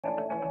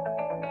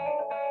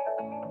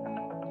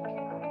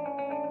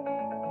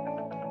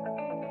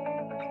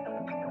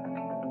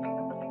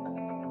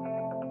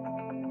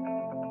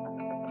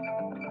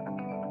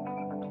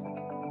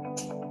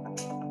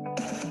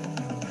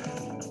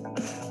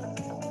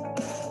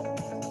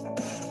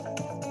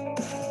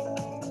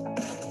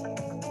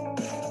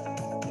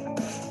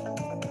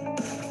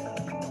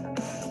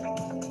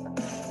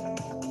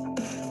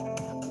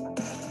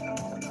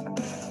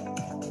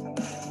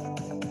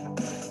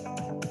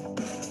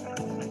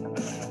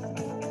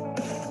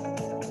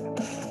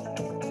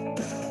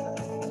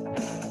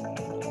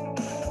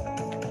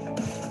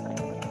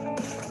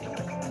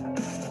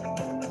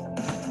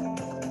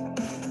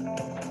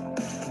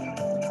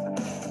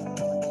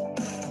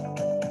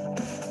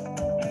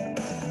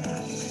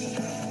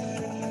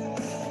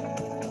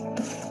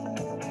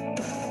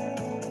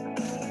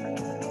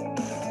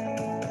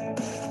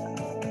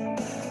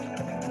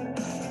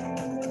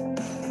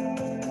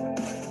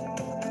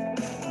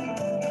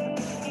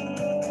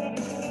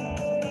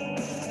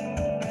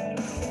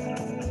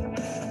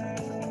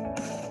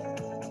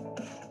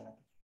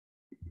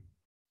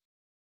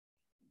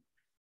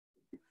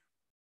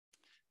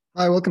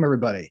Hi, welcome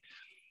everybody.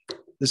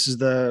 This is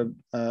the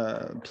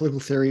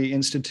Political Theory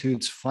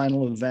Institute's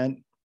final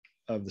event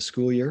of the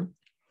school year.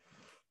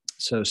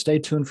 So stay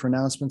tuned for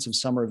announcements of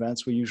summer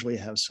events. We usually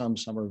have some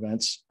summer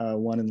events,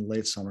 one in the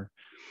late summer.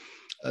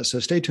 So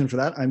stay tuned for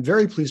that. I'm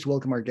very pleased to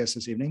welcome our guest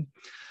this evening,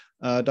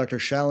 Dr.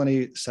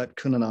 Shalini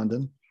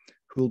Satkunanandan,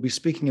 who will be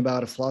speaking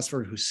about a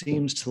philosopher who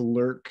seems to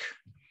lurk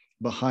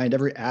behind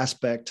every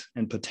aspect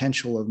and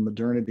potential of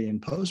modernity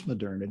and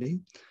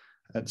postmodernity.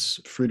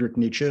 That's Friedrich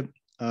Nietzsche.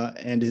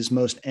 And his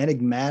most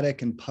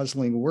enigmatic and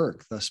puzzling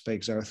work, Thus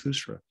Spake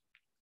Zarathustra.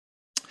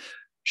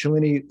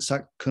 Shalini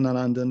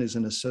Satkunanandan is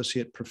an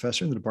associate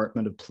professor in the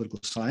Department of Political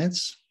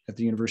Science at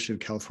the University of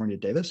California,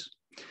 Davis.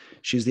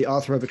 She's the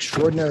author of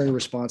Extraordinary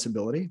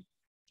Responsibility,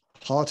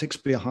 Politics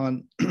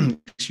Beyond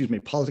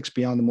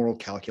the Moral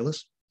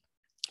Calculus,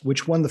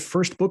 which won the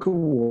first book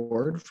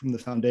award from the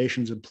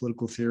Foundations of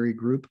Political Theory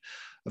group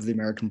of the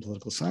American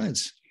Political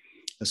Science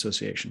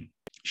Association.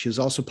 She has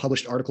also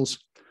published articles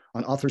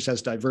on authors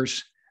as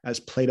diverse as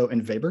Plato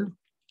and Weber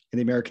in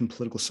the American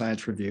Political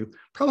Science Review.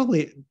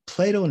 Probably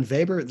Plato and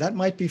Weber, that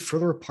might be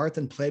further apart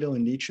than Plato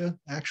and Nietzsche,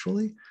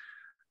 actually.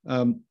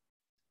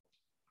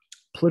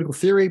 Political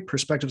Theory,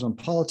 Perspectives on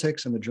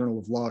Politics, and the Journal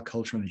of Law,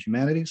 Culture, and the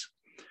Humanities.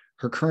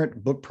 Her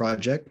current book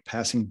project,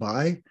 Passing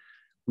By,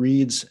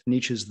 reads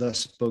Nietzsche's Thus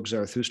Spoke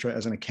Zarathustra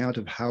as an account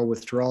of how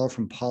withdrawal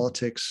from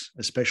politics,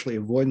 especially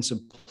avoidance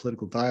of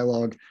political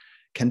dialogue,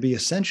 can be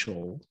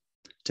essential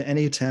to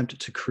any attempt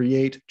to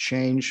create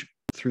change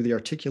through the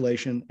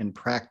articulation and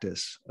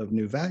practice of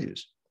new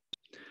values.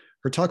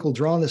 Her talk will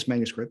draw on this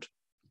manuscript.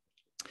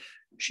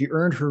 She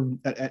earned her,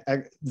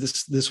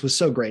 this was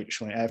so great,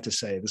 Shalini, I have to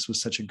say, this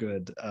was such a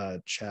good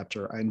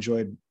chapter. I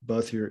enjoyed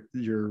both your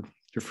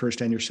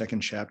first and your second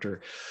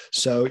chapter.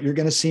 So you're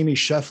gonna see me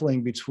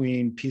shuffling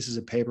between pieces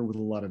of paper with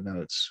a lot of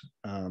notes.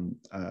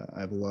 I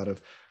have a lot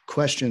of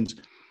questions.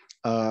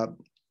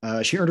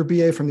 She earned her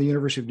BA from the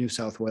University of New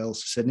South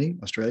Wales, Sydney,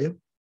 Australia,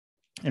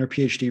 and her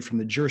PhD from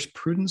the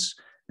Jurisprudence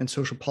and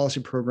Social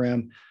Policy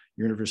Program,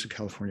 University of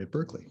California at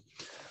Berkeley.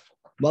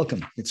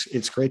 Welcome,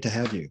 it's great to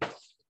have you.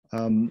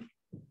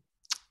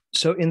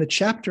 So in the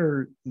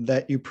chapter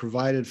that you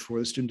provided for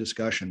the student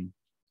discussion,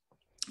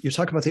 you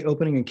talk about the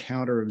opening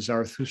encounter of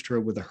Zarathustra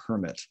with a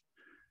hermit.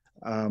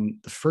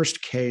 The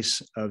first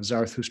case of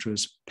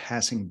Zarathustra's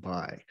passing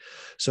by.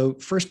 So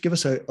first give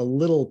us a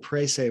little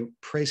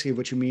précis of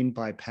what you mean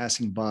by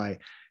passing by,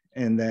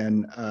 and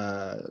then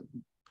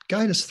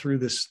guide us through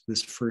this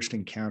first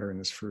encounter and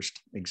this first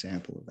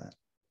example of that.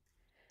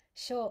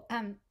 Sure.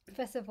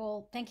 First of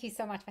all, thank you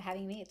so much for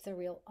having me. It's a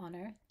real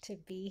honor to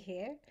be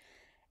here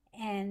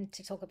and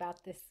to talk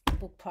about this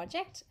book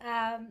project.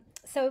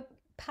 So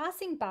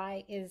passing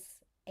by is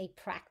a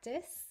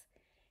practice,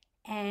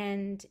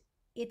 and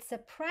it's a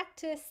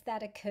practice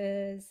that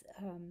occurs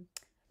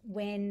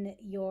when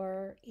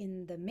you're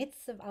in the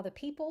midst of other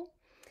people.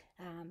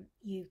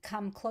 You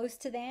come close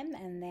to them,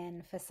 and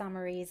then for some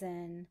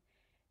reason,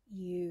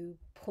 you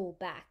pull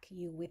back,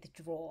 you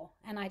withdraw.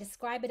 And I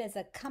describe it as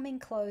a coming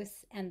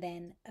close and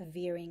then a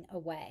veering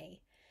away.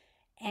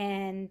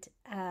 And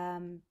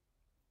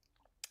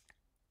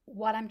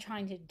what I'm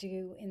trying to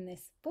do in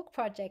this book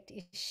project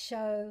is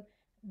show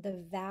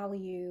the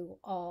value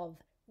of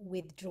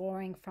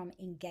withdrawing from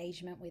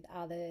engagement with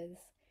others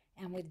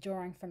and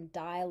withdrawing from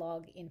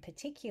dialogue in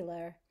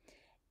particular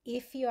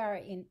if you are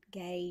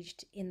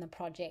engaged in the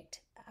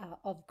project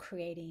of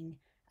creating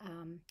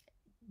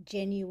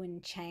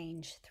genuine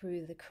change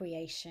through the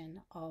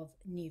creation of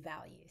new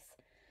values.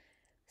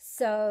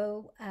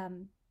 So,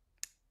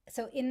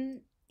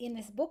 in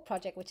this book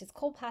project, which is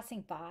called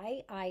Passing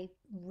By, I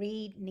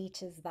read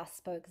Nietzsche's Thus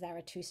Spoke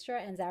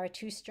Zarathustra, and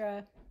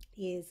Zarathustra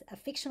is a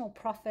fictional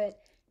prophet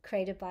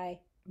created by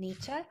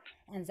Nietzsche,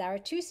 and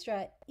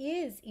Zarathustra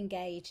is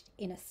engaged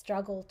in a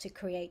struggle to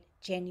create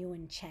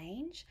genuine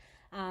change.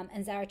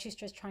 And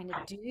Zarathustra is trying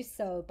to do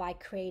so by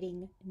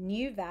creating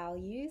new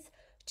values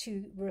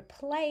to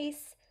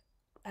replace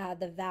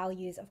the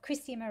values of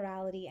Christian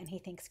morality, and he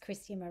thinks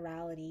Christian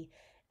morality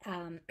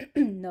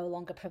no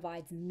longer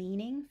provides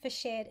meaning for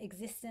shared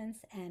existence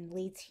and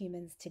leads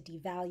humans to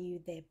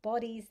devalue their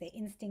bodies, their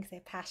instincts, their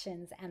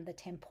passions, and the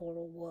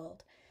temporal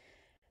world.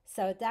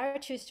 So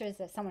Zarathustra is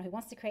someone who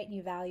wants to create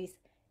new values.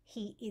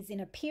 He's in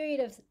a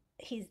period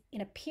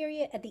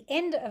at the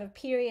end of a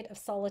period of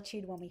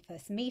solitude when we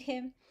first meet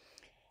him,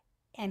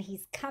 and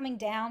he's coming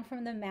down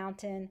from the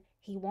mountain.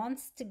 He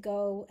wants to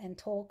go and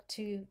talk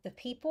to the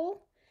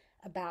people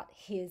about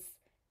his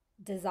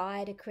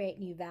desire to create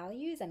new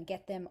values and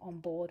get them on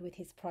board with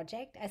his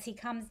project. As he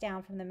comes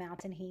down from the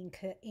mountain,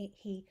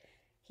 he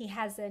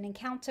has an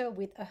encounter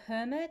with a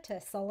hermit, a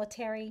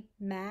solitary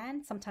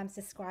man, sometimes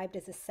described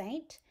as a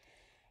saint.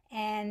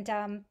 And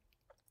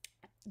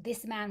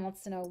this man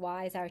wants to know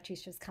why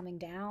Zarathustra is coming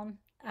down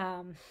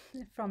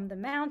from the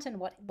mountain,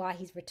 why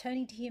he's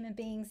returning to human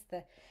beings.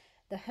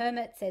 The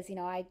hermit says,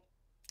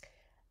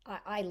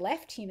 I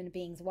left human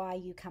beings. Why are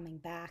you coming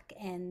back?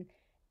 And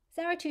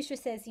Zarathustra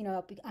says,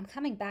 I'm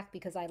coming back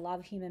because I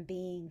love human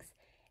beings.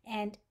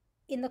 And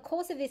in the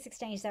course of this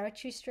exchange,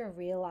 Zarathustra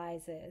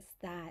realizes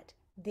that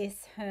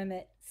this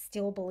hermit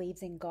still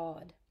believes in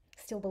God,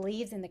 still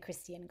believes in the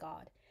Christian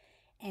God.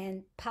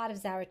 And part of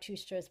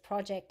Zarathustra's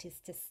project is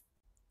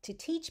to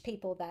teach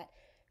people that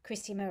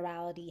Christian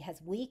morality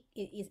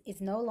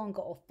is no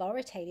longer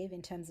authoritative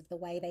in terms of the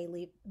way they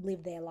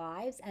live their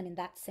lives, and in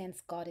that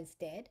sense, God is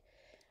dead.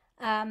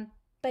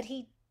 But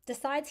he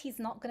decides he's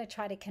not going to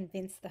try to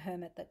convince the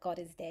hermit that God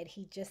is dead.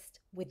 He just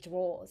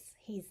withdraws.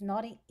 He's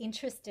not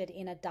interested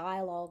in a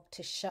dialogue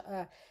to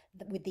show,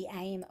 with the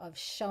aim of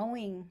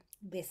showing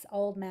this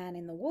old man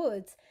in the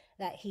woods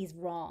that he's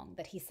wrong,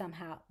 that he's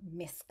somehow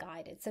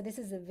misguided. So this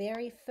is the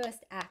very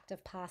first act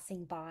of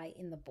passing by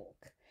in the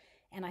book.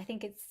 And I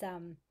think it's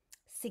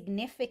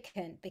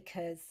significant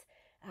because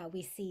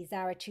we see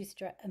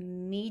Zarathustra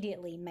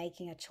immediately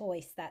making a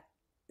choice that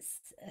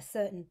a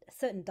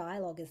certain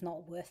dialogue is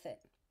not worth it.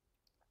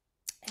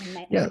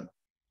 And yeah.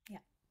 Yeah.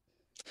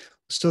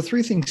 So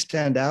three things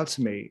stand out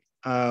to me.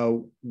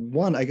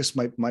 One, I guess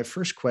my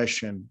first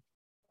question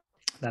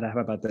that I have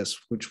about this,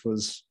 which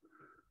was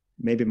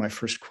maybe my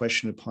first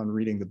question upon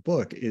reading the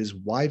book, is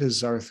why does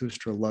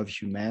Zarathustra love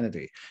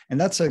humanity? And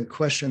that's a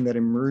question that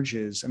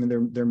emerges. I mean,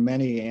 there are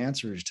many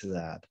answers to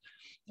that.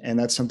 And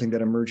that's something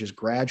that emerges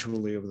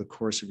gradually over the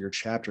course of your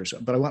chapters.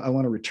 But I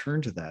want to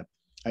return to that.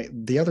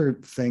 The other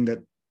thing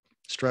that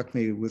struck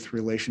me with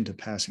relation to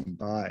passing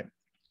by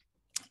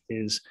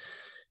is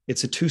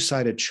it's a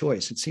two-sided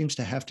choice. It seems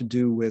to have to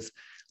do with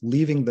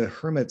leaving the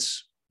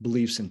hermit's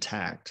beliefs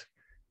intact.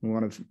 We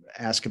want to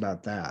ask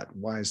about that.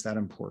 Why is that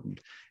important?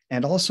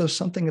 And also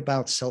something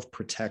about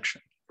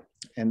self-protection.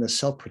 And the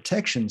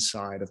self-protection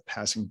side of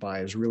passing by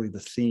is really the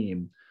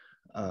theme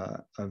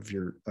of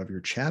your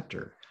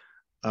chapter.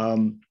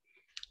 I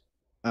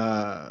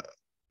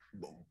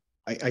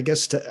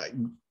guess to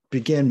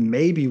begin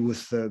maybe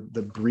with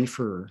the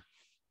briefer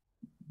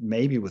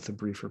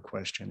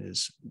question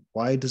is,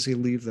 why does he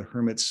leave the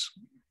hermit's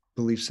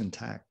beliefs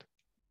intact?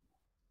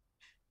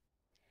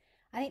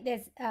 I think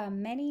there's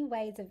many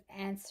ways of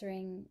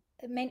answering,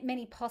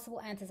 many possible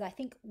answers. I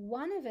think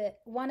one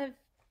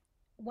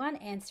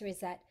answer is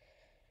that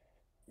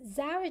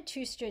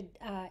Zarathustra,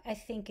 I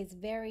think, is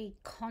very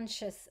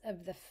conscious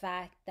of the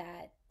fact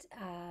that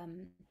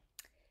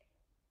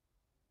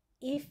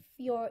if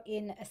you're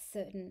in a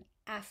certain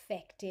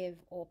affective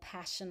or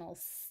passional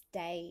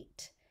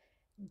state,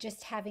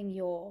 just having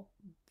your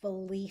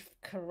belief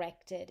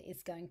corrected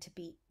is going to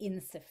be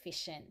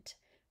insufficient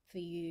for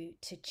you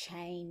to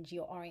change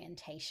your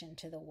orientation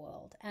to the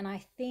world. And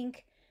I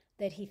think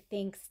that he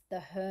thinks the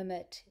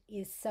hermit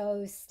is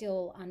so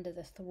still under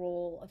the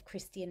thrall of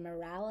Christian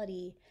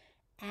morality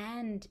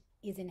and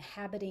is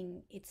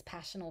inhabiting its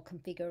passional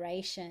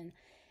configuration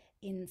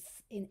in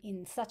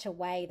such a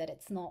way that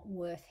it's not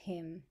worth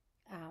him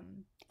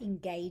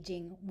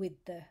engaging with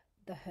the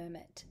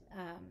hermit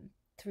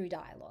through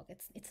dialogue.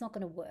 It's not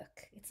going to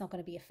work. It's not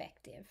going to be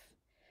effective.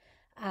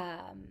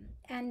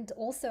 And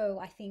also,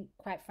 I think,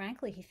 quite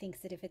frankly, he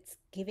thinks that if it's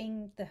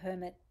giving the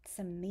hermit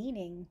some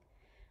meaning,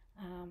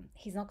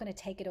 he's not going to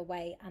take it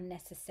away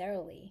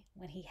unnecessarily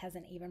when he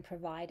hasn't even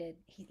provided.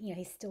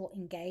 He's still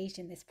engaged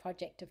in this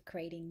project of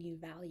creating new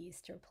values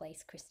to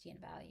replace Christian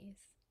values.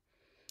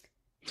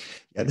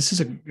 Yeah, this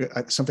is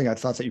something I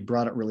thought that you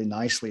brought it really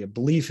nicely. A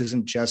belief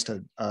isn't just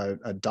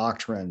a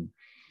doctrine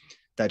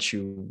that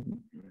you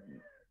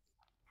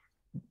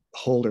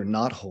hold or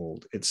not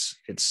hold. It's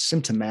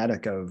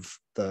symptomatic of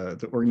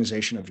the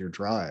organization of your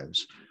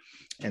drives.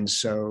 And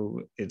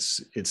so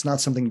it's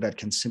not something that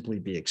can simply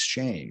be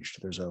exchanged.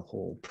 There's a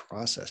whole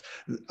process.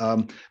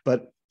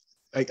 But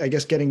I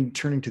guess turning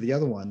to the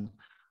other one,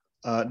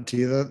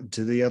 to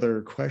the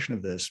other question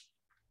of this,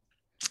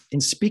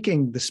 in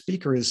speaking, the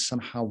speaker is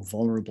somehow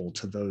vulnerable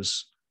to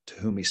those to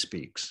whom he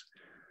speaks.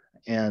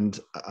 And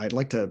I'd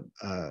like to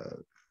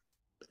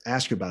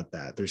ask you about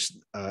that.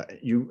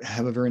 You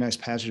have a very nice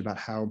passage about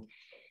how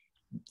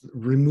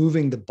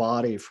removing the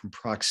body from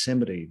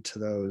proximity to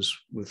those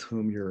with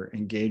whom you're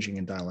engaging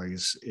in dialogue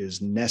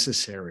is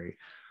necessary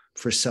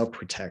for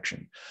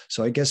self-protection.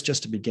 So I guess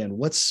just to begin,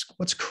 what's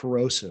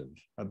corrosive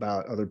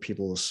about other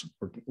people's,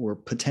 or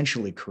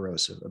potentially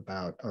corrosive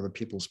about other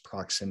people's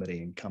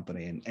proximity and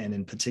company, and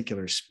in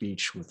particular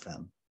speech with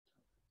them?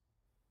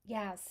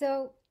 Yeah,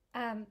 so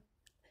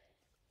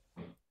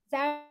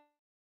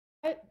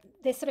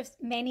there's sort of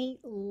many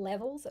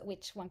levels at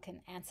which one can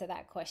answer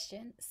that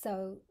question.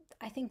 So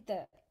I think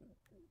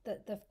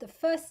the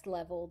first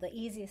level, the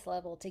easiest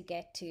level to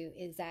get to,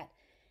 is that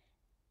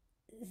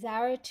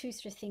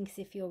Zarathustra thinks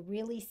if you're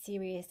really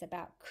serious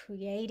about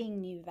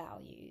creating new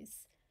values,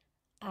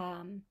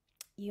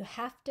 you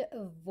have to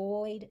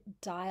avoid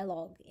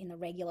dialogue in the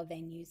regular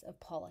venues of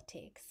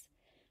politics,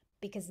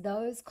 because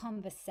those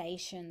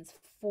conversations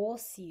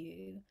force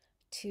you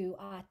to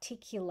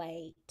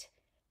articulate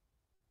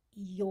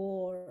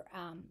your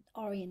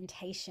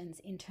orientations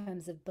in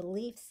terms of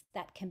beliefs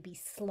that can be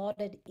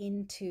slotted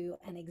into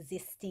an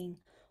existing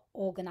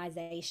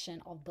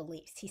organization of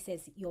beliefs. He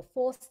says you're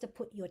forced to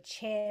put your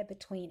chair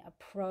between a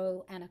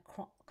pro and a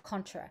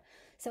contra.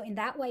 So in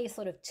that way, you're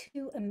sort of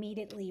too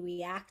immediately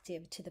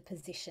reactive to the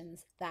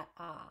positions that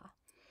are.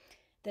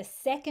 The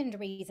second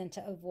reason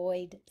to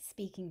avoid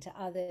speaking to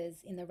others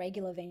in the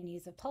regular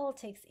venues of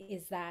politics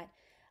is that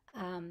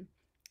um,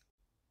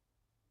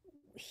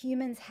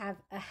 humans have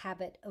a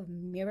habit of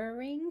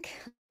mirroring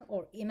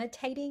or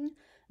imitating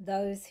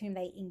those whom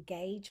they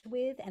engage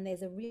with. And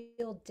there's a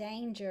real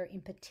danger,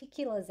 in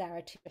particular,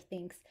 Zarathustra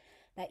thinks,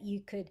 that you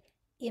could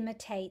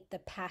imitate the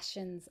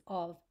passions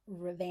of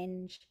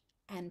revenge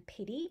and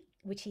pity,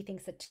 which he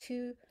thinks are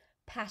two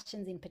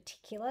passions in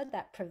particular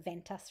that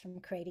prevent us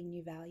from creating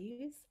new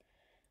values.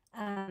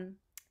 Um,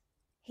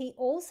 he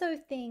also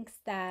thinks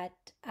that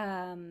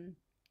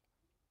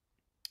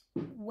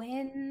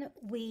when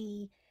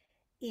we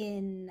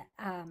in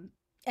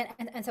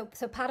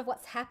so part of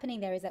what's happening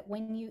there is that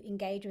when you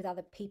engage with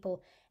other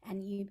people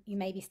and you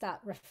maybe start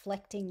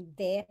reflecting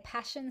their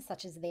passions,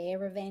 such as their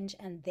revenge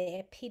and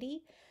their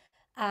pity,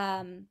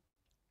 um,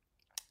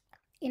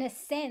 in a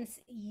sense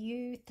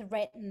you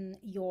threaten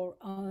your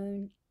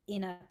own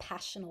inner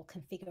passional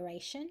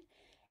configuration.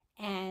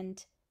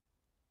 And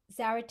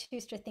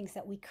Zarathustra thinks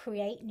that we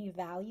create new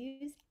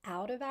values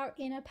out of our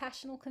inner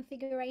passional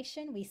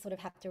configuration. We sort of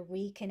have to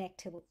reconnect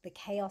to the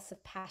chaos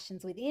of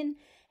passions within.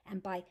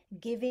 And by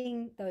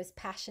giving those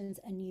passions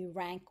a new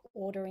rank,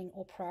 ordering,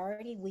 or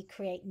priority, we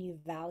create new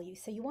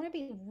values. So you want to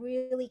be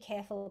really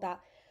careful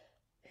about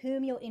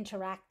whom you're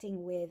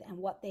interacting with and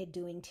what they're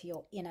doing to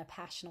your inner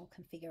passional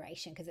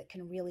configuration, because it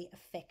can really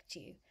affect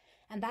you.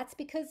 And that's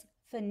because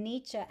for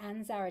Nietzsche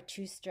and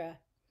Zarathustra,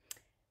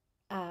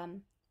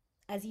 um,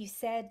 as you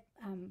said,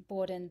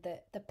 Borden,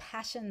 the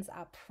passions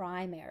are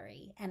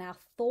primary, and our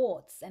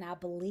thoughts and our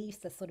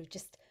beliefs are sort of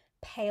just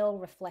pale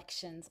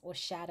reflections or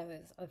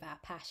shadows of our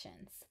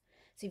passions.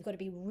 So you've got to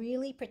be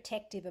really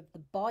protective of the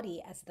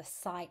body as the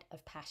site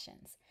of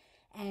passions.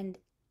 And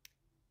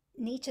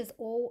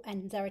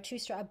and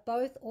Zarathustra are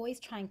both always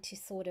trying to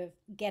sort of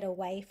get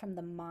away from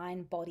the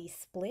mind-body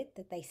split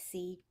that they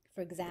see,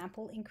 for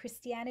example, in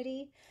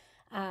Christianity.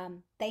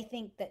 They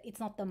think that it's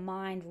not the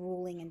mind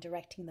ruling and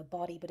directing the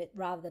body, but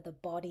rather the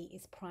body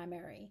is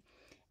primary.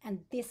 And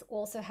this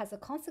also has a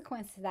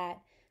consequence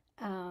that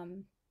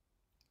um,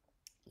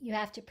 you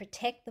have to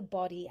protect the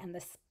body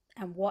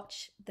and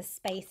watch the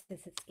spaces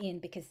it's in,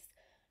 because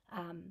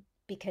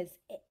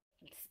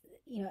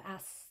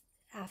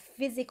our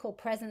physical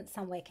presence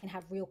somewhere can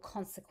have real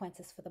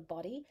consequences for the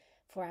body,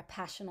 for our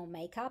passional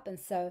makeup,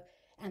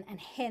 and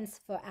hence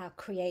for our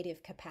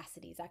creative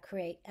capacities, our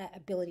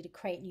ability to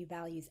create new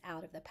values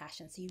out of the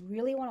passion. So you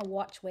really want to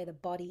watch where the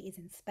body is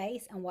in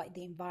space and what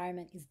the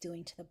environment is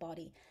doing to the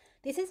body.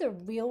 This is a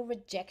real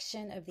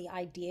rejection of the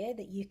idea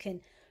that you can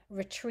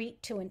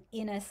retreat to an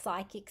inner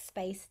psychic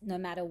space no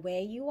matter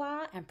where you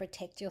are and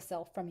protect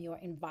yourself from your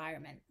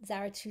environment.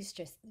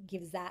 Zarathustra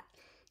gives that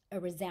a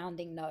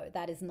resounding no.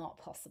 That is not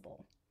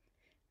possible.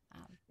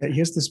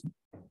 Here's this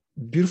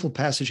beautiful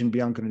passage in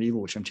Beyond Good and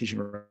Evil, which I'm teaching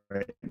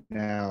right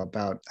now,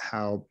 about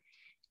how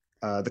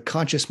the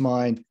conscious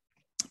mind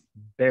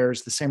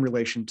bears the same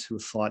relation to a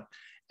thought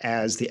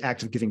as the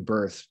act of giving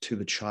birth to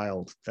the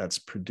child that's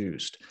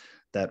produced.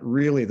 That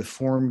really the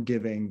form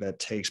giving that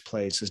takes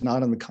place is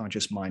not in the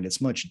conscious mind,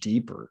 it's much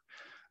deeper.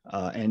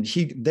 And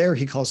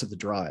he calls it the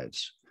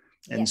drives.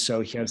 And yes.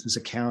 So he has this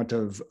account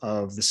of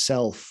the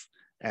self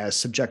as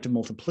subjective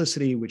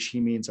multiplicity, which he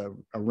means a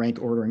rank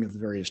ordering of the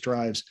various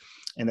drives,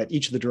 and that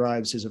each of the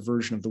drives is a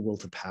version of the will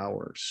to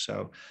power.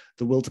 So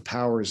the will to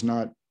power is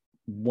not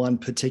one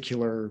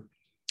particular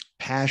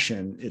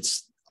passion,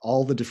 it's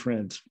all the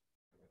different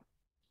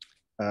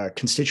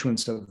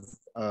constituents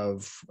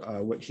of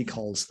what he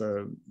calls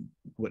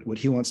what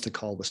he wants to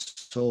call the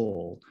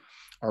soul,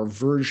 are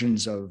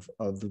versions of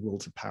the will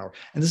to power.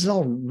 And this is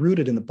all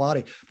rooted in the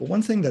body. But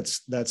one thing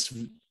that's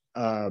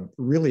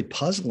really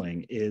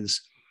puzzling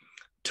is,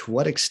 to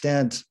what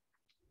extent,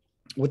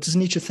 what does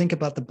Nietzsche think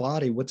about the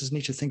body? What does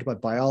Nietzsche think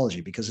about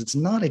biology? Because it's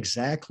not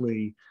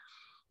exactly,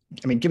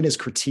 I mean, given his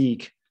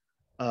critique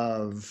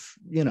of,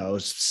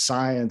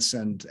 science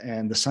and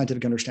the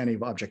scientific understanding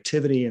of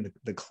objectivity and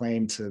the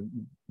claim to,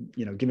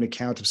 give an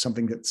account of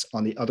something that's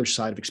on the other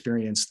side of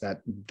experience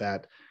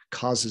that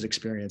causes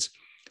experience.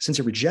 Since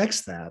it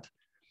rejects that,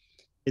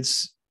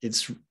 it's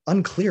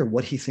unclear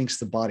what he thinks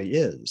the body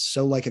is.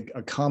 So like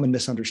a common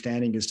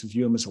misunderstanding is to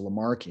view him as a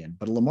Lamarckian,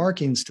 but a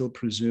Lamarckian still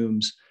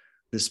presumes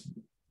this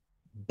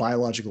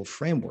biological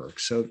framework.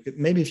 So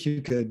maybe if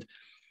you could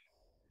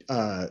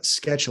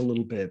sketch a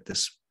little bit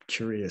this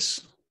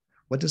curious,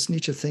 what does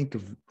Nietzsche think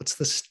of, what's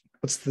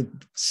the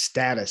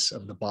status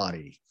of the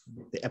body,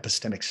 the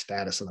epistemic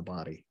status of the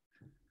body?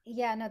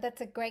 Yeah, no,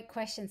 that's a great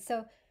question.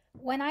 So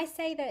when I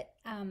say that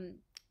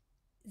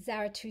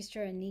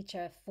Zarathustra and Nietzsche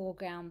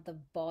foreground the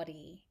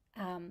body,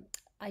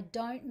 I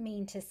don't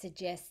mean to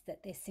suggest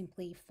that they're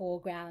simply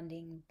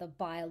foregrounding the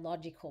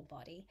biological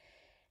body.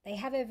 They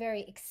have a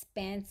very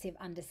expansive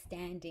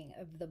understanding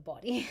of the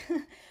body.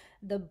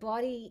 The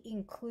body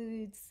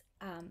includes,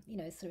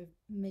 sort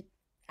of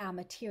our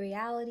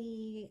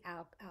materiality,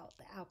 our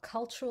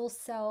cultural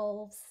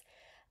selves,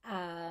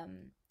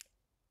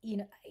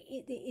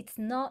 it's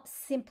not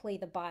simply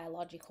the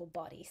biological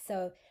body.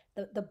 So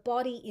the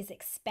body is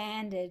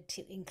expanded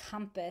to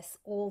encompass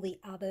all the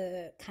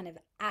other kind of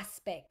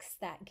aspects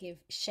that give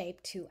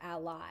shape to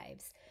our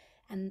lives.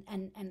 And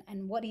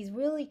what he's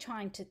really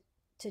trying to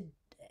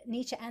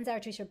Nietzsche and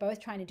Zarathustra are both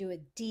trying to do a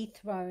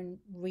dethrone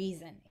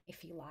reason,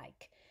 if you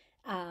like,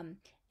 um,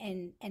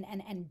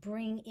 and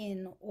bring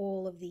in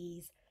all of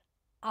these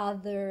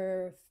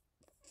other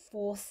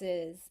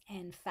forces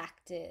and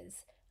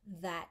factors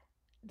that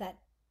that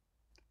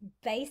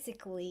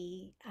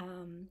basically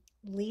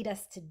lead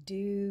us to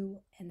do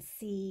and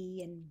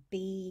see and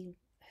be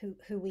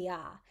who we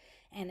are,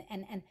 and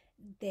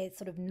they're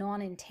sort of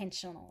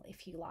non-intentional,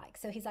 if you like.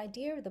 So his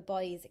idea of the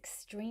body is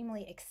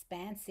extremely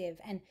expansive,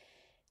 and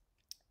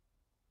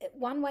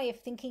one way of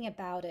thinking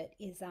about it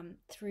is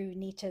through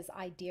Nietzsche's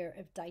idea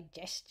of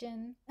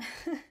digestion.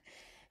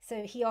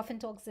 So he often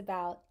talks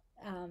about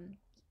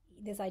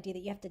this idea that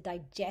you have to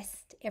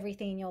digest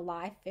everything in your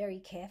life very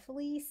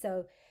carefully.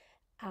 So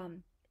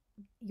um,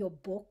 your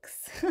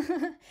books,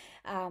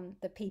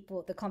 the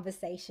people, the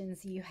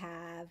conversations you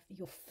have,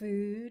 your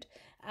food,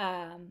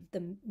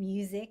 the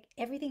music,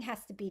 everything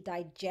has to be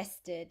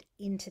digested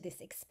into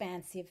this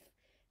expansive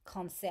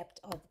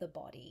concept of the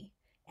body.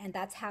 And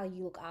that's how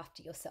you look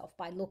after yourself,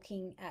 by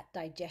looking at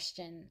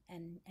digestion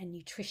and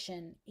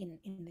nutrition in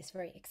this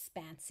very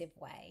expansive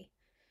way.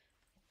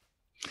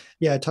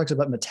 Yeah, it talks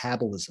about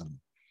metabolism,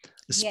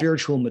 the Yeah.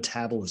 spiritual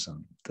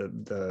metabolism,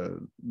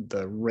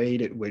 the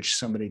rate at which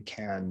somebody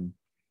can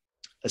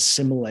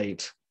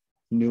assimilate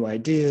new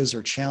ideas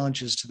or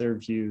challenges to their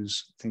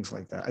views, things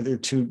like that. There are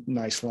two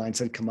nice lines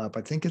that come up.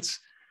 I think it's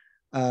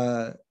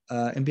in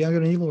Beyond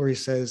Good and Evil, where he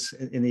says,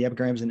 in the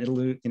epigrams and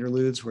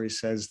interludes, where he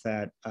says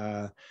that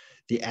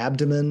the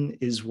abdomen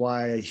is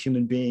why a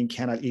human being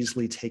cannot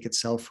easily take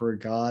itself for a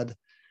god.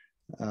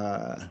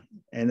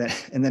 And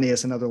then he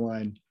has another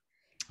line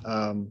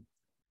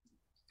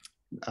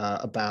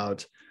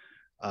about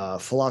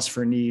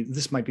philosopher needs,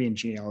 this might be in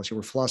genealogy,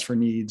 where philosopher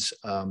needs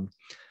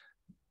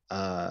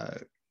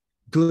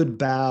good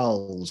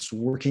bowels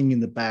working in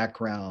the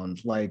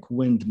background like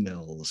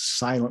windmills,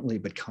 silently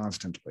but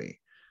constantly.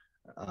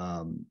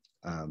 Um,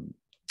 um,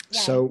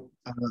 Yeah. so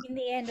In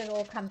the end, it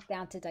all comes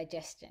down to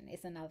digestion,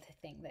 is another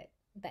thing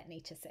that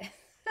Nietzsche says.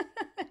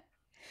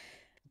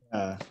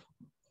 uh,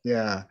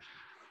 yeah.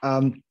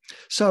 Um,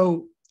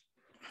 so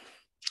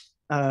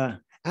uh,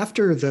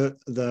 after the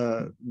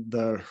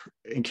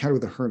encounter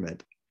with the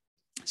hermit,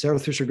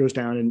 Zarathustra goes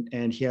down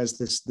and he has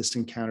this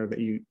encounter that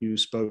you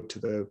spoke to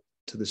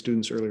the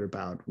students earlier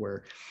about,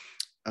 where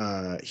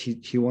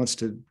he wants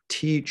to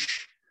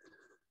teach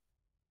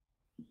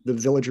the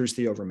villagers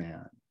the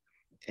overman.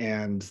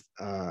 And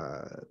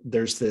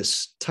there's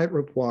this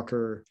tightrope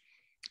walker,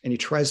 and he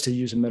tries to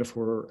use a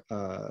metaphor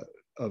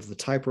of the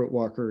tightrope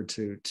walker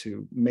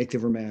to make the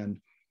overman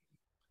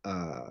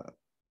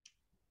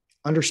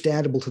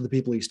understandable to the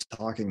people he's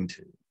talking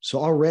to. So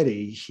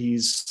already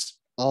he's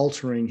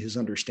altering his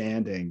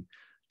understanding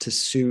to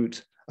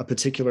suit a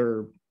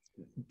particular,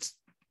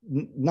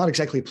 not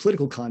exactly a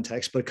political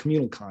context, but a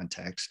communal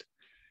context.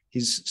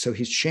 He's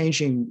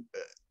changing,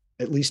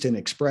 at least in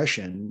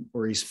expression,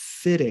 or he's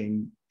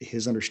fitting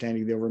his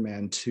understanding of the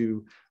overman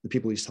to the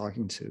people he's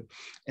talking to.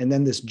 And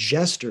then this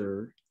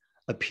jester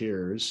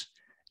appears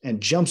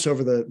and jumps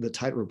over the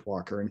tightrope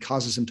walker and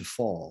causes him to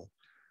fall.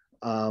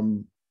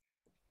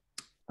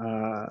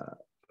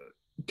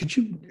 Could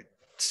you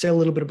say a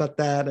little bit about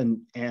that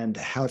and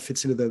how it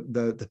fits into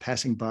the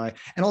passing by,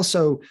 and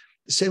also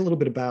say a little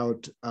bit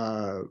about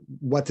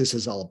what this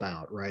is all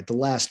about, right? The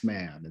last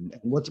man, and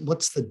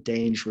what's the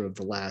danger of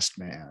the last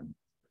man?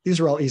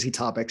 These are all easy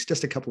topics.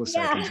 Just a couple of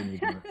seconds.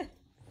 Yeah.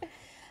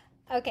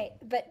 Okay,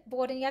 but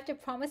Borden, you have to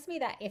promise me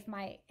that if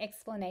my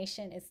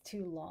explanation is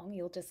too long,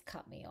 you'll just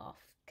cut me off,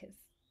 because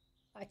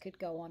I could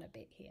go on a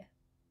bit here.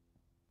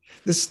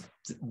 This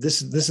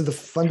is the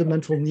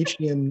fundamental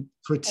Nietzschean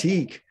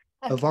critique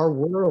Okay. of our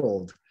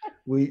world.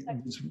 We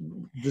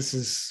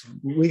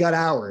got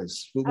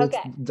hours.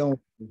 Okay. Don't.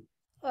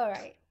 All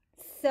right.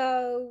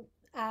 So,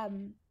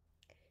 um,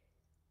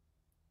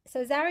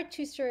 so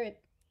Zarathustra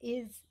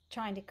is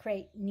trying to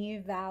create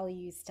new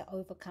values to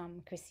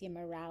overcome Christian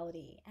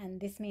morality, and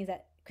this means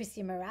that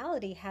Christian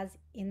morality has,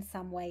 in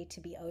some way,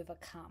 to be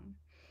overcome.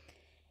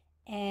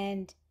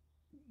 And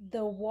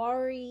the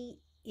worry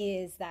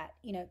is that,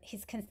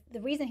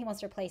 the reason he wants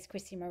to replace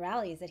Christian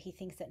morality is that he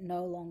thinks it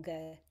no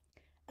longer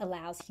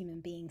allows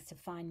human beings to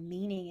find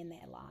meaning in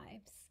their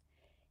lives.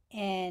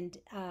 And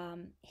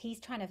he's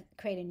trying to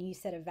create a new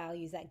set of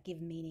values that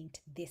give meaning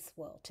to this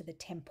world, to the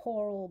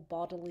temporal,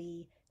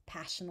 bodily,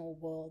 passional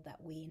world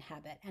that we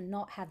inhabit, and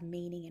not have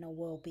meaning in a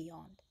world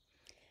beyond.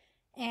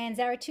 And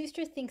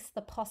Zarathustra thinks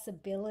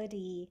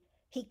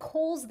he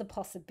calls the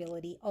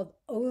possibility of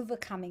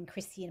overcoming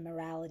Christian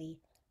morality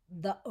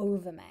the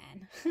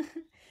overman.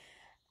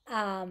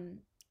 And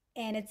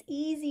it's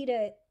easy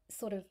to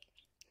sort of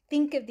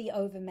think of the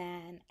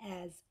overman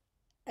as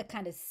a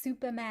kind of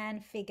Superman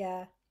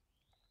figure,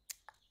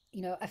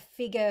 a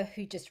figure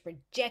who just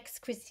rejects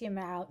Christian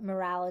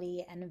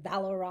morality and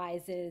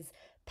valorizes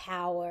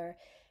power.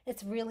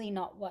 It's really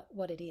not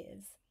what it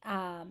is.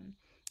 And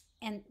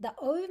the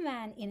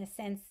overman, in a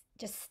sense,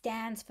 just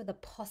stands for the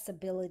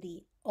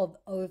possibility of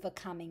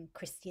overcoming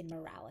Christian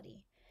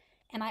morality.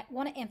 And I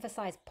want to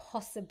emphasize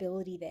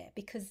possibility there,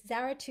 because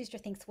Zarathustra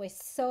thinks we're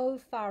so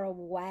far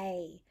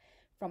away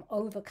from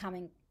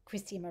overcoming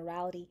Christian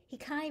morality, he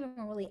can't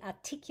even really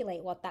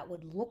articulate what that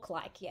would look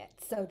like yet.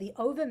 So the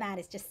overman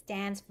is just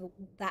stands for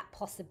that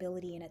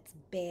possibility in its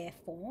bare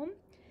form.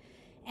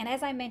 And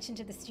as I mentioned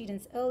to the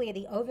students earlier,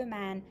 the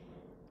overman,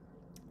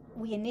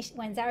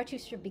 when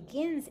Zarathustra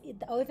begins,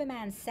 the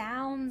overman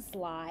sounds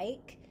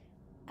like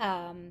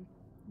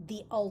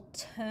the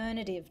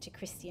alternative to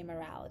Christian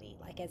morality,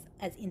 like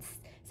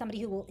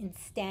somebody who will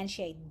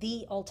instantiate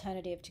the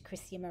alternative to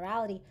Christian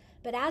morality.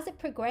 But as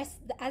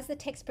the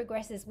text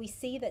progresses, we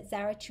see that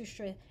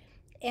Zarathustra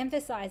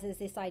emphasizes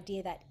this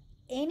idea that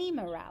any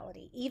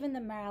morality, even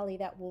the morality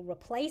that will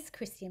replace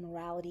Christian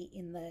morality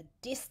in the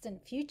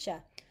distant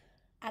future,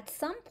 at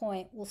some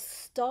point will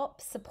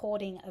stop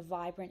supporting a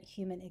vibrant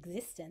human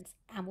existence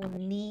and will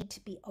need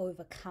to be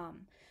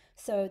overcome.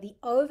 So the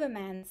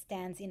overman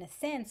stands, in a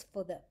sense,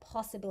 for the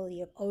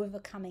possibility of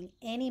overcoming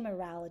any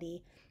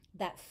morality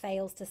that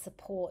fails to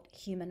support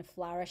human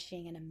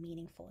flourishing and a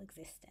meaningful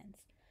existence.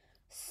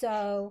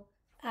 So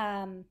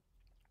the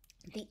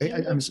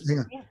image, Hang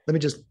on. yeah. Let me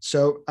just,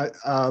 so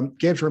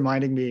Gabe's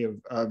reminding me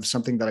of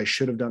something that I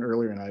should have done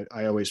earlier, and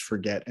I always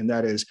forget, and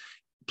that is,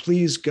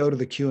 please go to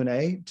the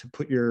Q&A to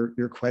put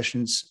your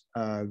questions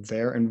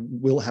there, and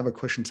we'll have a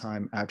question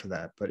time after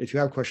that. But if you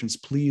have questions,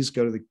 please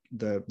go to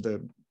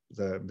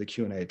the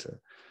Q&A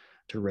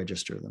to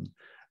register them.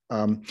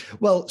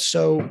 Well,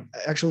 so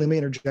actually, let me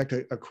interject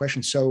a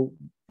question. So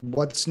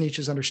what's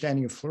Nietzsche's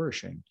understanding of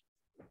flourishing?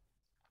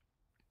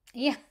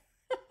 Yeah.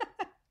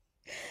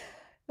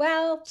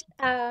 Well,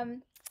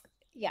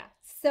 yeah.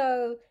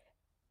 So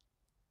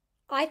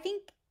I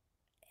think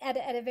at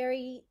a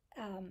very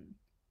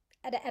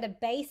at a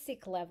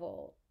basic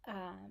level,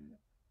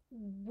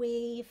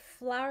 we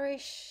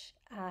flourish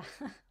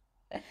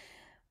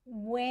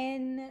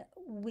when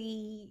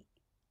we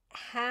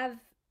have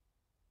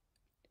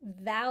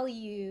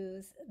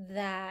values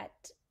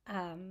that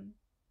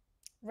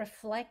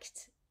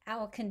reflect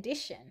our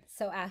condition.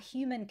 So, our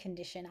human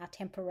condition, our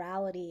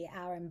temporality,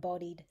 our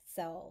embodied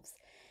selves.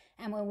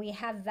 And when we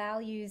have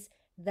values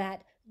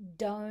that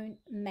don't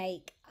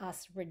make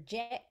us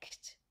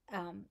reject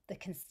the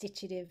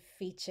constitutive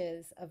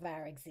features of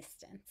our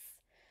existence.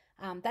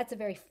 That's a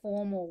very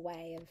formal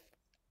way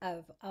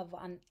of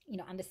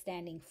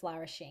understanding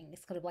flourishing.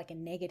 It's kind of like a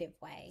negative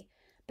way.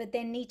 But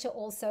then Nietzsche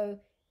also,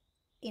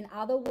 in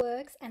other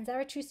works, and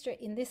Zarathustra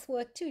in this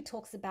work too,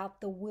 talks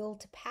about the will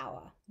to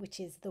power, which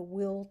is the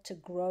will to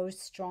grow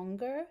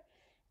stronger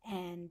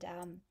and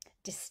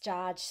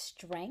discharge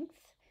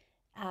strength.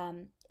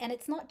 And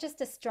it's not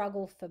just a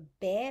struggle for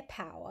bare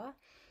power.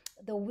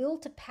 The will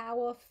to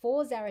power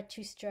for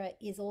Zarathustra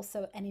is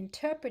also an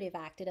interpretive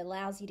act. It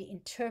allows you to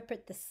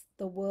interpret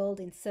the world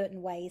in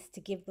certain ways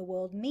to give the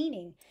world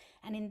meaning.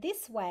 And in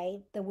this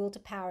way, the will to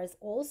power is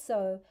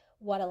also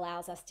what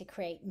allows us to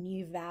create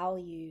new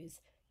values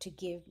to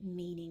give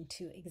meaning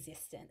to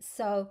existence.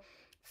 So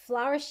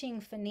flourishing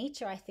for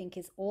Nietzsche, I think,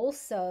 is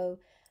also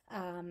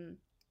a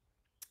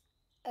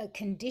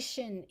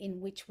condition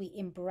in which we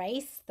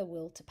embrace the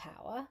will to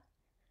power,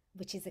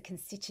 which is a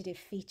constitutive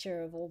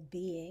feature of all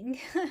being,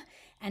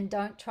 and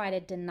don't try to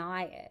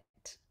deny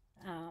it,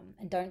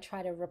 and don't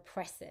try to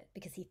repress it,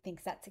 because he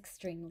thinks that's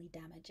extremely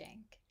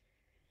damaging.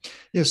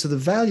 Yeah, so the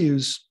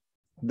values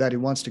that he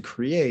wants to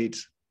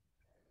create,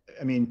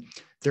 I mean,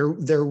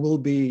 there will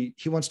be,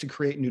 he wants to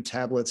create new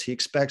tablets. He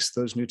expects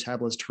those new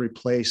tablets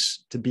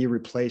to be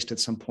replaced at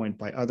some point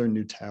by other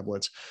new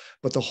tablets.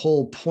 But the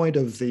whole point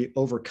of the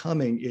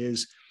overcoming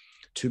is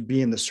to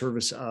be in the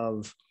service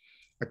of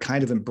a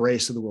kind of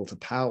embrace of the will to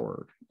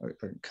power, a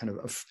kind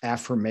of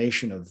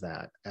affirmation of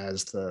that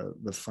as the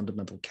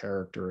fundamental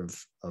character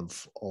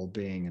of all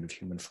being and of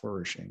human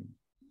flourishing,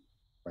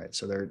 right?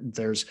 So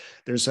there's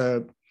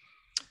a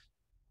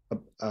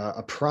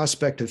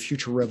prospect of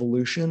future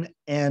revolution,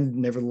 and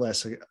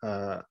nevertheless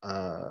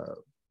a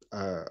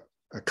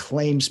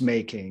claims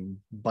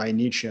making by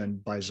Nietzsche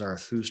and by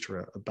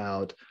Zarathustra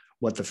about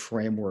what the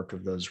framework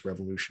of those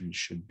revolutions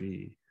should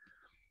be.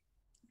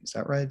 Is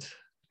that right?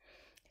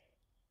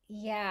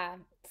 Yeah.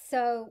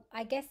 So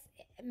I guess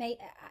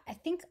I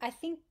think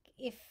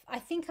if I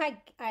think I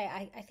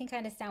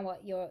understand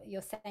what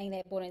you're saying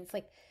there, Borden. It's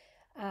like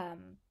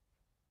um,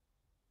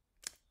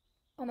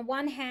 on the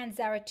one hand,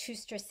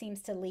 Zarathustra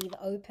seems to leave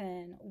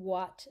open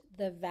what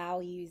the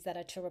values that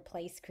are to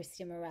replace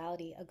Christian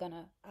morality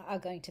are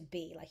going to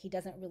be. Like, he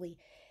doesn't really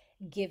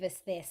give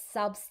us their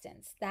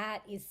substance.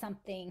 That is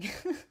something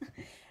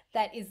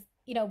that is,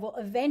 will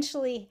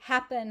eventually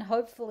happen,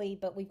 hopefully,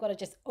 but we've got to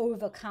just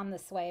overcome the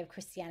sway of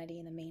Christianity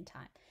in the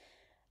meantime.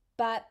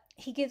 But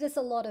he gives us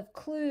a lot of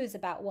clues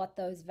about what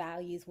those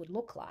values would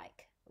look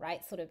like.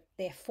 right? Sort of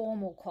their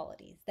formal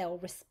qualities. They will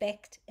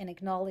respect and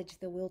acknowledge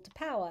the will to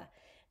power.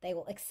 They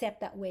will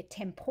accept that we're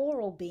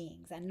temporal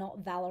beings and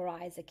not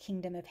valorize a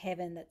kingdom of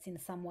heaven that's in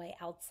some way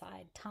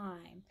outside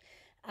time.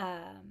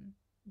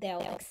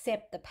 They'll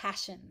accept the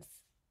passions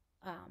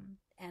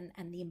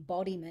and the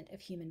embodiment of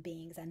human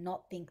beings and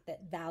not think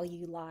that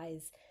value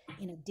lies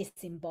in a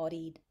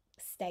disembodied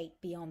state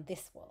beyond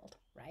this world,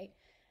 right?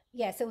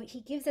 Yeah, so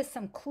he gives us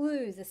some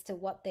clues as to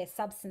what their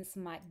substance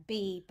might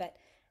be, but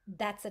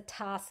that's a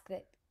task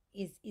that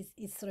is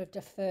sort of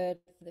deferred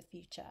for the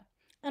future.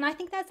 And I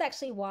think that's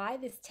actually why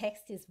this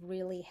text is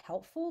really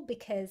helpful,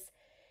 because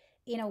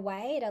in a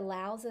way it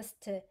allows us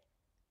to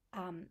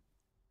um,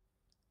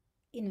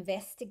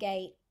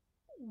 investigate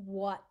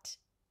what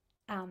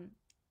um,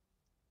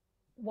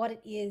 what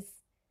it is,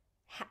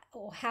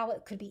 or how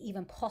it could be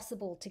even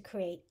possible to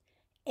create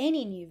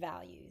any new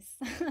values,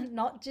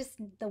 not just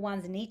the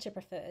ones Nietzsche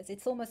prefers.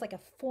 It's almost like a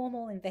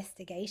formal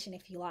investigation,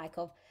 if you like,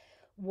 of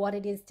what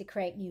it is to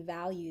create new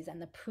values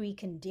and the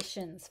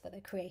preconditions for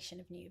the creation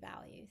of new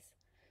values.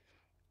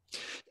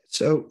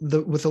 So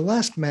with the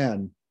last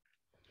man,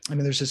 I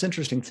mean, there's this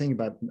interesting thing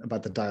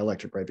about the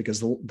dialectic, right? Because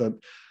the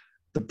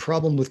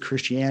problem with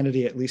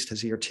Christianity, at least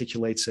as he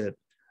articulates it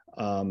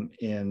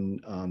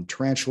in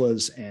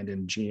Tarantulas and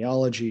in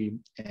Genealogy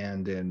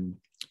and in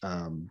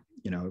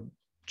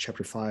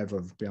chapter 5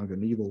 of Beyond Good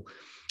and Evil,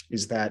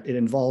 is that it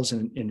involves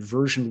an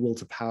inversion of the will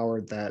to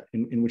power that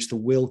in which the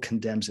will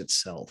condemns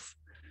itself.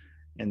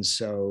 And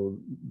so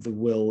the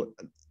will,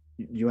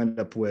 you end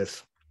up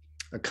with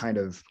a kind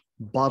of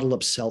bottle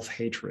up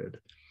self-hatred.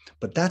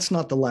 But that's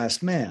not the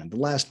last man. The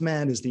last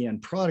man is the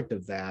end product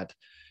of that,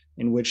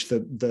 in which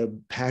the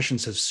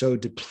passions have so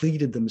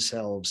depleted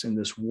themselves in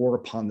this war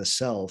upon the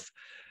self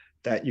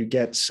that you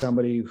get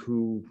somebody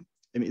who,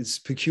 I mean, it's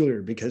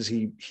peculiar because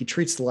he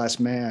treats the last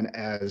man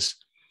as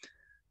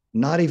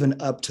not even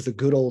up to the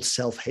good old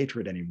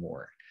self-hatred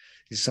anymore.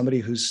 He's somebody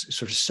who's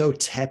sort of so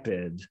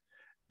tepid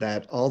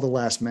that all the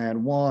last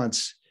man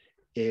wants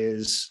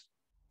is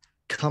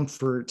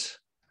comfort,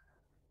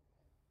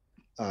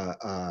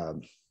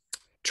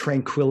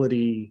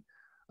 tranquility,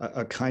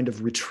 a kind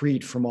of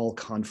retreat from all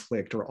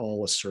conflict or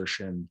all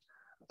assertion,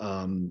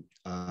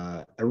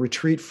 a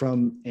retreat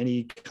from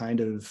any kind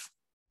of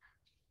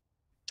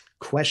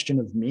question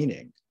of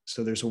meaning.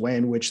 So there's a way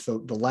in which the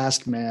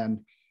last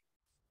man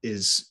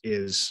is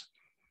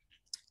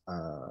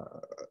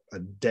a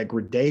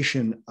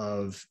degradation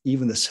of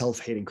even the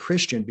self-hating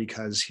Christian,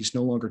 because he's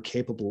no longer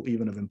capable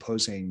even of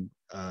imposing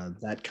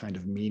that kind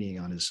of meaning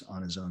on his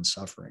own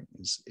suffering.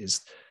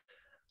 Is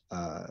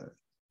that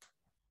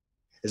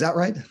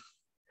right?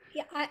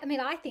 Yeah, I mean,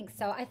 I think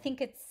so. I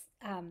think it's,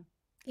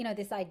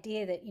 this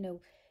idea that,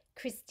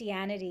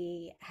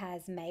 Christianity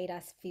has made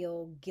us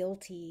feel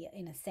guilty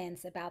in a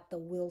sense about the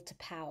will to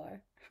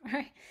power,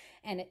 right?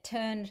 And it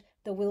turned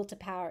the will to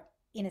power,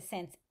 in a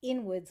sense,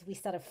 inwards. We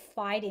started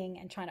fighting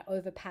and trying to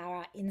overpower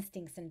our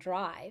instincts and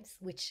drives,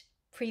 which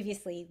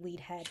previously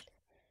we'd had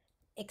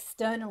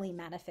externally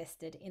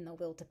manifested in the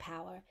will to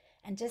power.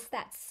 And just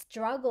that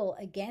struggle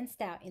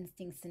against our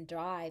instincts and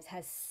drives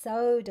has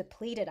so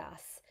depleted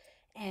us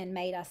and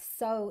made us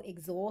so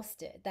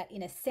exhausted that,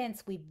 in a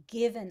sense, we've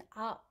given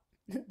up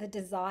the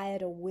desire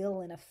to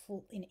will in a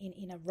full,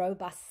 in a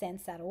robust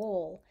sense at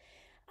all.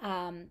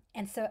 And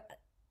so,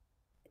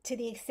 to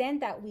the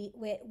extent that we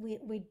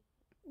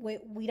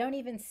don't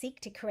even seek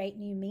to create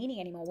new meaning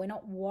anymore. We're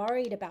not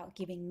worried about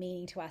giving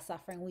meaning to our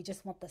suffering. We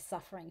just want the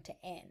suffering to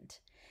end.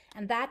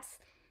 And that's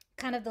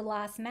kind of the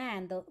last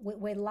man.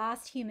 We're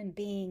last human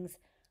beings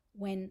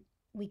when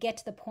we get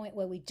to the point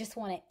where we just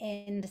want to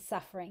end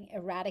suffering,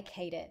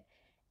 eradicate it,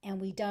 and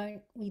we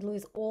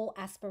lose all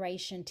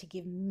aspiration to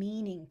give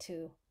meaning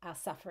to our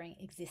suffering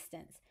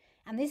existence.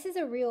 And this is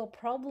a real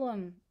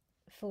problem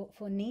for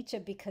Nietzsche,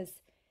 because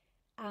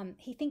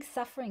he thinks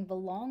suffering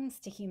belongs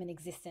to human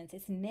existence.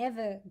 It's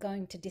never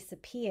going to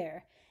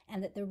disappear.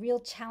 And that the real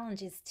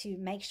challenge is to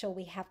make sure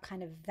we have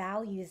kind of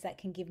values that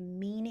can give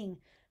meaning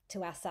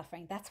to our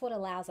suffering. That's what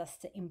allows us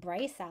to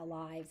embrace our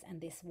lives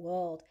and this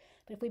world.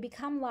 But if we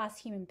become last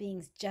human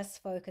beings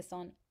just focused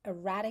on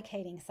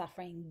eradicating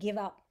suffering, give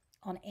up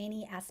on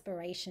any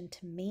aspiration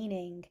to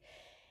meaning,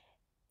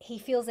 he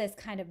feels there's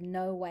kind of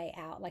no way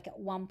out. Like at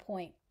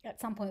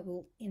some point,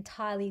 we'll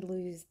entirely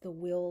lose the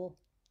will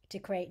to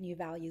create new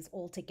values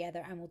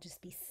altogether, and we'll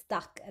just be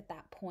stuck at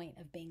that point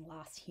of being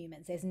last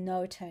humans. There's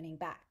no turning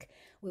back.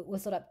 We'll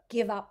sort of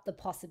give up the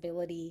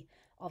possibility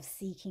of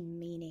seeking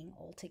meaning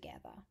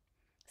altogether.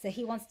 So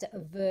he wants to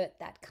avert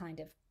that kind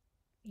of,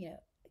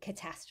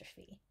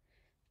 catastrophe.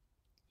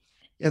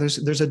 Yeah,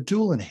 there's a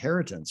dual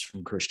inheritance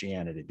from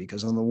Christianity,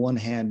 because on the one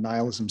hand,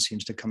 nihilism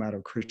seems to come out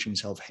of Christian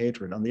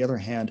self-hatred. On the other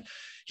hand,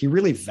 he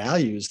really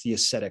values the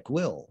ascetic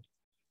will.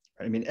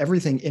 I mean,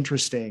 everything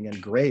interesting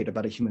and great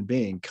about a human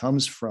being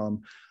comes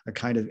from a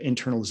kind of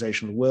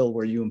internalization of the will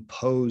where you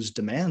impose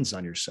demands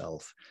on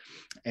yourself.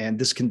 And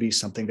this can be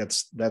something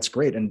that's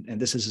great. And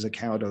this is his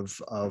account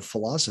of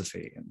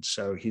philosophy. And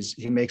so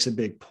he makes a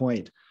big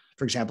point,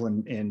 for example,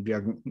 in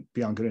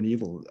Beyond Good and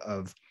Evil,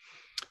 of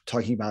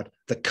talking about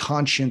the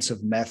conscience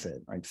of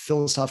method, right?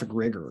 Philosophic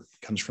rigor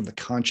comes from the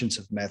conscience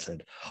of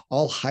method.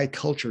 All high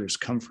cultures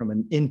come from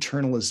an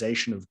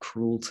internalization of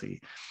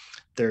cruelty.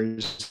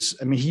 He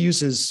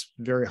uses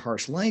very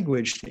harsh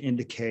language to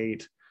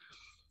indicate,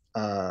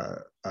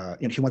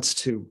 he wants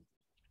to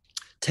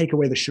take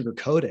away the sugar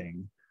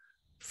coating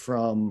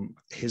from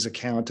his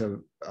account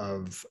of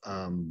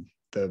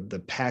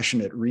the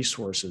passionate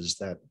resources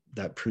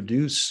that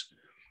produce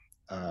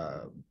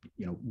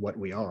what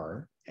we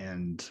are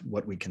and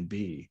what we can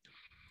be.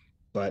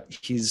 But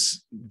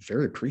he's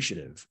very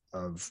appreciative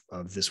of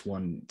this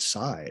one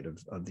side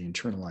of the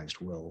internalized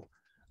will.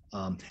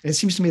 And it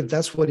seems to me that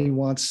that's what he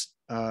wants.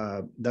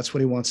 That's what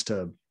he wants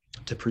to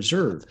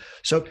preserve.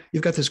 So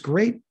you've got this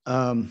great.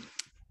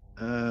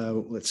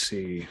 Let's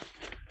see.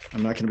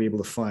 I'm not going to be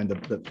able to find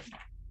the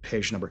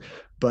page number,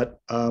 but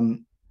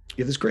you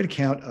have this great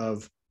account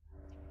of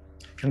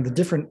kind of the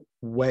different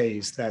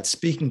ways that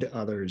speaking to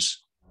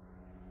others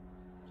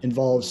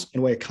involves, in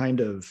a way, a kind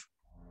of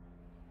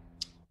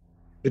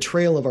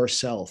betrayal of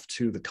ourself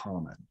to the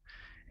common.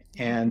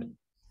 And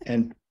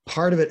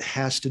part of it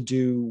has to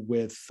do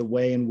with the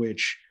way in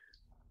which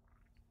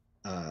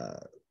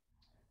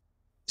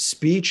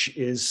speech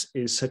is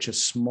such a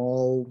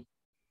small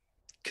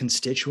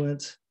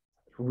constituent.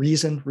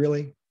 Reason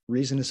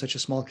is such a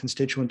small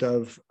constituent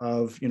of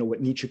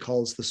what Nietzsche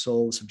calls the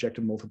soul,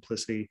 subjective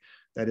multiplicity,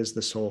 that is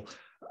the soul.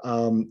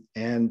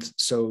 And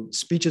so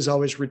speech is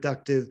always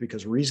reductive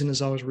because reason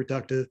is always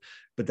reductive,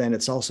 but then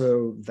it's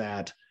also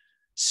that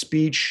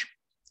speech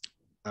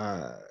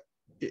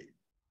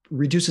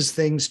reduces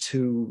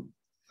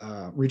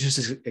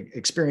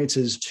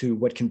experiences to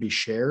what can be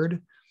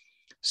shared.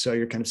 So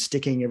you're kind of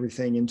sticking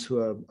everything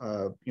into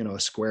a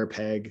square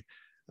peg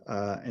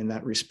in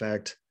that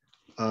respect.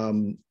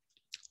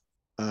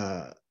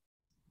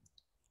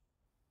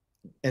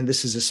 And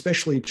this is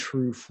especially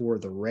true for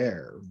the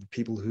rare, the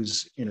people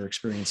whose inner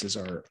experiences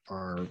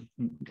are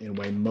in a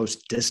way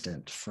most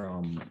distant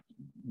from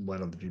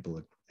what other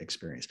people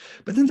experience.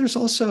 But then there's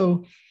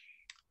also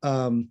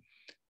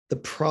the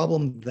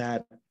problem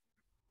that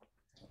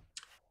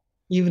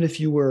even if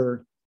you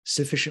were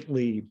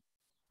sufficiently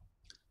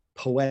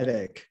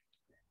poetic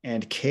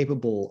and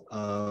capable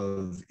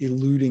of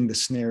eluding the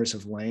snares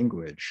of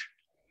language,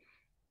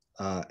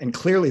 and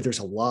clearly there's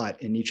a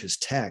lot in Nietzsche's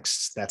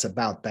texts that's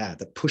about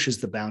that pushes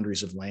the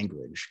boundaries of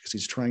language because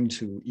he's trying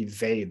to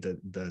evade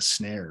the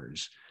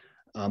snares.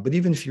 But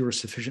even if you were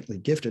sufficiently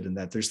gifted in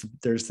that, there's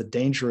the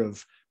danger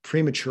of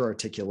premature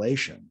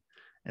articulation.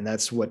 And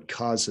that's what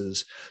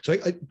causes. So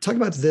I talk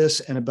about this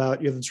and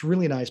about, this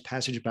really nice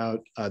passage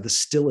about the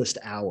stillest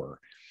hour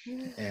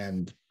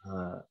and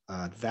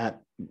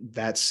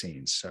that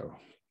scene. So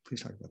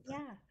please talk about that.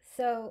 Yeah.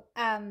 So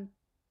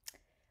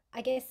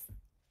I guess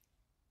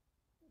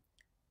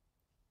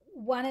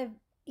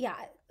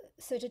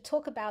so to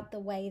talk about the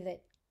way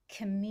that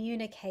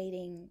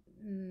communicating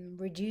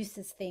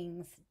reduces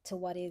things to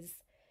what is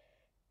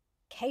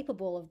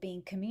capable of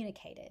being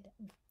communicated.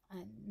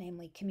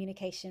 Namely,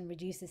 communication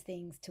reduces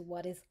things to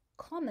what is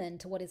common,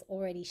 to what is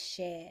already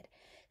shared.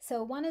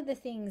 So one of the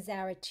things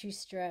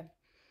Zarathustra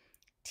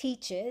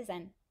teaches,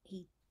 and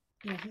he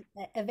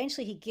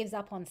eventually he gives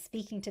up on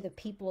speaking to the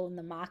people in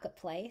the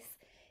marketplace,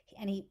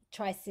 and he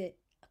tries to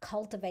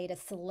cultivate a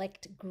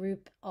select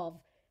group of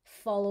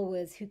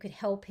followers who could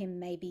help him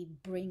maybe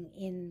bring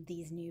in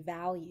these new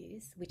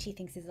values, which he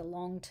thinks is a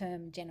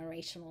long-term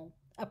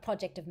a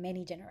project of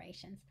many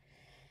generations.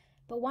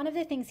 But one of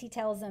the things he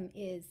tells them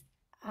is,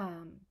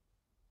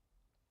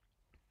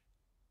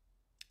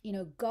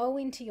 go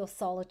into your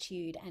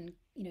solitude and,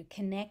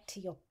 connect to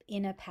your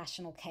inner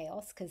passional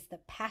chaos, because the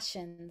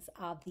passions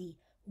are the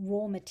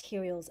raw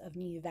materials of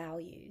new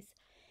values.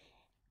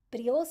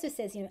 But he also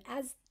says,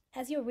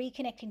 as you're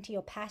reconnecting to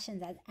your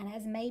passions and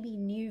as maybe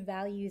new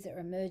values are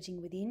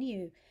emerging within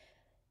you,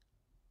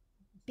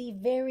 be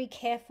very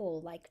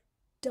careful. Like,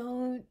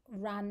 don't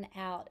run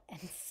out and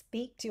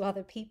speak to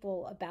other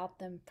people about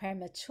them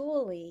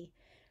prematurely,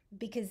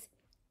 because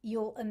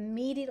you'll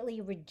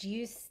immediately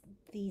reduce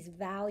these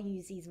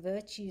values, these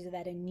virtues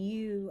that are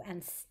new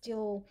and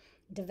still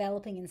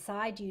developing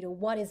inside you to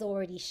what is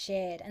already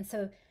shared. And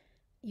so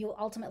you'll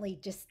ultimately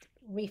just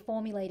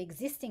reformulate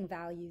existing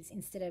values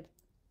instead of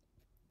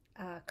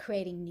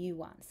creating new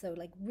ones. So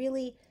like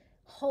really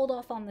hold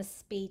off on the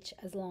speech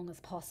as long as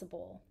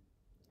possible.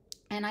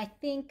 And I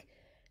think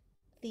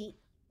the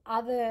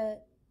other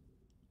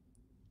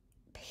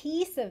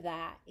piece of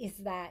that is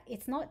that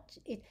it's not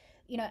it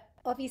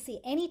obviously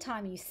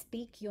anytime you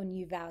speak your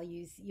new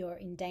values, you're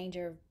in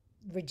danger of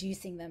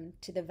reducing them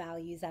to the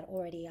values that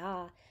already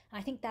are. And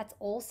I think that's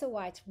also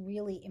why it's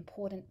really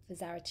important for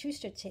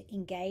Zarathustra to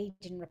engage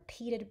in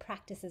repeated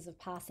practices of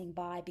passing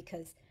by,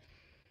 because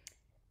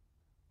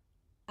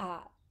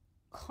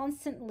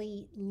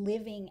constantly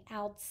living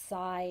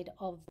outside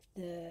of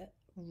the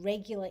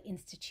regular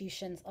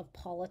institutions of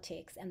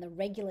politics and the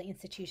regular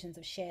institutions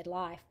of shared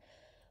life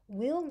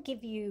will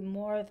give you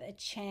more of a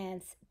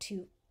chance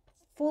to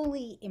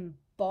fully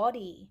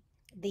embody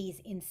these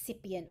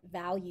incipient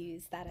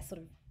values that are sort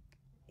of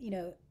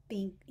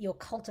you're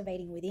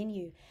cultivating within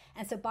you.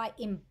 And so by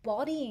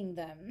embodying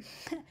them,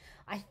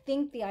 I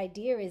think the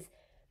idea is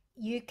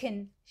you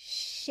can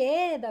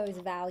share those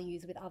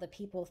values with other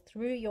people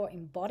through your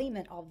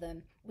embodiment of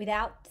them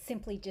without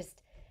simply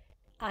just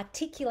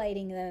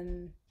articulating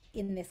them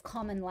in this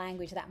common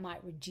language that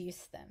might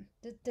reduce them.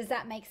 Does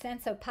that make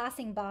sense? So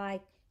passing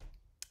by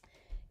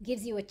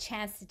gives you a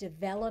chance to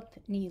develop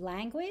new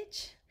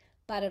language,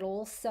 but it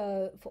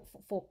also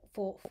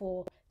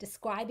for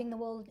describing the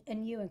world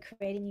anew and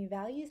creating new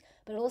values,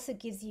 but it also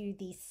gives you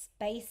these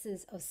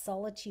spaces of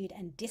solitude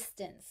and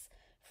distance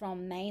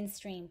from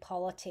mainstream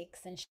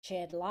politics and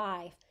shared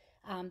life,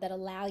 that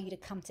allow you to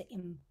come to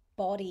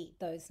embody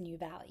those new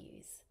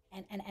values,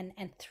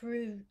 and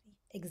through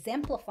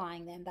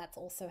exemplifying them, that's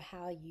also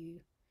how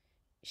you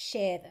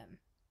share them,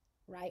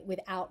 right,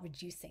 without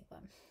reducing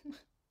them.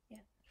 Yeah.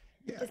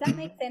 Yeah, Does that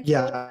make sense,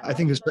 Borden? yeah, I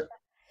think there's,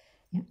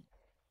 Yeah.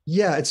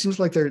 yeah, it seems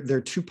like there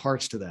are two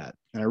parts to that,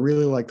 and I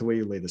really like the way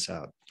you lay this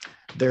out.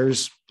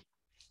 There's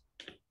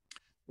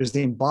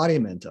the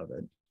embodiment of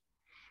it.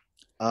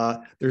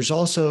 There's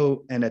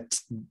also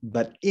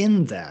but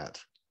in that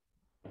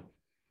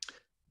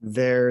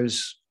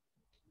there's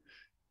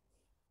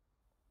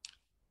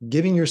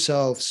giving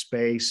yourself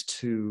space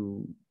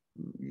to,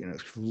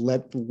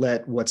 let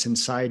what's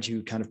inside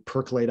you kind of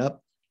percolate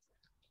up.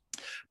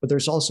 But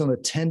there's also an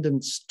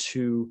attendance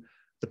to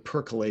the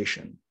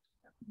percolation,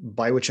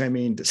 by which I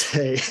mean to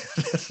say,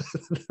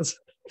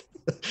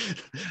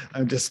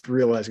 I'm just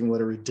realizing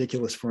what a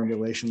ridiculous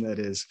formulation that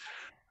is.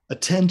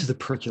 Attend to the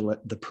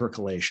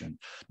percolation.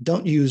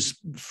 Don't use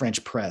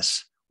French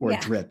press or Yeah.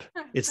 drip.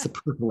 It's the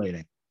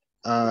percolating.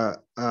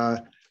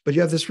 But you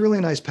have this really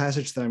nice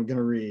passage that I'm going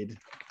to read.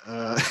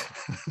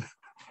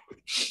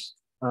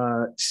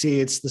 See,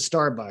 it's the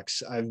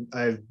Starbucks.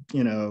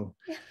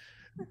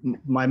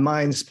 My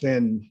mind's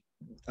been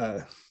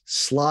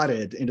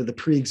slotted into the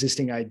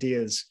pre-existing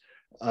ideas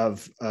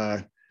of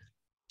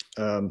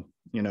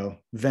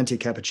venti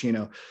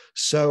cappuccino.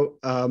 So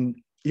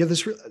you have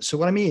this. So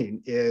what I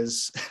mean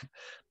is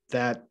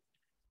that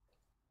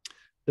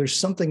there's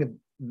something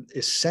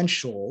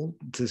essential,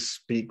 to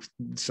speak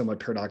somewhat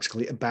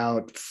paradoxically,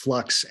 about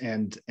flux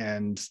and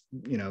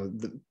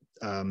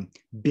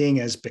being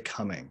as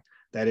becoming.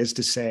 That is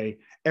to say,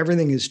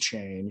 everything is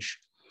change.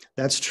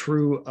 That's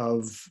true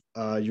of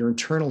your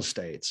internal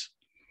states.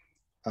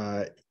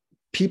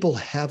 People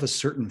have a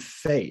certain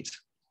fate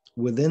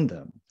within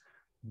them,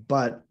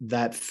 but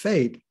that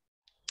fate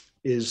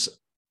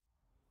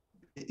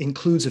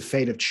includes a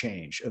fate of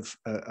change, of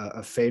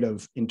a fate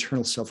of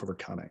internal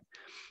self-overcoming.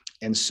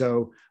 And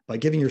so by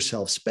giving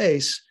yourself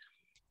space,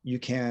 you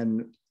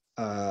can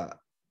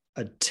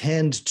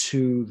attend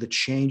to the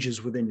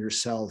changes within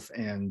yourself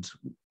and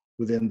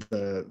within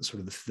the sort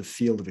of the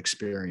field of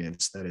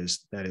experience that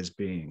is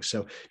being.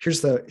 So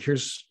here's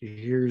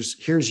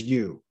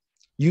you.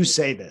 You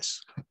say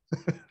this.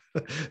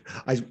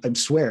 I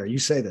swear, you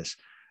say this.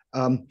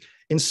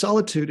 In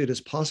solitude, it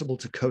is possible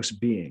to coast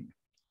being,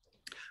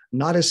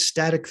 not as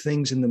static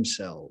things in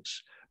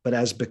themselves, but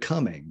as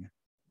becoming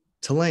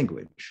to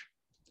language.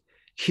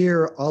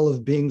 Here, all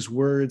of being's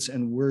words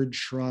and word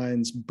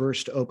shrines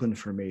burst open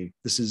for me.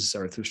 This is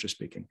Zarathustra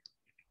speaking.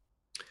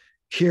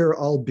 Here,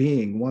 all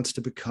being wants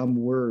to become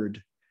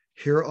word.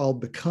 Here, all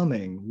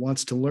becoming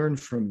wants to learn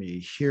from me.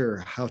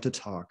 Here, how to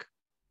talk.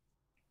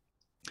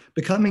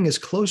 Becoming is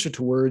closer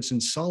to words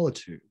in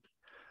solitude,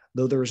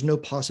 though there is no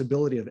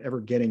possibility of ever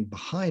getting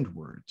behind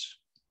words.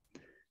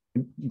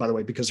 And by the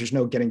way, because there's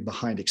no getting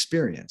behind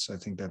experience. I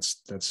think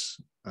that's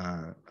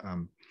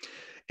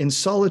in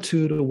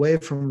solitude away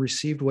from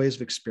received ways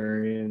of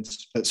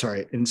experience,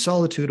 in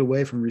solitude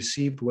away from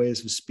received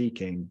ways of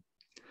speaking,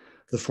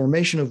 the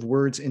formation of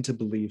words into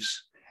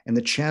beliefs and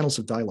the channels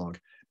of dialogue,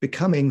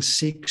 becoming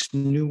seeks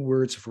new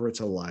words for its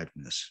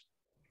aliveness.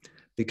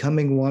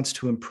 Becoming wants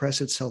to impress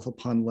itself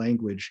upon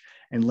language,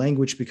 and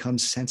language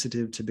becomes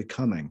sensitive to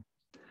becoming.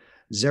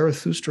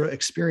 Zarathustra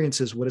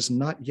experiences what is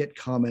not yet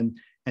common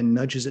and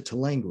nudges it to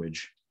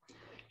language.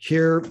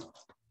 Here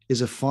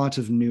is a font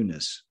of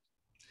newness.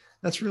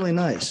 That's really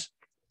nice.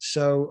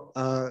 So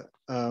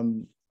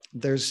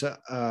there's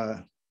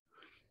the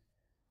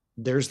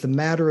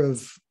matter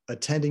of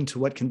attending to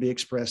what can be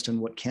expressed and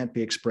what can't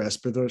be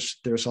expressed, but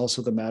there's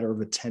also the matter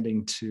of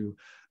attending to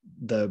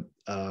the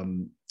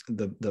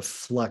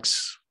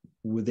flux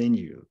within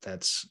you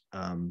that's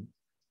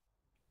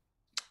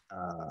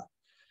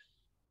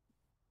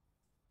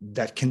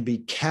that can be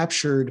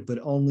captured, but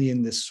only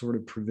in this sort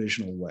of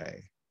provisional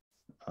way.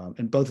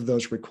 And both of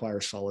those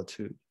require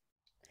solitude.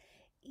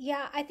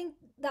 Yeah, I think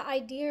the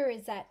idea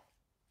is that,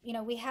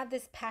 we have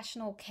this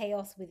passional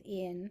chaos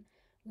within,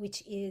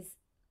 which is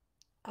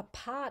a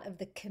part of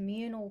the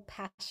communal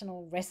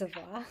passional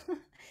reservoir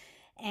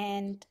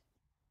and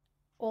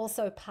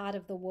also part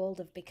of the world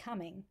of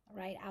becoming,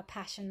 right? Our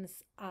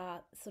passions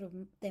are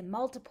they're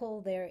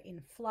multiple, they're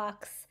in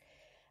flux,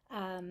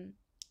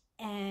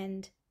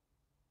 and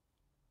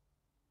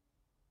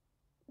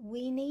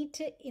we need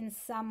to, in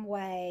some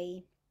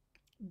way,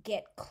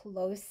 get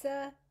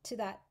closer to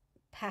that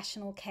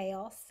passional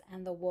chaos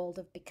and the world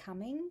of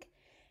becoming,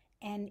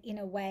 and in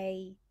a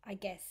way, I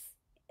guess,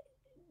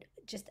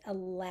 just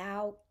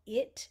allow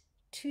it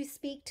to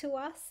speak to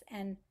us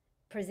and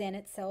present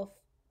itself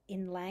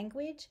in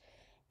language.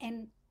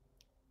 And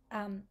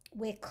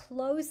we're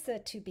closer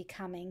to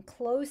becoming,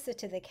 closer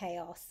to the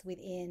chaos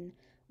within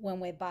when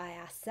we're by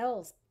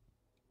ourselves,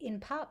 in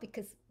part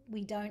because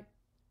we don't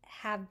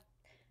have,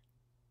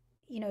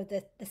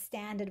 the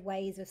standard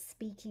ways of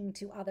speaking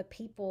to other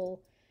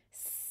people,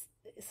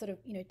 sort of,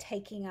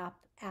 taking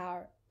up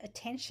our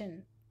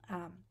attention.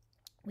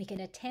 We can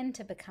attend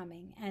to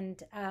becoming.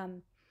 And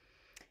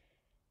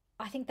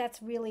I think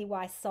that's really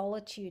why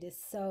solitude is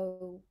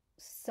so,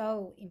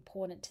 so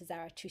important to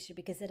Zarathustra,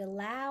 because it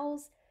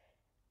allows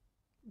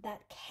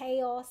that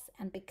chaos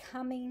and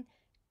becoming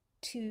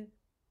to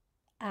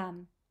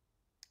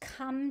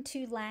come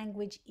to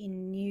language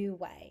in new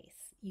ways.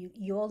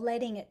 You're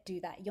letting it do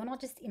that. You're not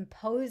just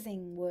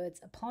imposing words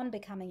upon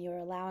becoming, you're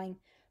allowing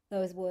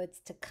those words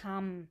to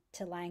come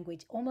to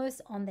language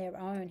almost on their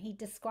own. He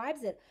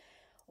describes it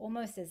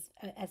almost as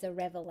a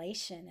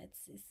revelation.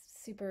 It's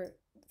super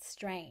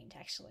strange,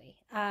 actually.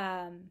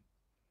 But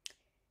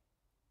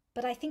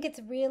I think it's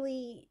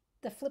really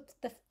the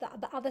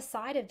other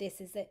side of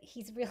this is that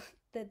he's really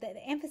the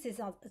emphasis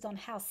is on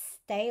how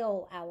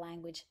stale our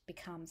language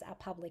becomes, our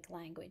public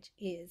language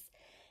is.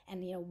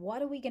 And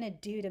what are we going to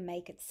do to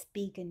make it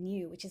speak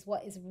anew, which is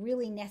what is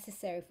really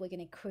necessary if we're going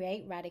to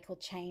create radical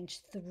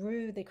change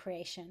through the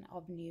creation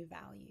of new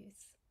values.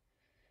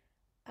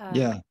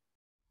 Yeah.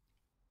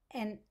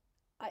 And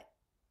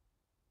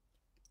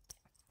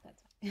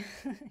that's fine.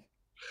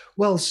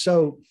 Well,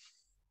 so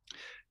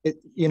I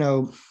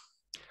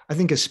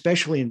think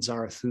especially in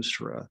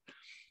Zarathustra,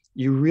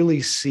 you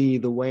really see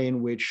the way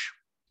in which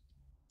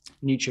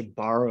Nietzsche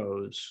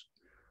borrows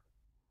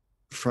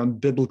from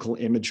biblical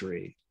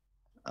imagery.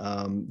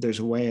 There's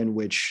a way in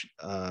which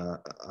I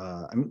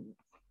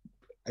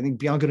think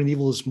Beyond Good and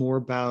Evil is more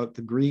about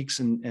the Greeks,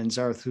 and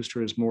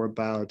Zarathustra is more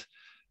about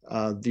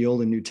the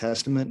Old and New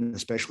Testament, and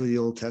especially the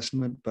Old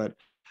Testament. But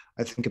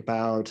I think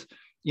about,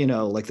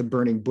 like the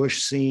burning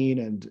bush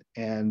scene,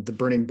 and the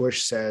burning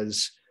bush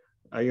says,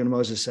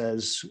 Moses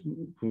says,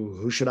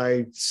 who should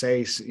I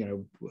say,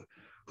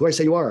 who I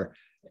say you are?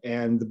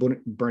 And the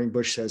burning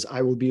bush says,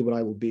 I will be what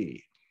I will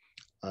be.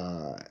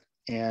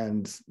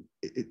 And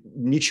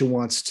Nietzsche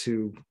wants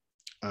to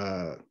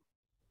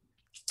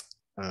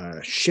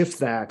shift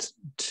that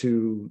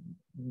to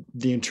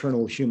the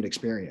internal human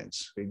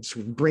experience. He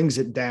sort of brings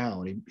it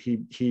down.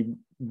 He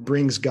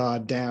brings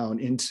God down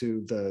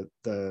into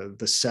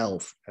the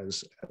self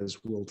as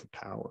will to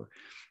power,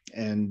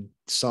 and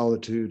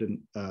solitude and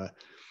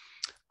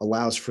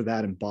allows for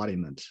that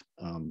embodiment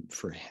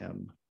for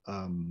him.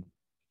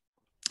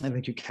 I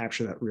think you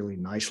capture that really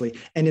nicely.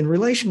 And in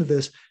relation to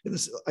this,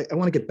 I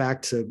want to get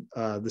back to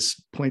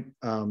this point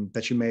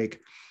that you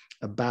make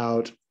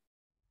about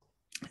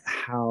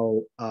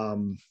how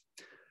for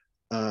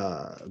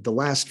the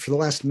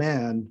last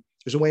man,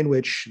 there's a way in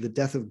which the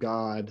death of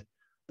God,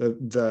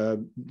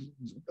 the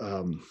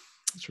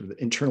sort of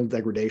the internal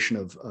degradation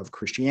of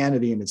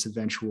Christianity and its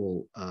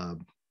eventual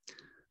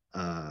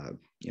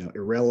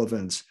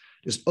irrelevance,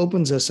 just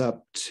opens us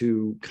up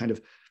to kind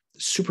of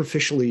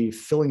superficially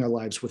filling our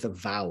lives with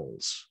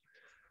avowals.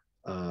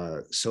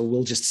 So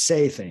we'll just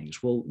say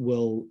things.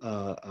 We'll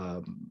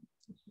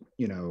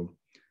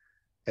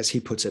as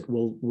he puts it,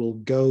 we'll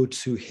go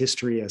to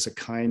history as a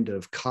kind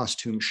of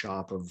costume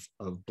shop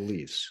of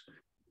beliefs.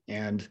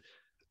 And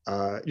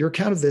your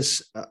account of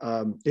this,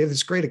 you have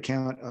this great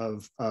account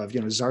of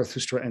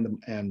Zarathustra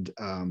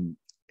and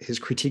his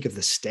critique of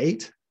the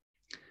state.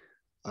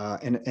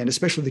 And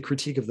especially the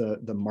critique of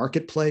the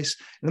marketplace.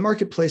 And the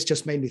marketplace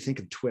just made me think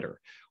of Twitter,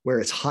 where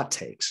it's hot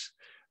takes.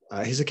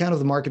 His account of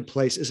the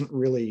marketplace isn't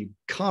really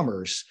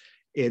commerce,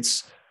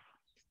 it's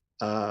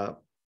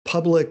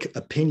public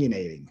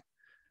opinionating.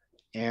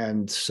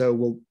 And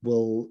so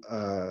we'll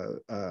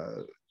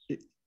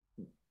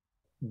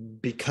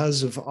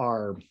because of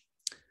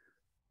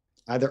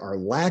either our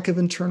lack of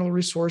internal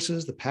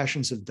resources, the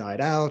passions have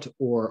died out,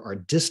 or our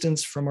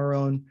distance from our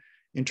own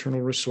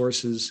internal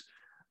resources,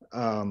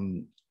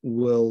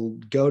 we'll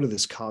go to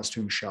this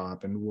costume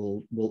shop and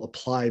we'll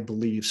apply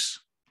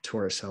beliefs to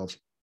ourselves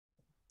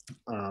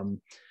out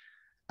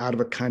of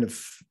a kind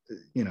of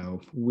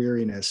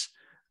weariness.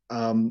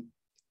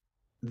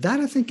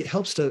 That I think it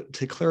helps to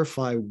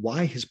clarify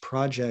why his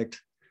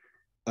project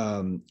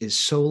is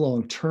so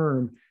long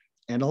term,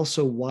 and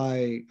also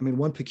why,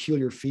 one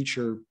peculiar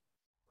feature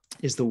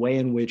is the way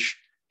in which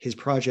his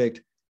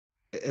project,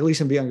 at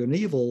least in Beyond Good and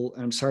Evil,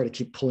 and I'm sorry to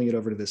keep pulling it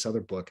over to this other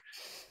book,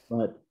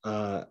 but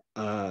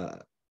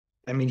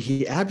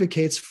he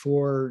advocates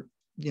for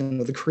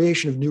the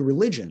creation of new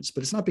religions,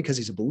 but it's not because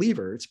he's a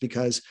believer. It's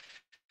because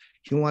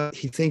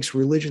he thinks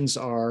religions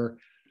are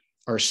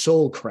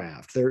soul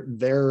craft.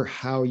 They're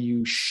how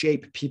you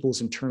shape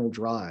people's internal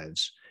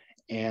drives,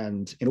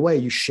 and in a way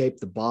you shape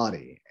the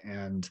body.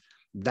 And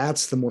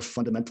that's the more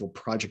fundamental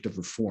project of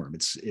reform.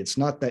 It's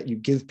not that you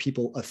give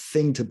people a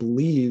thing to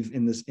believe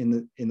in this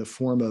in the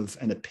form of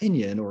an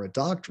opinion or a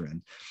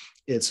doctrine.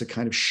 It's a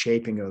kind of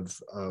shaping of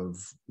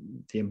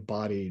the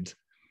embodied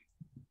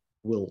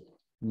will,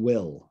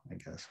 I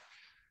guess.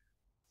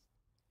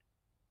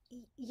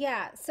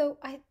 Yeah, so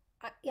I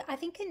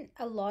think in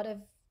a lot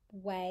of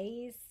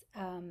ways,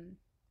 um,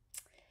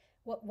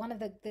 what one of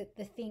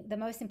the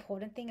most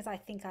important things I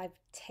think I've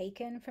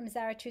taken from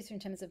Zarathustra in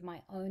terms of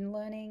my own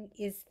learning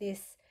is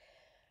this,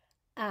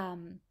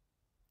 um,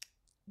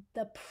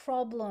 the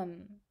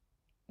problem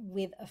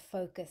with a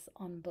focus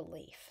on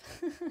belief.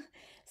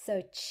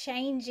 So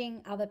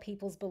changing other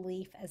people's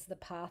belief as the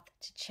path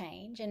to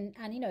change, and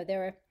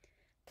there are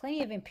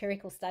plenty of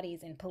empirical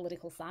studies in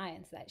political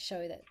science that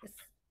show that this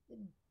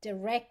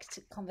direct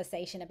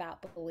conversation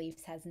about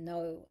beliefs has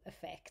no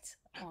effect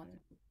on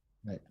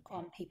Right.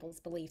 people's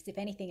beliefs. If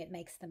anything, it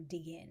makes them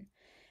dig in.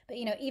 But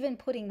even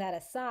putting that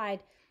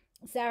aside,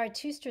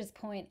 Zarathustra's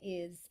point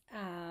is,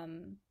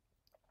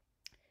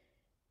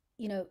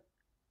 you know,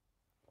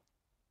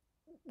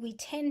 we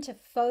tend to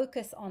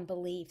focus on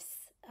beliefs,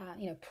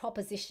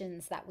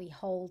 propositions that we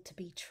hold to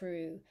be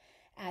true,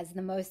 as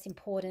the most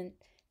important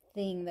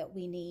thing that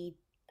we need,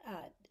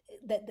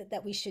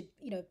 that we should,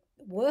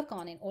 work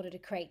on in order to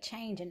create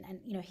change. And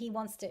he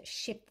wants to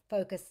shift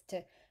focus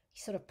to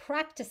sort of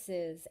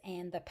practices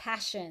and the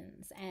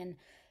passions and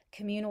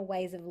communal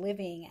ways of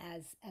living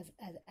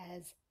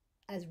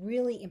as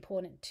really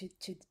important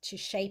to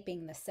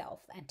shaping the self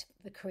and to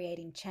the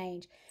creating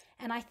change.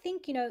 And I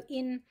think,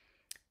 in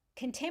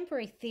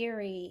contemporary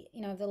theory,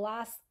 the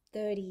last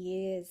 30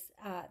 years,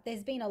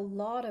 there's been a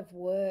lot of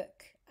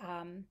work,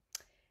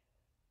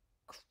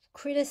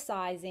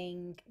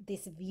 criticizing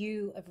this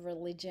view of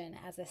religion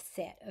as a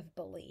set of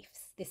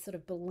beliefs, this sort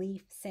of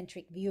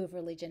belief-centric view of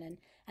religion.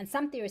 And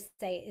some theorists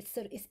say it's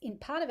in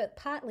part of it,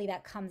 partly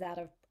that comes out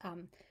of,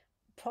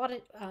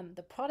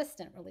 the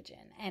Protestant religion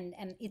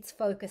and its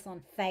focus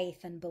on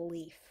faith and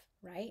belief,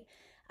 right?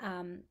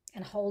 And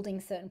holding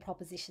certain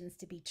propositions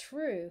to be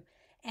true.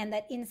 And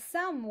that in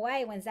some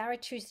way, when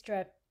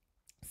Zarathustra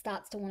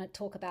starts to want to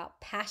talk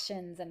about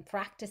passions and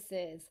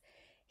practices,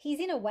 he's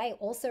in a way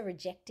also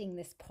rejecting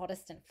this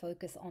Protestant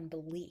focus on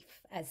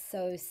belief as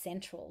so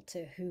central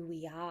to who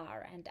we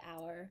are and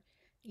our,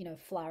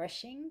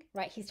 flourishing,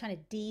 right? He's trying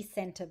to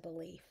decenter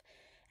belief.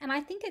 And I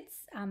think it's,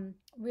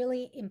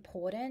 really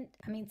important.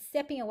 I mean,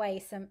 stepping away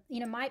some,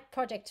 my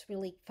project's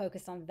really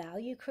focused on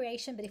value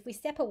creation, but if we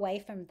step away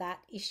from that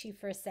issue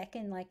for a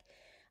second, like,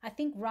 I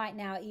think right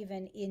now,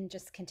 even in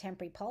just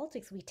contemporary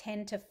politics, we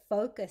tend to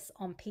focus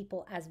on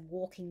people as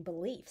walking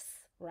beliefs,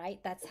 right?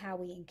 That's how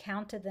we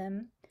encounter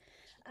them.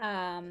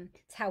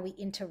 It's how we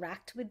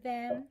interact with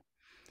them.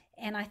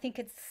 And I think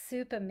it's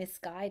super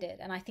misguided.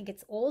 And I think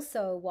it's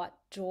also what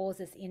draws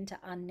us into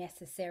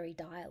unnecessary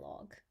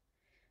dialogue.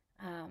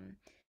 Um,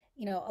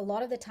 a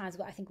lot of the times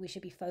I think we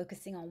should be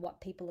focusing on what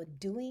people are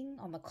doing,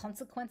 on the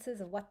consequences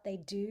of what they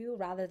do,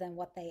 rather than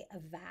what they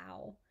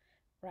avow,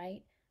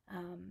 right?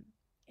 Um,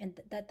 and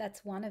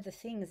that's one of the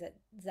things that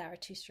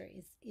Zarathustra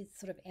is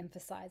sort of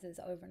emphasizes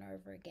over and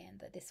over again,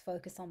 that this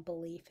focus on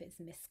belief is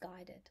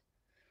misguided.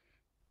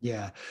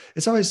 Yeah,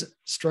 it's always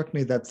struck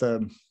me that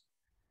the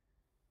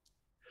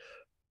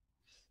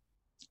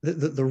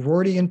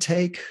Rortian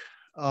take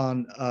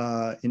on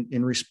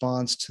in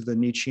response to the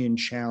Nietzschean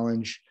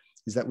challenge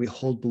is that we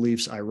hold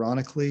beliefs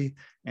ironically,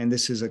 and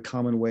this is a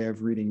common way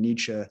of reading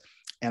Nietzsche.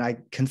 And I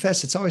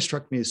confess, it's always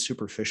struck me as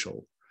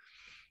superficial.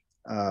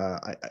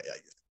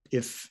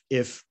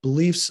 If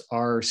beliefs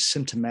are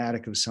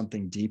symptomatic of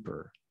something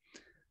deeper,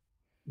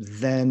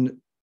 then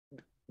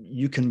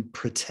you can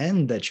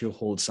pretend that you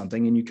hold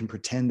something, and you can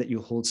pretend that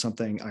you hold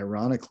something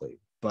ironically,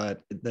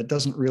 but that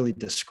doesn't really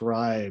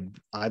describe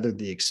either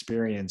the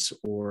experience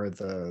or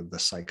the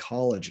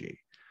psychology.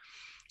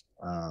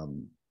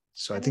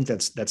 So I I think mean,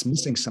 that's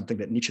missing something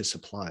that Nietzsche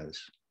supplies.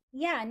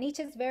 yeah,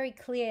 Nietzsche's very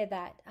clear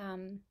that,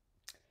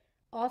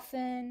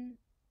 often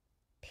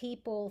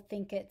people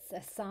think it's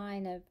a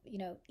sign of,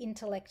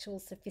 intellectual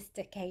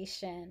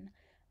sophistication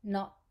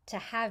not to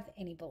have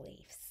any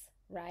beliefs,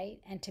 right?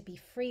 And to be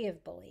free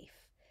of belief.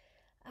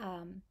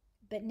 Um,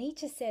 but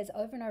Nietzsche says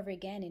over and over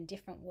again in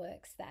different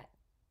works that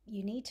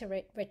you need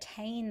to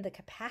retain the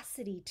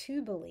capacity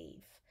to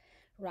believe,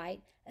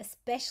 right?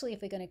 Especially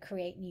if we're going to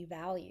create new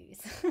values,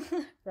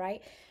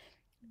 right?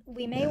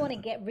 We may Yeah. want to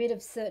get rid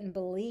of certain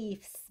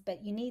beliefs,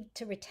 but you need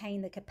to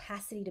retain the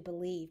capacity to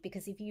believe,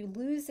 because if you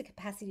lose the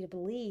capacity to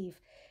believe,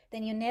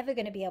 then you're never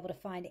going to be able to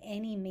find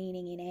any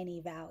meaning in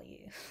any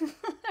value,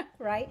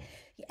 right?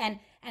 And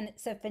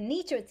so for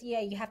Nietzsche, it's,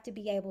 yeah, you have to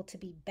be able to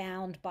be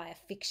bound by a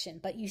fiction,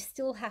 but you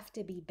still have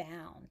to be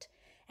bound.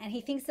 And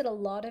he thinks that a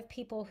lot of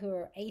people who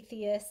are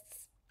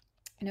atheists,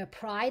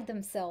 pride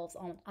themselves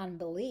on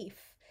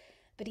unbelief,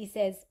 but he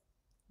says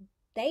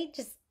they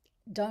just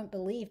don't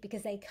believe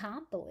because they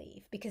can't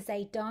believe, because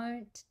they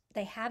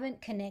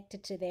haven't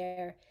connected to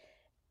their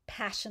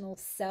passional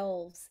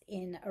selves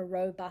in a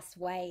robust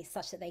way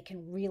such that they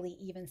can really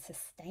even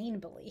sustain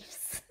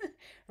beliefs.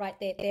 Right,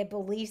 their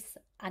beliefs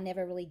are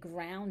never really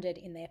grounded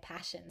in their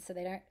passion. So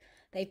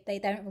they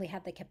don't really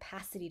have the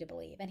capacity to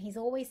believe. And he's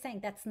always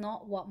saying that's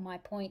not what my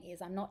point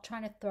is. I'm not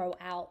trying to throw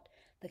out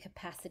the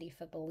capacity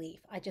for belief.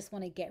 I just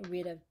want to get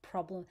rid of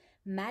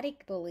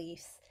problematic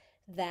beliefs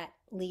that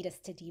lead us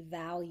to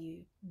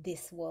devalue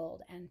this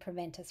world and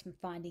prevent us from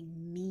finding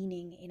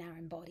meaning in our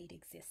embodied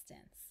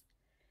existence.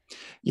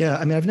 Yeah,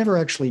 I mean, I've never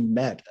actually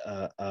met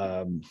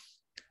a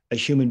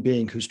human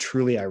being who's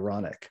truly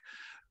ironic.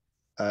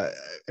 I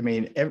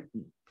mean,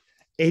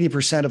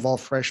 80% of all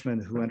freshmen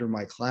who enter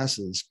my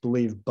classes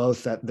believe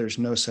both that there's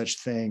no such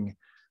thing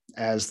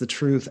as the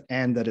truth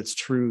and that it's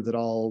true that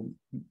all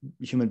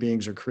human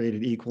beings are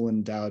created equal and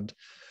endowed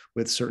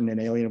with certain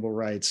inalienable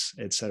rights,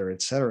 et cetera,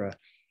 et cetera.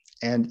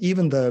 And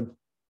even the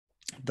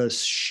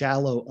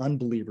shallow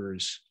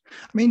unbelievers,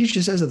 I mean,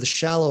 Nietzsche says that the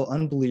shallow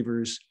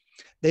unbelievers,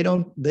 they're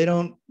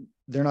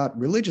not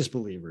religious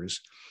believers,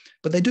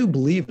 but they do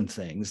believe in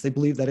things. They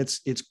believe that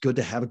it's good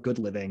to have a good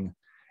living.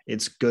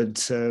 It's good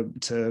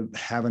to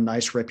have a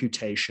nice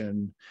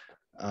reputation.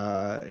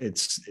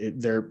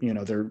 Their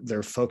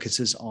focus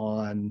is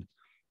on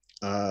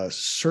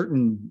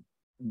certain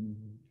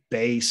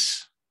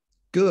base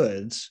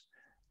goods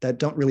that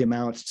don't really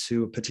amount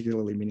to a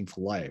particularly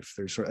meaningful life.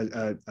 There's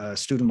a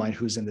student of mine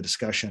who's in the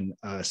discussion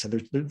said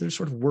there's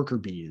sort of worker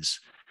bees,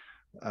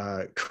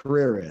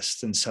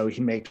 careerists, and so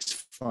he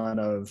makes fun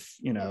of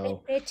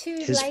They're too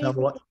his lazy.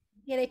 fellow.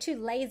 Yeah, they're too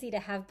lazy to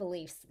have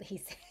beliefs. He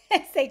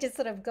says they just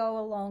sort of go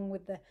along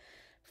with the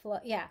flow.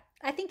 Yeah,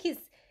 I think he's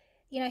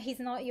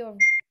not your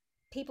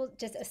people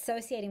just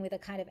associating with a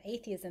kind of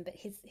atheism, but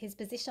his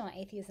position on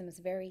atheism is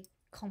very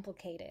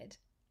complicated,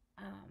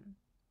 um,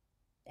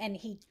 and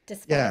he Yeah,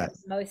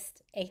 despises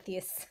most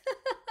atheists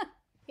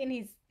in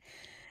his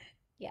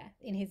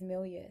in his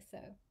milieu. So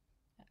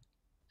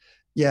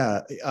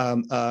yeah.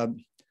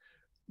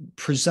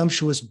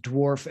 Presumptuous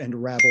dwarf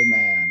and rabble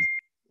man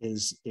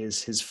is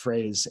his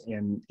phrase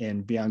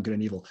in Beyond Good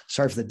and Evil.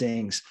 Sorry for the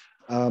dings.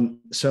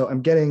 So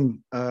I'm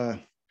getting.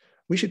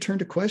 We should turn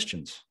to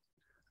questions.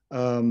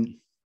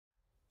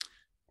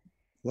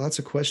 Lots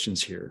of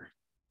questions here.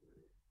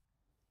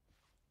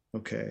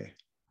 Okay.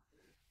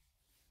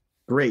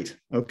 Great.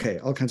 Okay.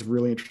 All kinds of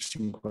really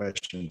interesting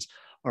questions.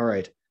 All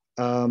right.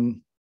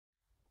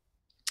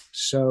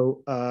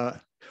 So,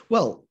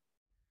 well,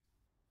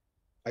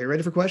 are you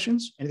ready for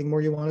questions? Anything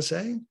more you want to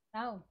say?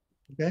 no,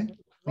 Okay.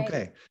 ready.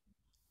 Okay.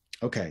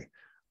 Okay.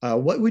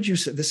 What would you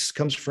say? This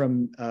comes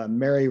from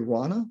Mary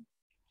Ruana,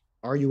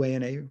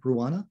 Ruana,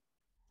 Ruana.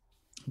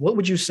 What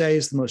would you say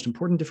is the most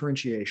important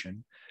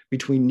differentiation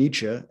between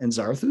Nietzsche and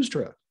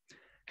Zarathustra?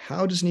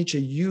 How does Nietzsche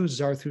use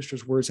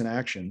Zarathustra's words and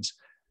actions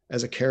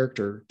as a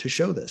character to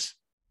show this?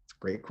 It's a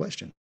great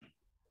question.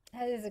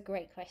 That is a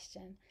great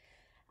question.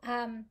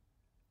 Um,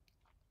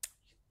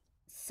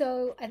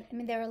 so I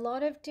mean, there are a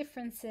lot of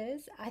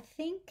differences. I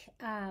think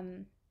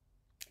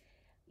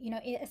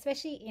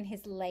especially in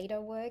his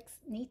later works,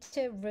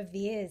 Nietzsche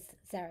reveres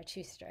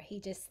Zarathustra. He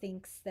just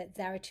thinks that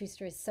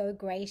Zarathustra is so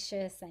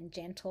gracious and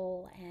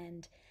gentle.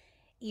 And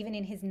even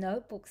in his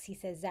notebooks, he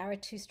says,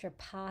 Zarathustra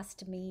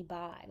passed me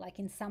by. Like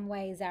in some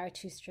ways,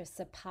 Zarathustra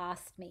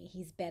surpassed me.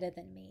 He's better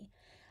than me.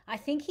 I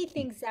think he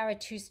thinks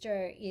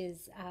Zarathustra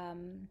is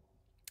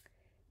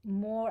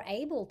more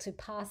able to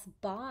pass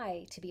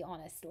by, to be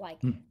honest, like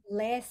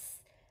less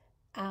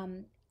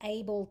um,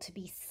 able to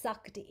be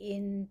sucked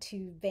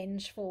into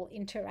vengeful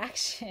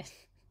interaction,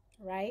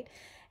 right?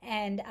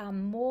 And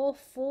more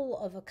full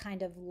of a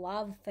kind of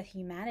love for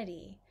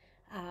humanity,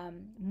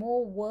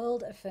 more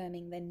world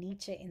affirming than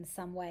Nietzsche in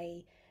some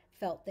way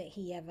felt that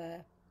he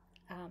ever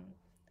um,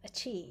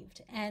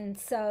 achieved. And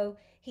so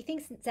he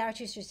thinks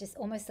Zarathustra is just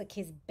almost like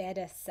his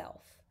better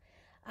self.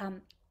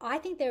 Um, I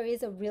think there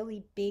is a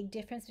really big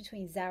difference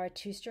between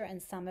Zarathustra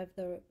and some of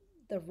the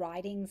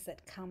writings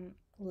that come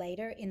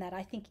later, in that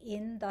I think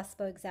in Thus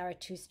Spoke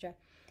Zarathustra,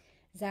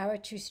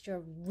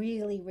 Zarathustra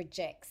really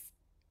rejects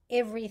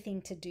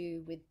everything to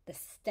do with the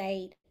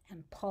state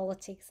and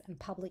politics and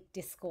public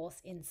discourse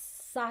in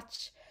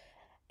such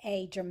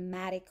a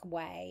dramatic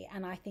way.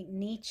 And I think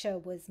Nietzsche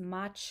was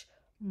much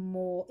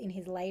more, in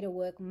his later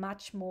work,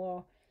 much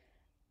more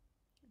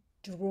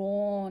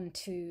drawn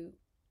to,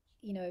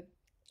 you know,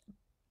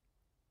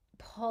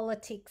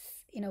 politics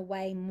in a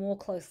way more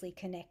closely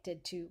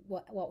connected to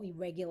what we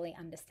regularly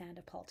understand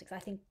of politics. I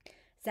think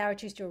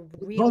Zarathustra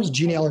Paul's really,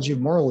 genealogy of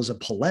moral is a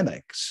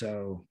polemic.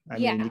 So, I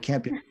mean, yeah. you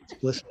can't be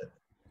explicit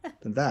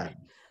than that.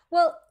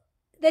 Well,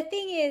 the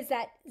thing is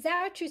that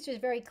Zarathustra is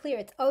very clear.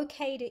 It's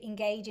okay to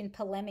engage in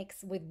polemics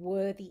with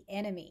worthy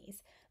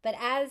enemies, but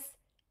as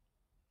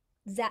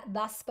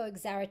Thus Spoke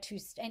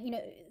Zarathustra, and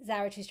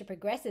Zarathustra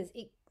progresses,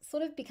 it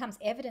sort of becomes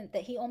evident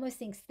that he almost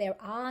thinks there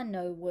are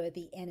no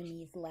worthy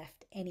enemies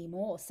left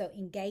anymore. So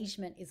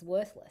engagement is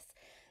worthless.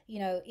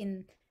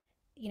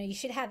 You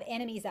should have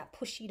enemies that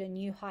push you to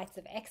new heights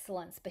of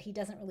excellence, but he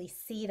doesn't really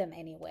see them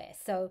anywhere.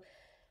 So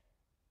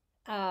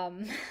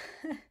um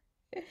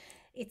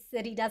it's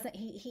that he doesn't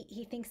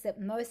he thinks that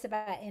most of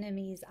our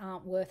enemies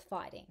aren't worth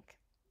fighting.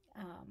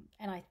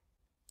 And I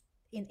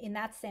in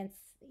that sense,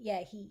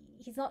 yeah,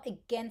 he's not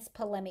against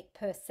polemic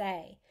per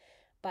se,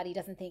 but he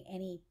doesn't think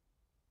any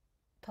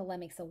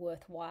polemics are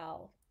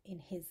worthwhile in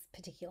his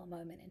particular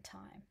moment in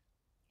time.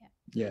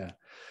 Yeah.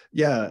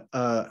 Yeah.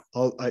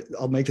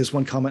 I'll make this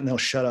one comment and I'll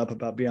shut up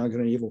about Beyond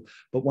Good and Evil.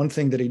 But one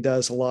thing that he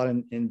does a lot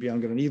in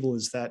Beyond Good and Evil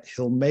is that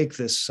he'll make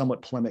this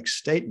somewhat polemic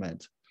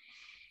statement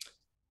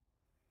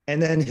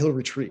and then he'll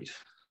retreat.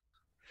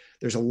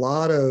 There's a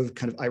lot of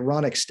kind of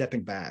ironic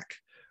stepping back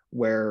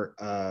where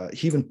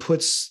he even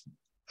puts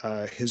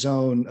his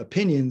own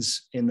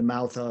opinions in the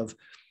mouth of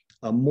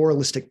a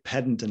moralistic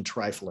pedant and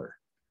trifler.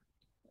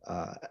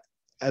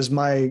 As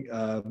my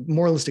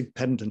moralistic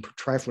pedant and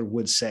trifler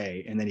would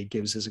say, and then he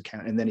gives his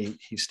account, and then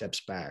he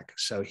steps back.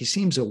 So he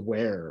seems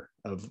aware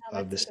of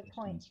this. That's a good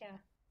point,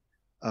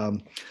 yeah.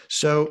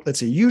 So let's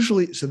see.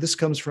 Usually, so this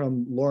comes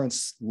from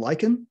Lawrence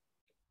Lycan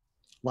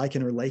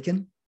or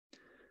Lakin.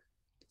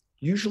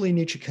 Usually,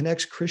 Nietzsche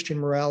connects Christian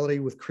morality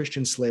with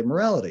Christian slave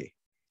morality,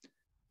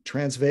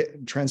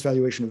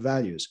 transvaluation of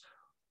values.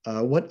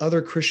 What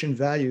other Christian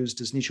values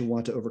does Nietzsche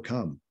want to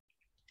overcome?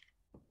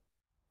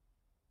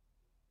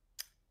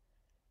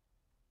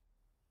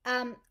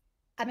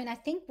 I mean, I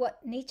think what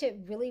Nietzsche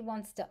really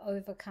wants to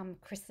overcome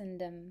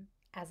Christendom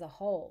as a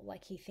whole,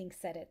 like he thinks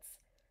that it's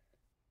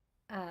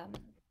um,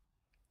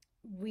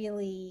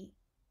 really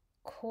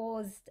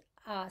caused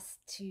us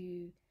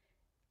to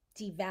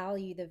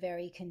devalue the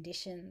very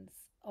conditions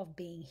of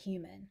being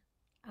human,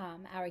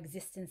 our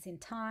existence in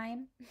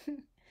time,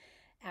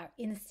 our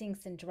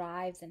instincts and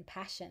drives and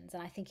passions.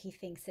 And I think he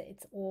thinks that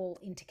it's all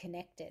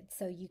interconnected.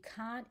 So you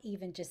can't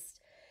even just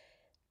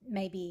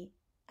maybe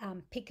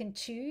pick and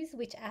choose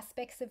which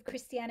aspects of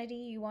Christianity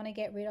you want to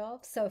get rid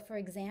of. So, for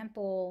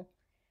example,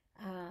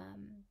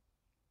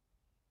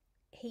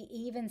 he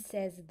even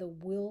says the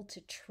will to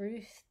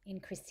truth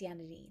in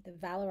Christianity, the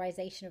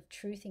valorization of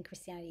truth in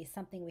Christianity, is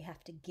something we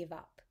have to give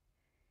up.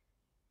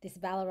 This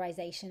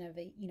valorization of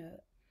a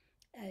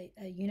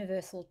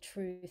universal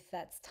truth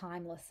that's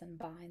timeless and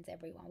binds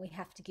everyone. We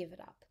have to give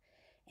it up,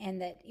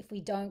 and that if we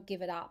don't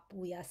give it up,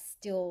 we are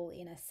still,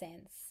 in a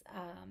sense,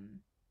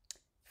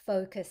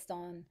 focused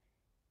on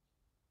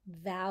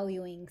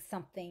valuing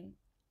something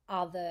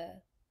other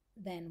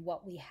than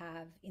what we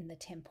have in the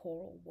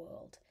temporal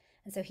world.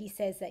 And so he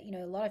says that,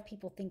 a lot of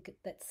people think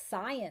that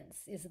science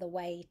is the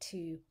way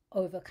to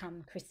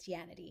overcome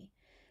Christianity.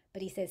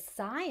 But he says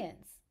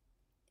science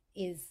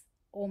is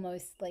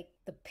almost like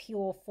the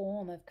pure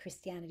form of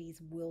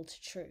Christianity's will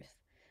to truth.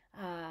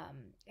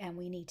 And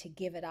we need to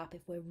give it up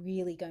if we're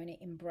really going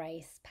to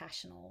embrace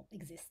passional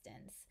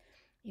existence.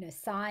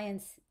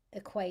 Science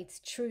equates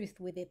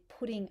truth with it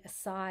putting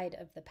aside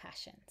of the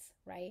passions,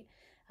 right?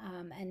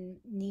 And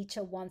Nietzsche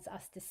wants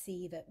us to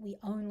see that we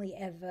only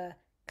ever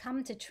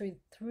come to truth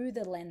through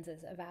the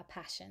lenses of our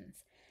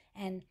passions.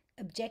 And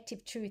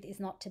objective truth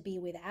is not to be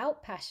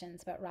without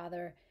passions, but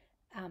rather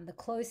the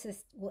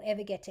closest we'll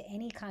ever get to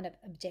any kind of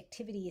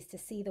objectivity is to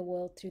see the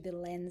world through the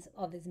lens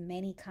of as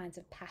many kinds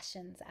of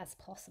passions as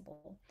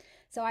possible.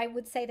 So I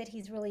would say that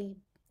he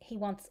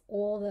wants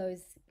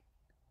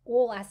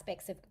all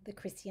aspects of the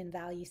Christian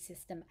value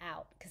system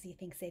out because he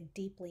thinks they're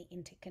deeply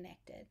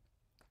interconnected.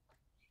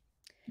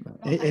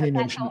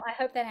 I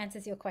hope that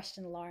answers your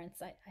question,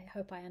 Lawrence. I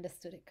hope I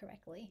understood it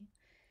correctly.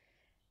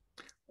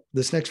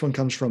 This next one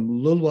comes from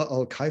Lulwa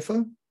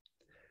Al-Kaifa.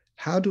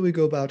 How do we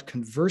go about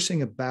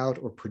conversing about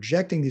or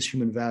projecting these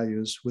human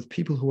values with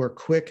people who are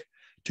quick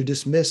to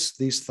dismiss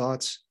these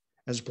thoughts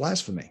as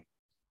blasphemy?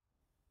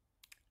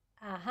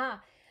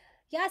 Aha.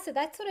 Yeah, so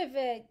that sort of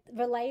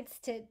relates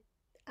to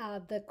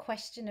the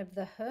question of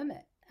the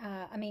hermit.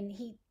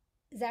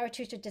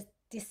 Zarathustra just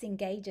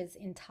disengages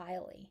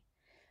entirely.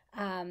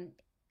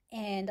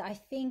 And I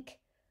think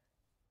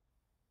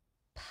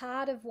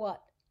part of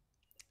what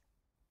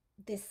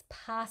this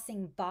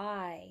passing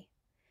by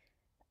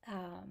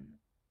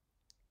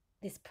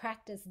this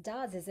practice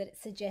does is that it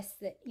suggests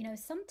that,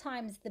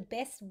 sometimes the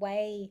best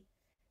way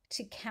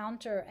to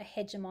counter a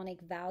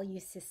hegemonic value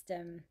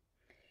system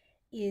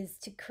is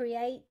to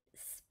create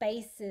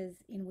spaces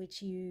in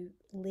which you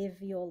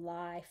live your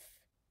life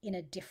in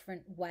a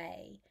different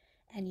way,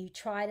 and you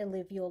try to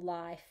live your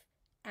life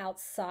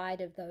outside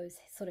of those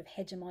sort of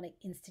hegemonic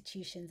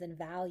institutions and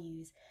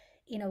values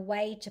in a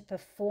way to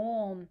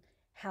perform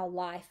how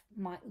life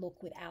might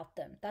look without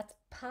them. That's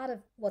part of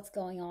what's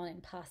going on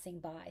in passing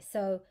by.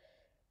 So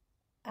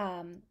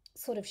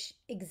sort of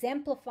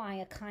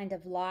exemplifying a kind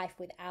of life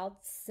without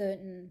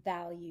certain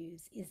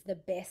values is the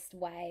best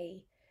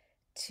way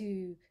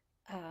to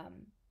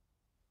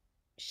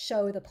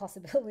show the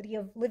possibility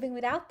of living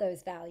without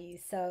those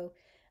values. So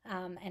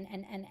and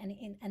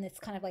it's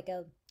kind of like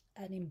an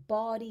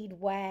embodied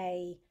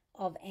way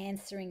of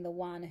answering the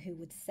one who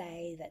would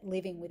say that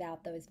living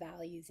without those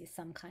values is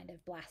some kind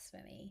of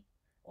blasphemy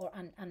or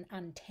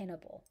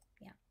untenable.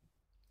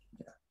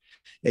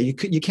 Yeah,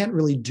 you can't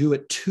really do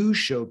it to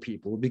show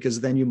people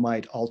because then you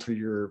might alter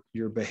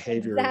your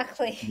behavior.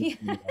 Exactly.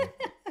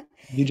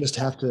 You just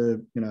have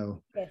to,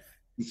 yes,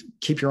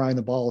 keep your eye on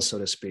the ball, so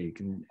to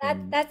speak.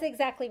 that's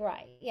exactly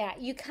right. Yeah,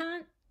 you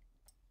can't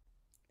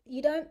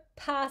you don't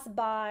pass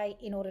by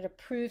in order to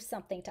prove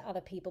something to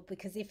other people,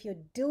 because if you're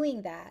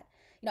doing that,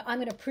 I'm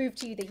going to prove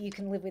to you that you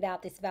can live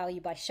without this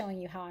value by showing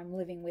you how I'm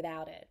living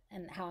without it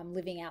and how I'm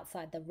living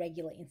outside the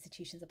regular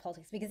institutions of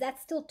politics, because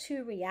that's still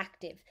too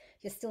reactive.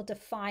 You're still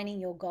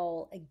defining your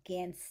goal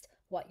against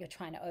what you're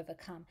trying to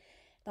overcome.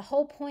 The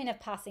whole point of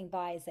passing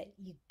by is that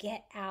you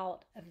get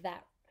out of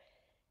that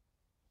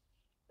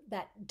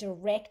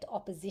direct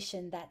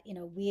opposition that in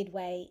a weird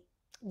way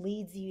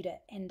leads you to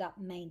end up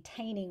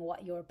maintaining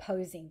what you're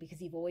opposing,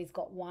 because you've always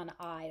got one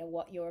eye to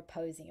what you're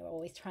opposing. You're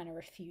always trying to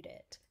refute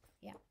it.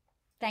 Yeah.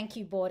 Thank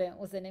you, Borden. It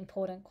was an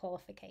important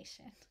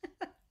qualification.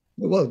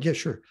 Well, yeah,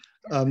 sure.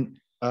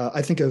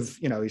 I think of,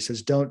 he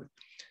says, don't,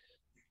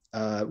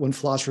 when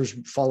philosophers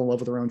fall in love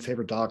with their own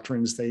favorite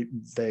doctrines, they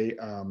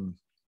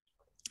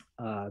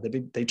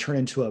turn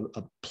into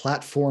a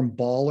platform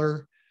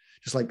baller,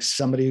 just like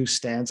somebody who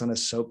stands on a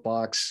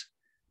soapbox,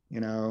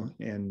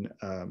 in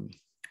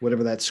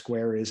whatever that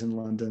square is in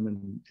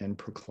London, and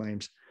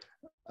proclaims.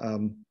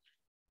 So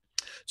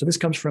this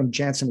comes from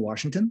Jansen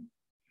Washington,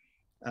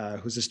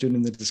 who's a student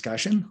in the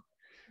discussion.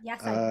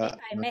 Yes, I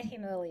met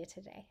him earlier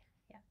today.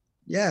 Yeah.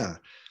 Yeah.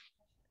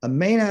 A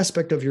main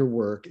aspect of your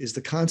work is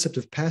the concept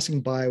of passing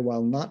by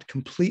while not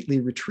completely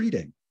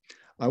retreating.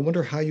 I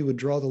wonder how you would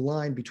draw the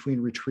line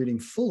between retreating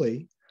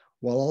fully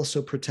while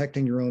also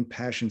protecting your own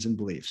passions and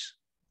beliefs.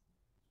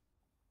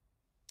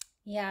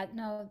 Yeah,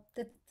 no,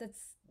 that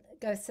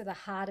goes to the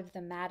heart of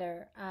the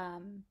matter.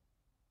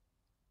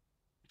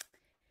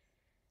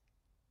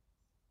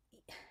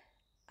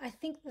 I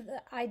think that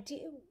the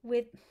idea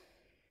with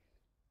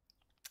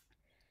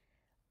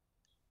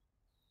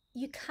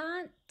you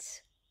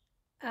can't,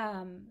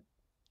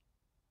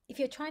 if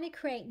you're trying to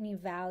create new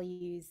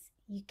values,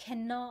 you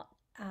cannot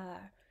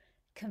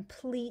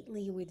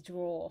completely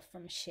withdraw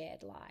from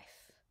shared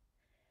life.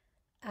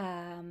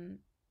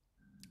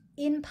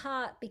 In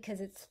part because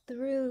it's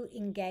through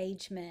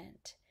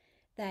engagement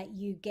that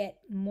you get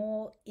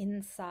more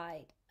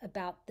insight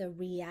about the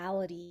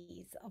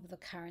realities of the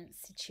current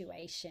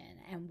situation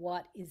and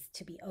what is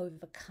to be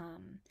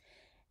overcome.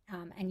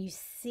 And you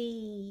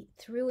see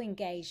through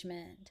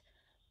engagement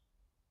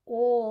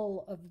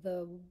all of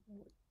the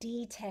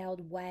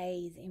detailed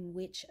ways in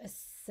which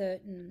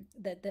the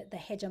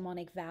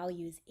hegemonic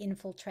values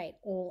infiltrate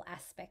all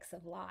aspects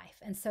of life.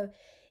 And so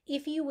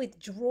if you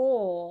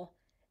withdraw,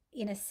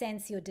 in a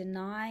sense, you're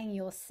denying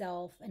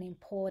yourself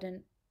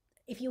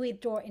if you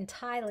withdraw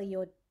entirely,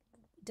 you're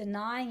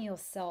denying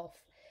yourself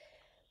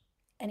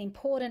an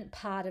important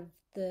part of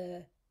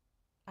the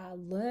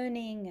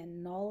learning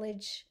and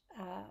knowledge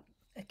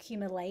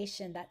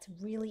accumulation that's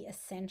really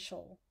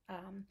essential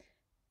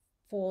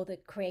for the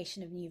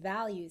creation of new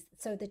values.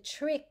 So the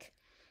trick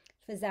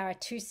for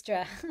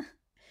Zarathustra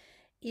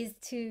is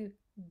to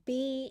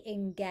be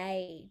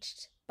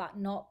engaged, but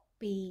not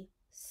be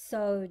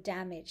so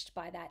damaged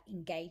by that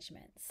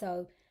engagement.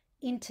 So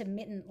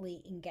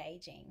intermittently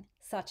engaging,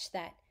 such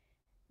that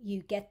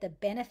you get the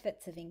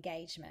benefits of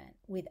engagement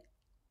with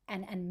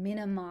and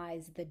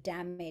minimize the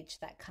damage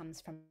that comes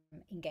from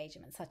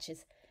engagement, such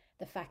as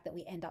the fact that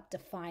we end up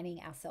defining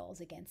ourselves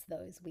against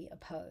those we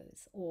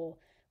oppose, or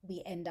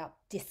we end up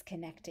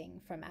disconnecting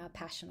from our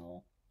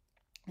passional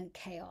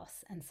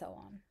chaos and so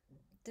on.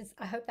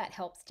 I hope that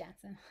helps,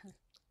 Jansen.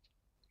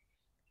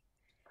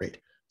 Great.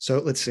 So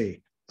let's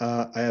see.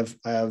 I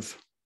have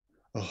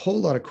a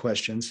whole lot of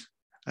questions.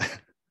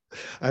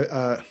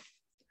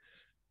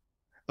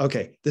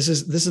 Okay, this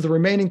is the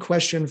remaining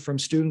question from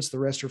students. The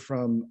rest are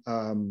from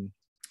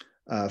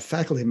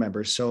faculty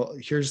members. So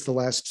here's the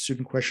last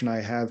student question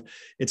I have.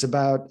 It's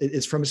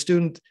from a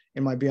student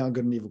in my Beyond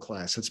Good and Evil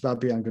class. It's about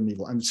Beyond Good and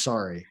Evil. I'm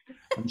sorry.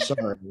 I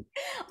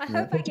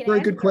hope I can It's a very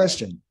good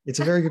question. It's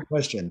a very good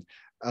question.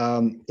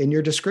 In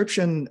your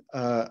description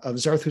of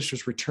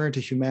Zarathustra's return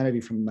to humanity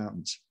from the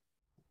mountains,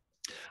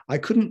 I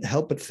couldn't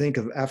help but think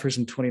of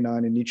aphorism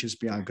 29 in Nietzsche's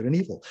Beyond Good and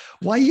Evil.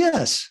 Why,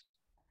 yes.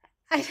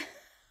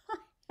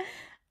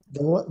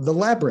 The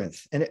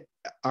labyrinth and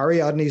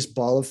Ariadne's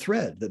ball of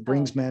thread that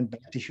brings man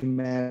back to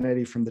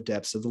humanity from the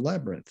depths of the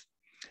labyrinth.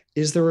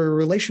 Is there a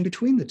relation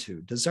between the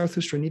two? Does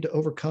Zarathustra need to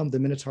overcome the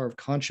Minotaur of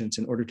conscience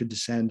in order to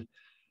descend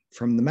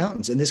from the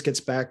mountains? And this gets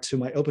back to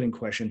my opening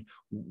question.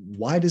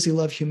 Why does he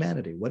love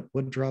humanity?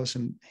 What draws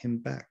him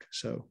back?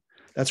 So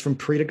that's from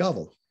Prita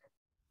Govel.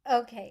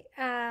 Okay.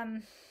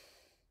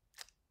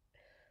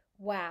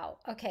 Wow.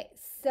 Okay.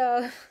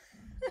 So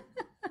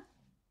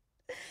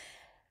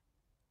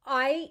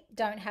I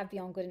don't have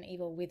Beyond Good and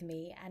Evil with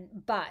me,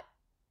 but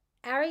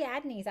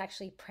Ariadne is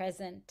actually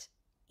present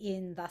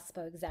in Thus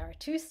Spoke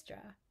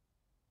Zarathustra.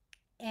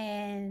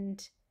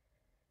 And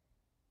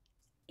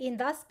in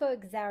Thus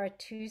Spoke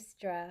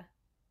Zarathustra,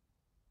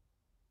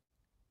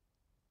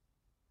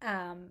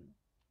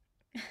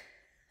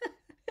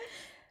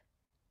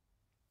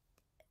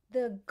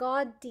 the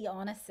god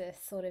Dionysus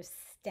sort of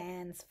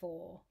stands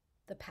for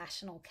the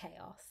passional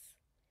chaos.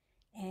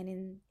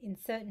 And in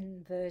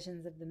certain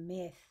versions of the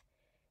myth,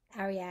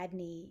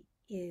 Ariadne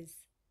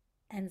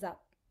ends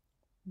up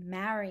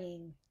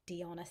marrying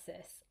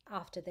Dionysus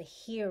after the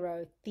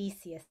hero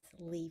Theseus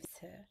leaves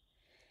her.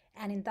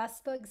 And in Thus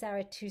Spoke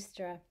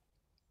Zarathustra,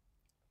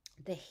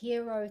 the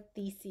hero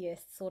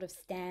Theseus sort of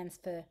stands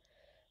for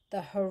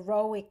the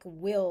heroic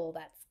will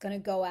that's going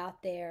to go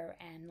out there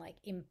and like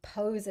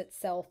impose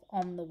itself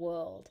on the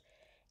world,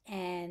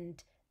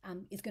 and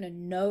is going to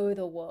know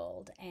the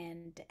world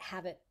and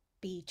have it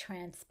be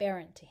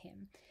transparent to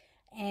him.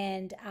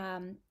 And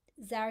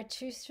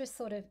Zarathustra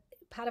sort of,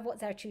 part of what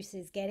Zarathustra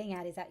is getting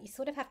at is that you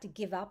sort of have to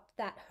give up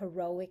that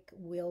heroic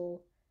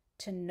will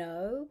to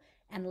know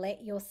and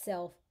let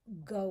yourself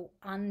go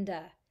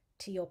under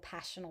to your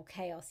passional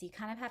chaos. You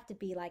kind of have to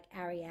be like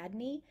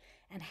Ariadne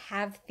and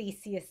have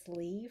Theseus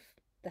leave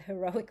the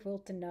heroic will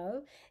to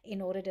know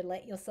in order to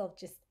let yourself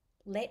just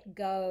let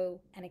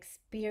go and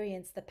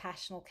experience the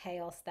passional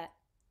chaos that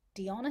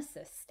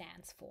Dionysus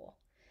stands for.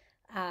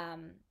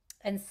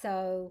 And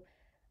so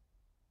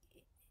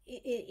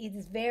it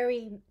is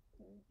very,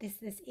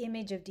 this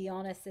image of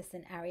Dionysus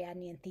and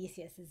Ariadne and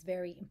Theseus is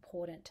very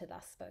important to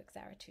Thus Spoke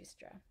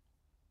Zarathustra.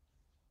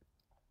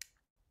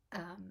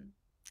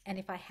 And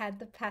if I had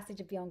the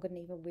passage of Beyond Good and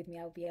Evil with me,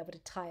 I would be able to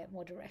tie it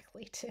more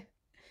directly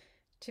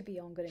to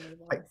Beyond Good and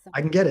Evil.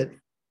 I can get it.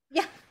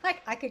 Yeah,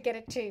 I could get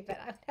it too, but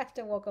I'd have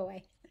to walk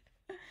away.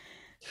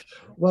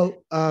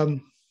 Well,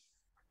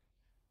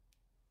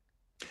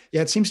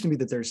 yeah, it seems to me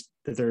that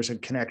there's a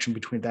connection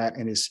between that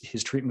and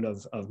his treatment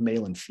of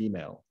male and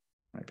female,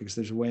 right? Because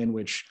there's a way in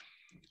which,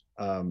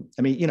 I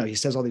mean, you know, he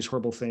says all these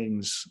horrible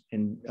things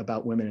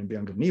about women in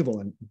Beyond Good and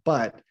Evil,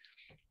 but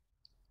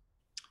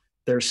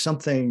there's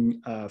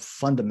something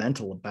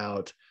fundamental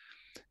about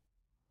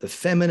the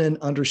feminine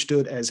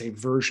understood as a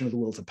version of the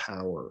will to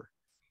power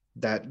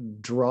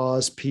that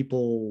draws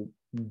people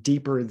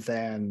deeper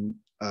than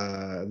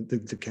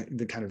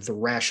the kind of the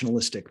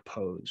rationalistic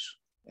pose.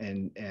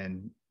 And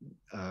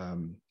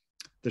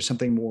there's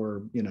something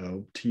more, you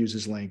know, to use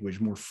his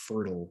language, more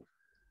fertile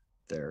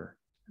there.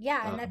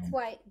 Yeah, and that's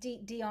why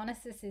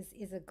Dionysus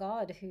is a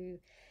god who,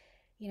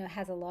 you know,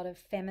 has a lot of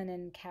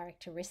feminine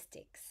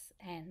characteristics,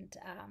 and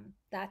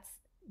that's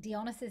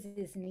Dionysus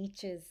is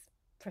Nietzsche's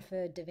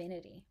preferred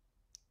divinity,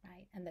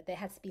 right? And that there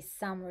has to be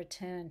some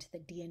return to the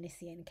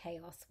Dionysian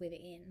chaos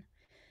within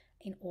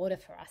in order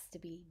for us to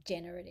be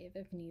generative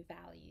of new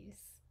values.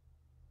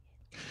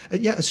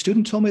 Yeah, a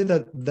student told me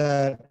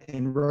that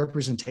in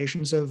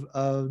representations of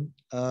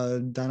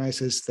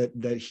Dionysus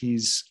that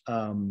he's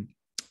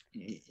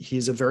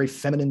a very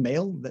feminine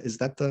male. Is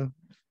that the?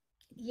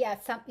 Yeah,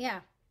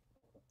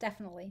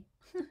 definitely.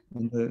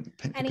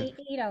 And he,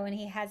 you know, and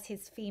he has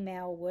his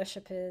female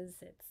worshippers.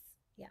 It's,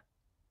 yeah.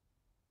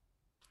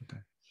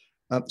 Okay.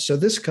 So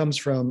this comes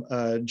from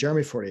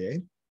Jeremy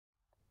Fortier.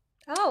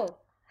 Oh,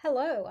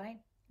 hello.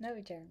 I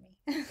know Jeremy.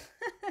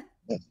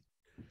 Yeah.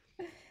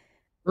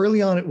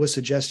 Early on, it was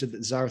suggested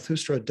that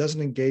Zarathustra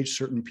doesn't engage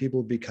certain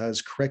people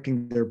because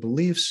correcting their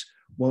beliefs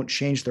won't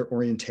change their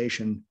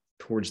orientation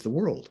towards the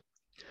world.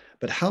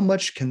 But how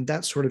much can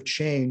that sort of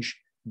change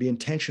be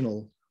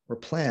intentional or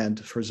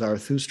planned for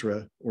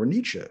Zarathustra or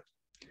Nietzsche?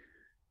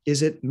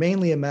 Is it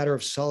mainly a matter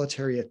of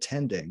solitary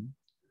attending,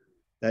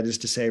 that is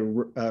to say,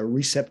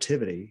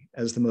 receptivity,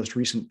 as the most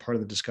recent part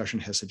of the discussion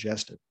has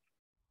suggested?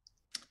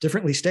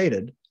 Differently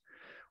stated,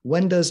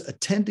 when does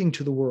attending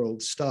to the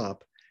world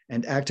stop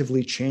and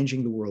actively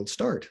changing the world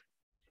start?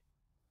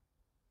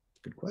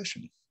 Good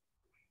question.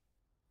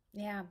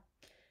 Yeah.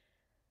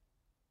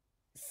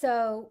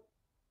 So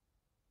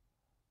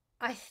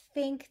I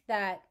think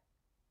that,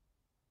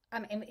 I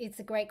mean, it's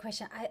a great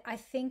question. I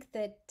think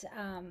that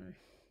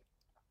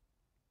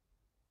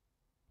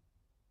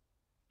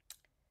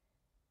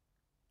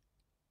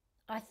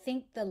I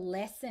think the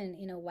lesson,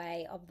 in a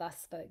way, of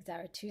Thus Spoke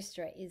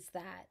Zarathustra is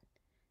that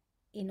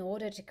in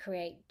order to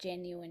create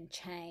genuine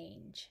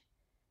change,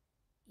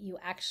 you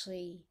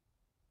actually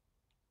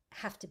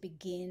have to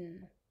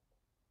begin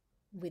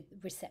with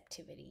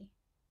receptivity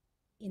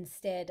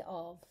instead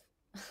of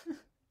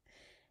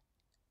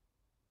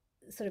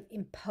sort of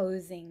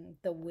imposing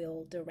the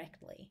will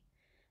directly.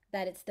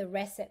 That it's the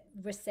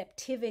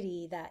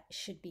receptivity that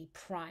should be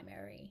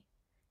primary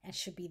and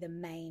should be the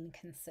main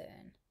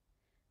concern,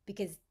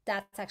 because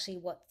that's actually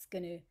what's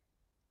going to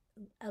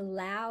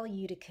allow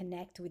you to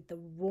connect with the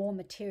raw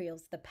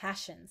materials, the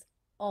passions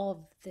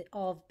of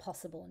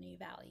possible new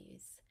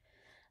values.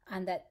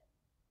 And that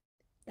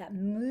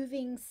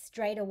moving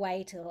straight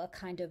away to a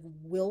kind of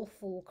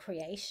willful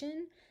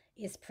creation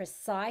is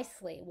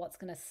precisely what's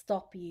going to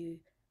stop you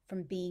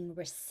from being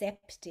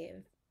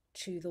receptive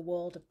to the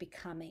world of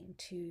becoming,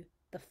 to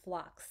the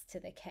flux, to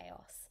the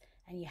chaos.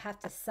 And you have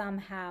to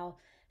somehow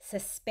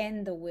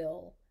suspend the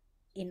will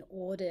in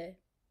order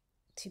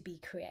to be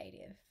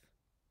creative.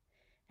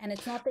 And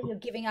it's not that you're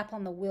giving up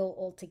on the will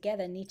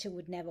altogether. Nietzsche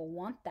would never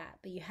want that,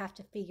 but you have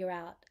to figure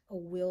out a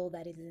will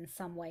that is in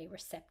some way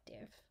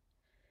receptive.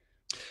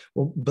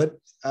 Well, but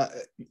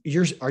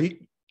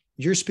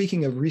you're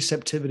speaking of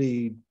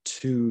receptivity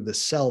to the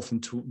self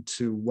and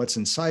to what's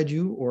inside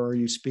you, or are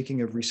you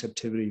speaking of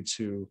receptivity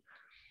to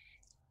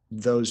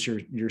those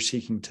you're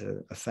seeking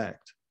to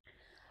affect?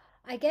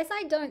 I guess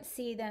I don't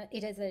see that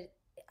it as a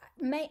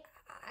may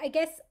I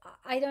guess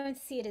I don't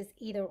see it as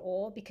either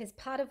or, because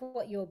part of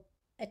what you're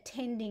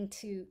attending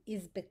to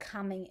is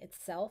becoming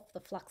itself, the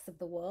flux of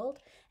the world,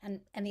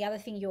 and the other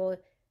thing, you're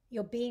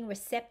being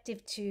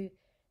receptive to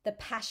the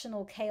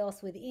passional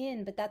chaos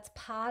within, but that's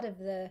part of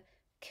the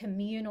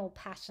communal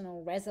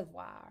passional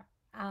reservoir.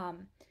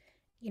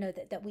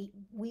 That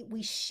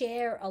we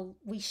share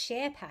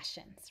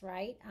passions,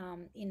 right?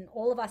 In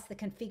all of us, the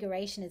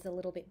configuration is a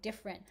little bit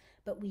different,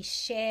 but we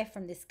share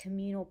from this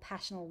communal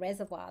passional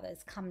reservoir that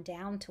has come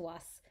down to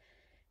us,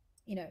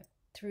 you know,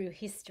 through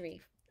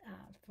history,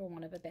 for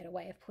want of a better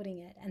way of putting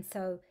it. And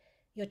so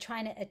you're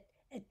trying to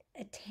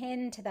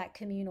attend to that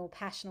communal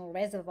passional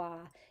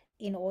reservoir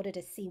in order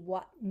to see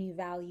what new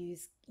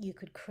values you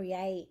could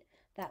create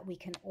that we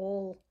can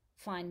all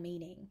find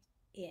meaning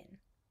in.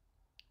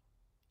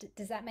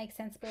 Does that make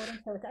sense, Borden?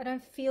 So I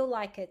don't feel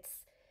like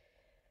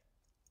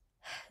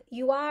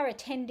you are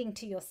attending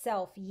to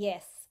yourself,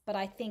 yes, but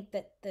I think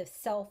that the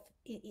self,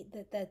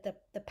 the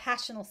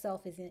passional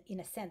self is in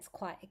a sense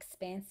quite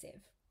expansive.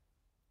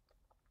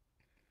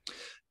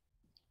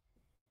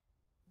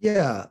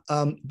 Yeah,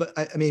 but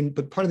I mean,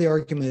 but part of the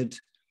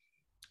argument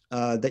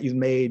that you've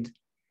made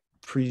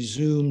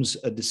presumes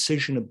a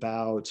decision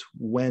about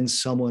when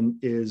someone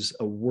is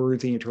a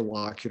worthy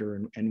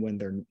interlocutor and when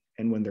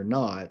they're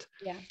not.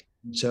 Yeah.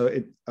 So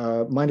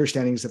my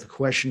understanding is that the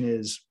question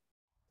is,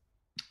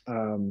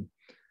 to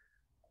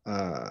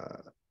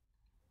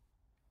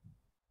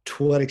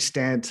what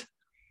extent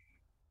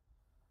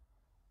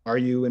are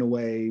you in a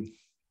way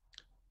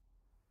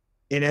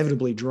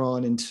inevitably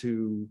drawn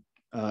into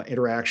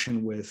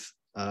interaction with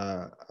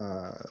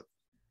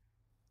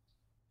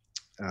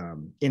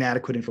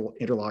inadequate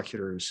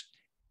interlocutors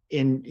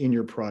in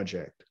your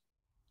project,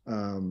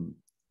 and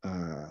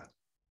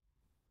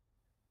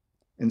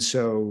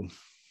so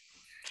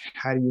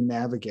how do you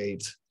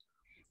navigate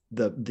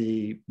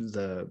the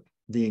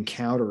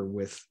encounter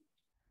with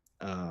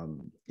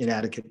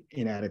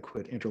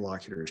inadequate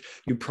interlocutors?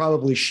 You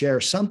probably share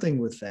something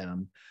with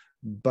them,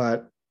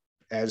 but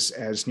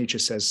as Nietzsche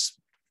says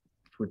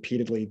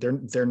repeatedly,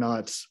 they're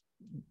not.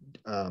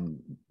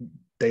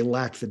 They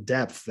lack the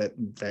depth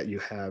that you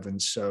have, and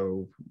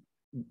so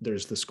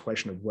there's this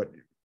question of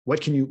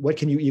what can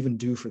you even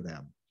do for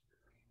them?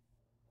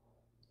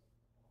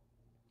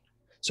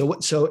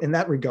 So in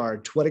that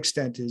regard, to what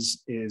extent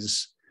is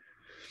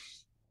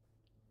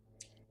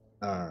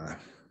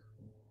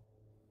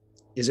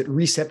it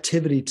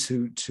receptivity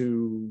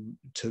to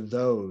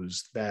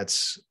those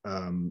that's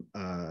an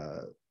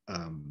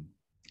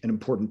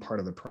important part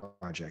of the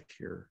project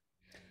here?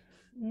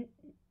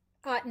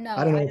 No,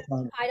 I don't know if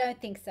I don't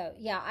think so.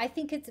 Yeah, I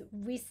think it's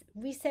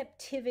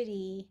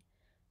receptivity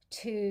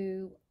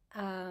to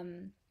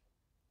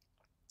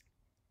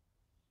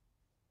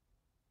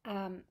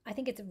I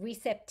think it's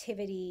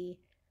receptivity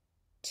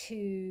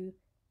to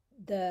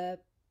the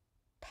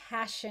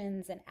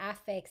passions and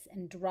affects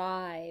and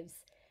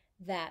drives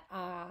that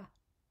are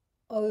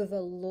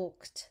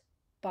overlooked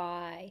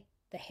by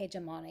the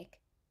hegemonic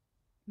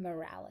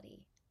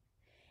morality.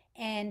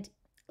 And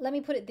let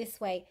me put it this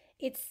way,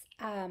 it's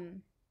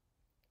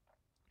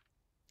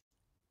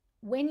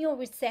when you're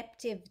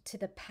receptive to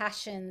the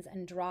passions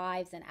and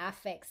drives and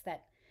affects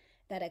that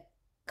are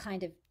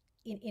kind of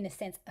in a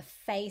sense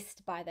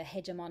effaced by the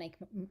hegemonic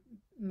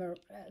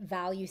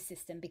value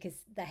system, because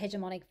the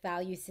hegemonic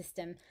value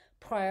system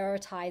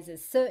prioritizes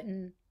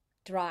certain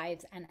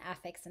drives and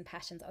affects and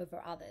passions over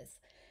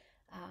others.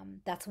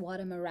 That's what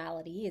a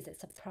morality is.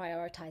 It's a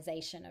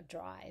prioritization of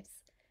drives.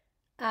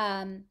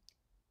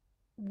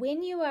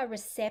 When you are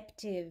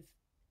receptive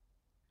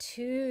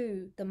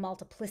to the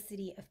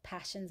multiplicity of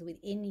passions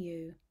within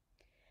you,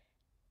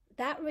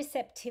 that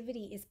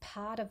receptivity is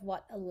part of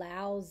what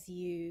allows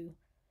you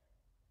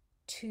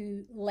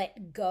to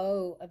let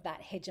go of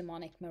that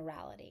hegemonic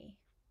morality,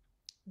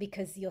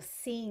 because you're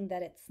seeing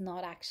that it's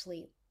not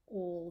actually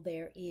all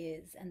there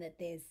is, and that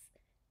there's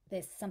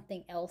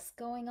something else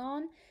going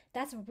on.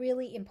 That's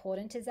really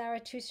important to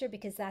Zarathustra,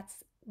 because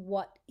that's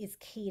what is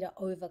key to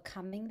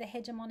overcoming the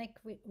hegemonic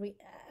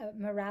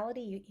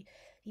morality.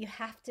 You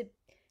have to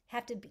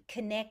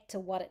connect to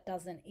what it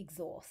doesn't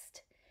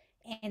exhaust,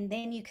 and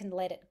then you can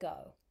let it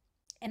go.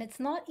 And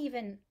it's not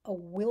even a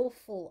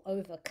willful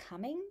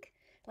overcoming,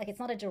 like it's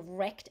not a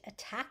direct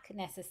attack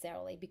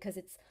necessarily, because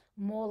it's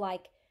more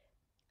like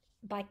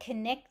by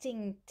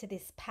connecting to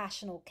this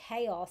passional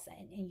chaos,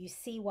 and you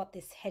see what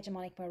this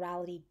hegemonic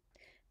morality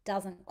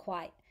doesn't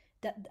quite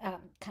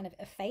kind of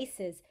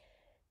effaces,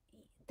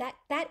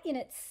 that in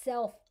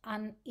itself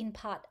in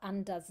part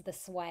undoes the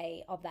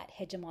sway of that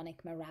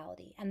hegemonic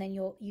morality, and then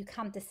you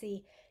come to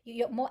see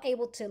you're more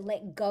able to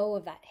let go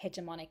of that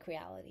hegemonic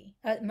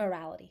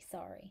morality,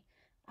 sorry.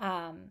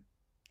 And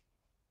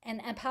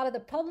part of the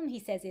problem, he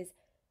says, is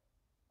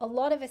a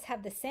lot of us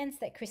have the sense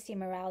that Christian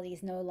morality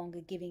is no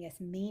longer giving us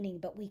meaning,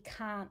 but we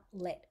can't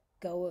let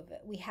go of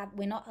it.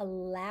 We're not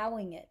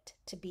allowing it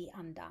to be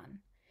undone.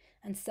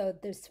 And so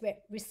this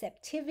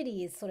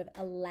receptivity is sort of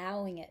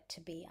allowing it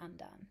to be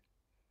undone,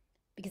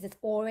 because it's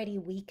already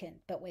weakened,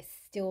 but we're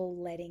still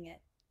letting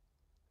it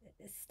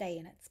stay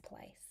in its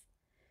place.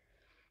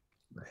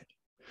 Right.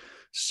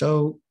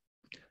 So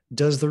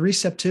does the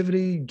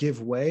receptivity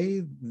give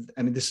way?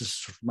 I mean, this is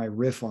sort of my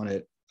riff on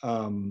it,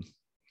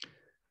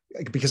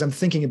 because I'm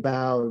thinking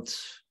about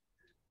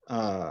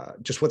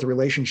just what the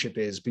relationship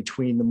is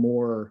between the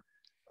more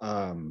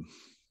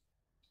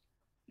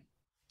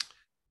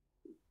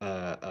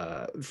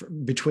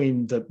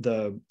between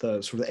the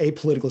sort of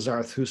apolitical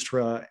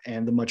Zarathustra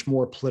and the much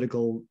more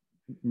political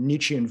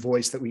Nietzschean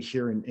voice that we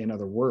hear in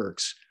other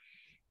works.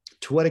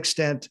 To what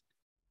extent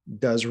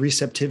does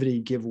receptivity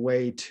give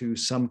way to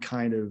some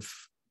kind of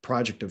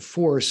project of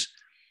force,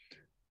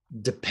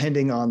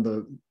 depending on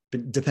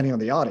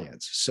the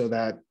audience? So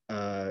that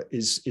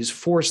is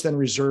force then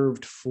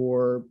reserved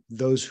for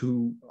those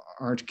who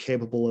aren't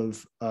capable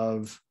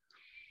of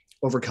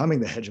overcoming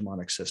the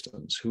hegemonic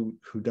systems, who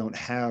don't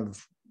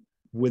have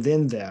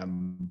within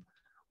them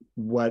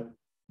what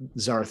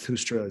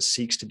Zarathustra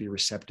seeks to be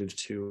receptive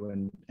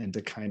to and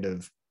to kind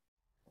of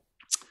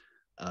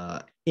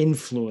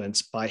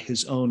influence by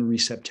his own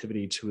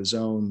receptivity to his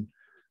own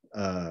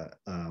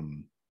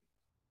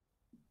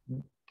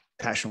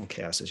passional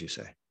chaos, as you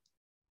say.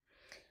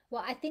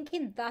 Well, I think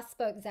in Thus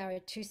Spoke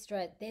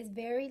Zarathustra, there's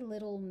very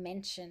little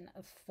mention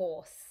of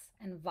force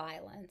and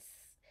violence.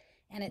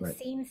 And it Right.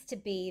 seems to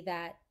be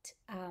that,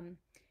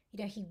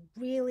 he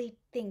really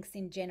thinks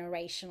in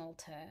generational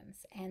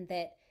terms, and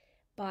that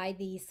by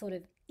these sort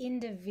of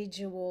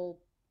individual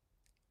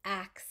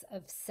acts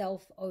of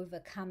self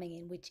overcoming,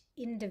 in which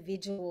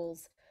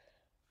individuals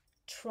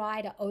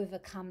try to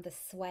overcome the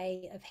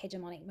sway of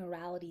hegemonic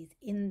moralities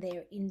in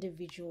their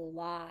individual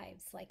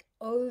lives, like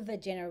over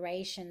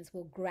generations,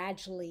 will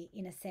gradually,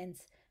 in a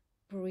sense,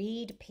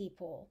 breed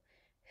people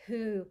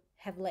who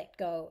have let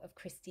go of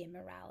Christian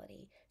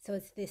morality. So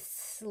it's this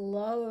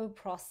slow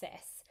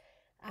process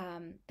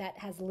that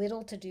has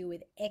little to do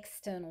with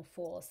external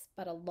force,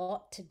 but a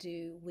lot to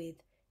do with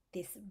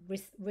this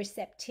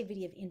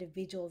receptivity of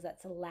individuals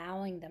that's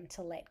allowing them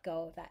to let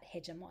go of that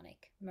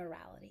hegemonic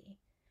morality.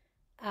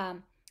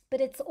 But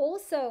it's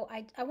also,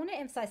 I want to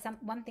emphasize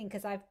one thing,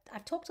 because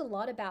I've talked a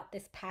lot about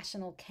this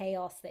passional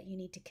chaos that you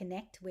need to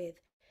connect with.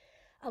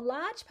 A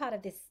large part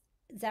of this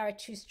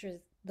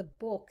Zarathustra's the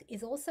book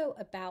is also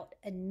about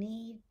a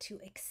need to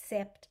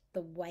accept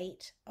the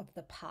weight of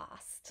the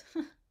past.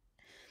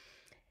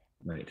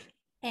 Right.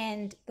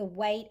 And the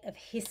weight of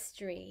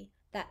history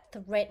that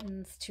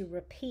threatens to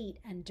repeat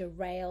and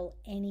derail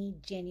any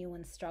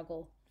genuine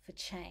struggle for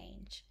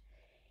change.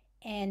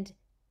 And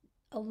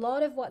a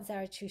lot of what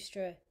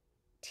Zarathustra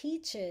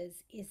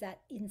teaches is that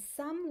in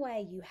some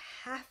way you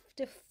have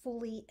to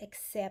fully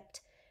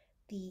accept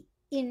the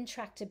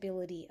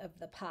intractability of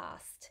the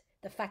past,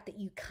 the fact that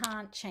you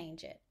can't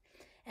change it.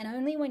 And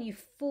only when you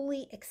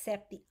fully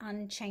accept the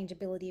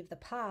unchangeability of the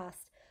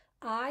past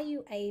are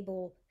you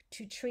able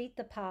to treat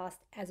the past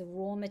as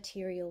raw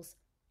materials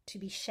to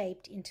be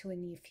shaped into a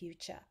new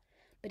future.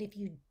 But if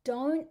you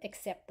don't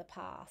accept the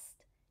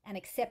past and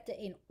accept it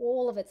in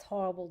all of its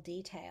horrible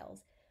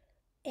details,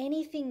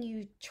 anything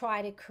you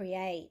try to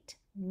create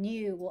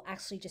new will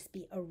actually just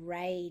be a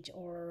rage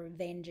or a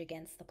revenge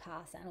against the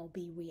past, and it'll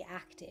be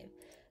reactive.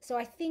 So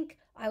I think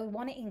I would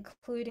want to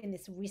include in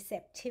this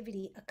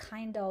receptivity a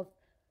kind of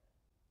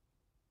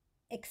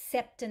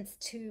acceptance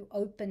to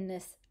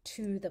openness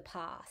to the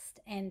past.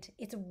 And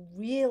it's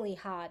really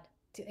hard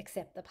to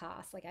accept the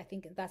past. Like, I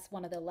think that's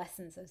one of the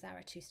lessons of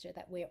Zarathustra,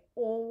 that we're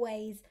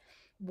always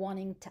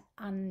wanting to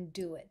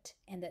undo it,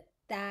 and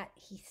that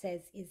he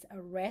says is a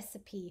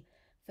recipe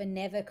for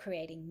never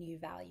creating new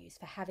values,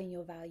 for having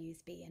your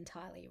values be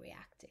entirely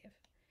reactive.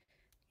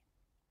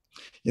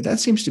 Yeah, that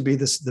seems to be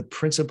the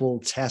principal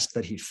test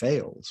that he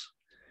fails.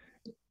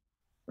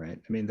 Right.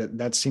 I mean,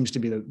 that seems to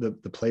be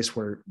the place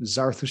where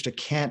Zarathustra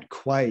can't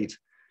quite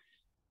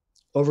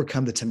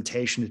overcome the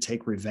temptation to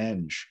take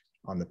revenge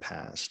on the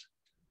past.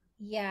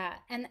 Yeah,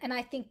 and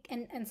I think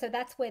and so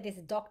that's where this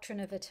doctrine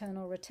of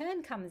eternal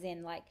return comes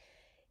in. Like,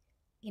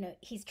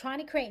 he's trying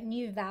to create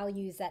new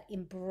values that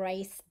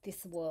embrace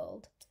this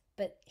world,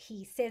 but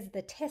he says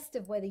the test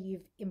of whether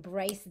you've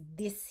embraced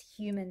this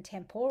human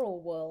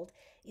temporal world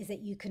is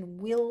that you can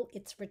will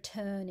its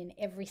return in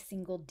every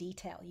single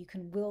detail. You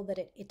can will that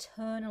it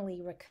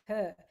eternally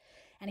recur.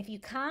 And if you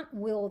can't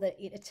will that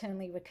it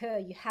eternally recur,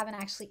 you haven't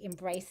actually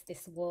embraced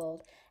this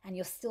world, and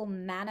you're still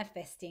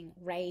manifesting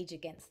rage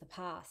against the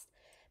past.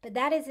 But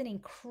that is an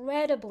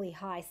incredibly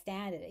high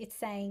standard. It's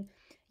saying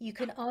you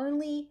can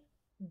only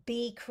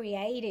be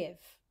creative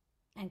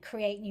and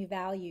create new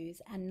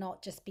values and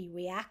not just be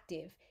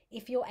reactive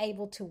if you're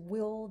able to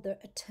will the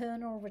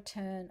eternal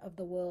return of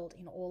the world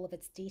in all of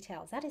its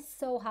details. That is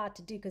so hard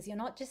to do, because you're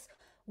not just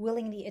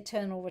willing the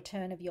eternal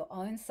return of your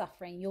own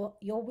suffering, you're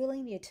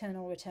willing the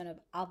eternal return of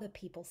other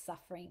people's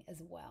suffering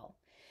as well.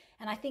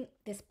 And I think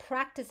this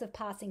practice of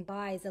passing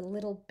by is a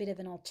little bit of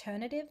an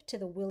alternative to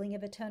the willing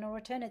of eternal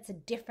return. It's a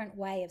different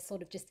way of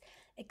sort of just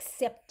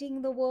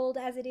accepting the world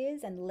as it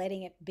is and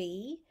letting it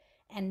be,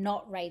 and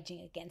not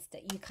raging against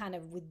it. You kind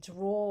of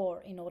withdraw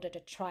in order to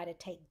try to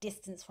take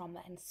distance from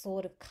it and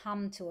sort of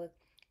come to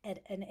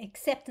an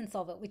acceptance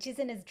of it, which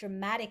isn't as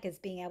dramatic as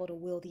being able to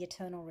will the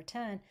eternal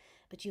return,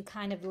 but you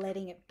kind of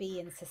letting it be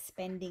and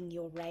suspending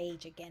your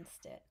rage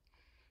against it.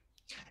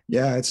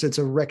 Yeah, it's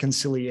a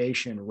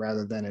reconciliation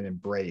rather than an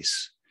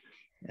embrace.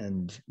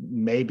 And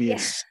maybe Yeah.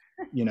 it's,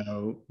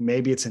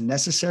 maybe it's a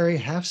necessary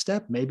half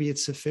step, maybe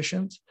it's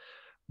sufficient,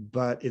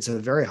 but it's a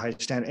very high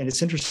standard. And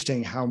it's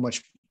interesting how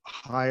much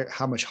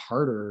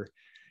harder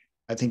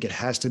I think it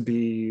has to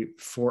be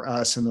for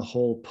us in the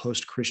whole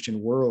post-Christian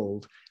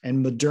world,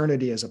 and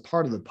modernity as a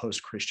part of the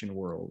post-Christian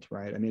world,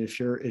 right? I mean, if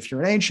you're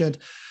an ancient,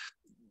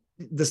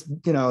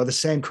 the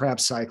same crap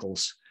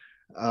cycles.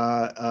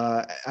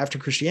 After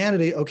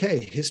Christianity, okay,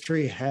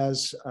 history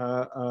has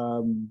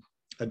a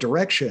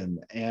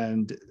direction,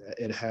 and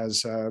it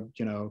has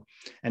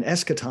an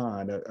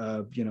eschaton,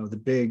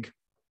 the big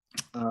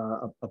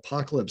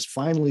apocalypse.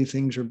 Finally,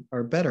 things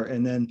are better,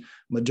 and then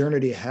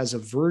modernity has a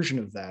version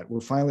of that.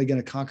 We're finally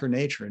going to conquer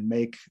nature and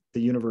make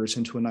the universe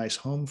into a nice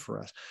home for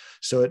us.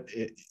 So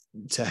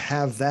to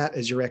have that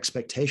as your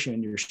expectation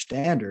and your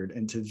standard,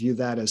 and to view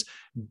that as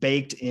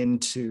baked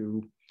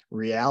into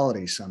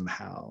reality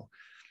somehow,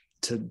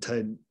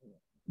 to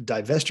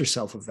divest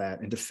yourself of that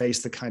and to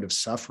face the kind of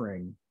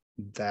suffering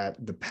that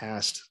the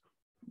past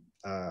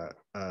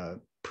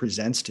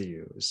presents to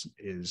you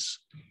is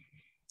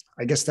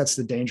I guess that's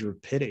the danger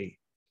of pity.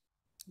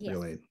 Yes.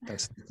 Really,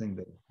 that's the thing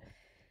that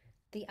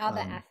the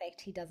other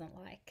affect he doesn't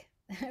like.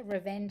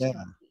 Revenge.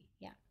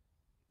 Yeah.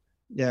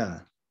 Yeah.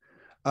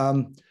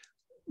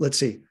 Let's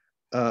see.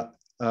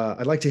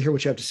 I'd like to hear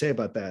what you have to say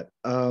about that.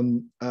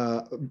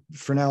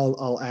 For now,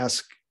 I'll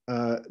ask.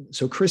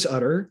 So Chris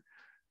Utter.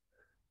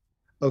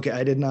 Okay,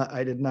 I did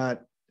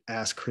not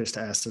ask Chris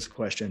to ask this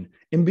question.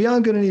 In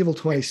Beyond Good and Evil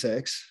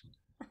 26,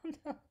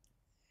 no.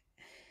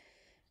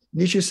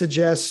 Nietzsche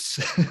suggests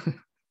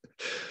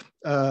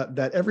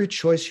that every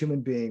choice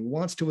human being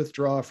wants to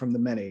withdraw from the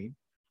many,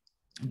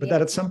 but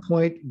that at some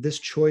point this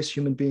choice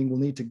human being will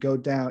need to go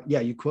down.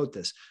 Yeah, you quote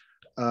this.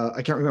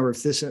 I can't remember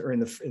if this or in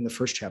the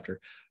first chapter.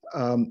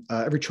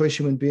 Every choice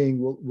human being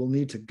will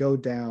need to go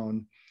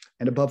down,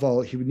 and above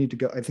all, he would need to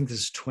go. I think this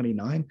is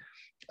 29.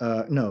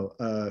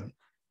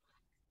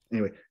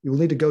 Anyway, you will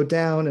need to go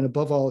down, and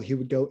above all, he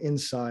would go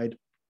inside.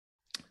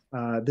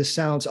 This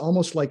sounds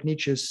almost like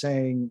Nietzsche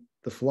saying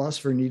the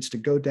philosopher needs to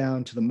go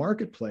down to the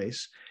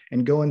marketplace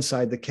and go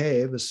inside the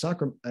cave, as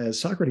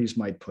Socrates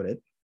might put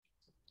it.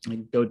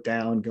 Go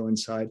down, go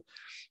inside.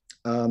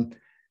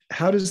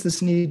 How does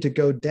this need to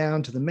go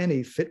down to the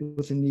many fit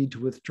with the need to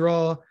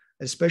withdraw,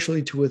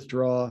 especially to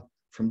withdraw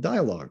from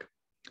dialogue?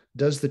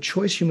 Does the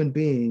choice human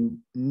being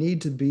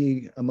need to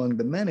be among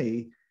the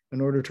many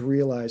in order to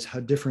realize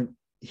how different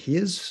he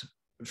is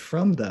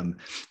from them?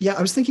 Yeah,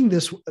 I was thinking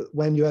this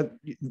when you had,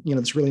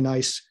 this really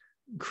nice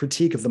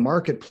critique of the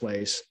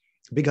marketplace,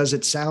 because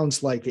it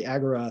sounds like the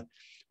agora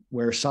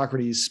where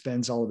Socrates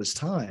spends all of his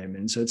time.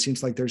 And so it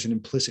seems like there's an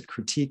implicit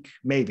critique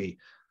maybe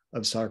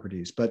of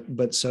Socrates,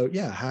 but so,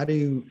 yeah, how do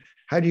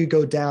you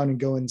go down and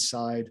go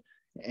inside?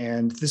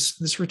 And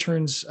this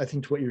returns, I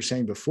think, to what you were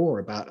saying before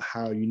about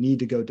how you need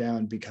to go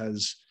down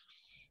because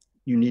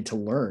you need to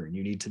learn,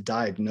 you need to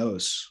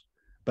diagnose.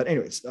 But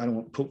anyways, I don't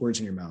want to put words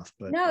in your mouth.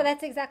 But no,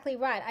 that's exactly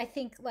right. I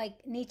think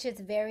like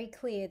Nietzsche's very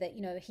clear that,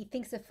 he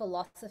thinks of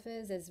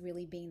philosophers as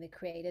really being the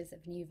creators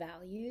of new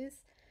values.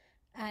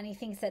 And he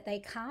thinks that they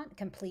can't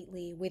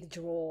completely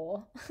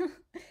withdraw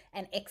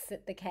and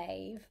exit the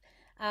cave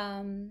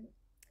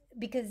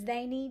because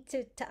they need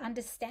to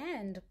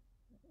understand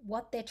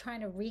what they're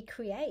trying to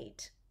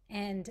recreate.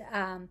 And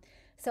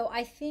so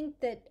I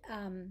think that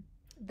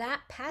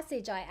that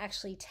passage I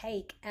actually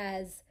take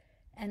as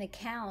an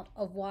account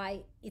of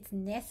why it's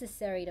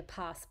necessary to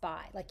pass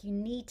by. Like you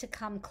need to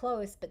come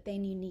close, but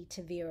then you need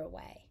to veer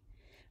away,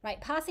 right?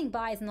 Passing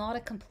by is not a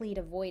complete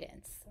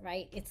avoidance,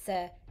 right? It's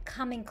a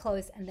coming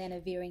close and then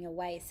a veering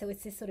away. So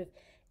it's this sort of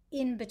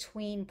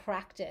in-between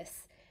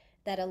practice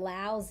that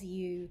allows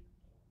you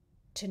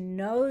to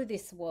know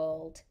this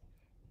world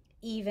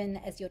even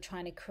as you're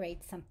trying to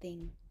create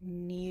something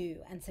new.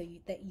 And so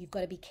that you've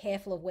got to be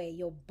careful of where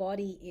your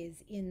body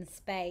is in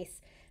space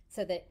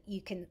so that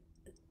you can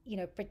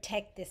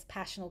protect this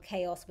passional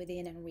chaos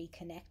within and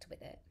reconnect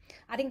with it.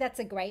 I think that's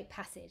a great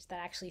passage that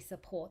actually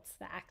supports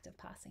the act of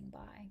passing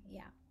by.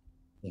 Yeah.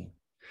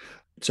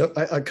 So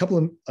a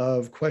couple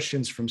of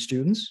questions from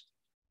students.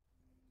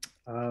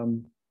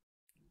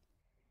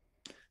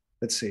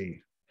 Let's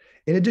see.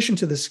 In addition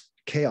to this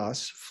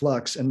chaos,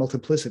 flux, and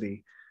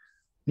multiplicity,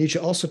 Nietzsche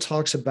also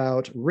talks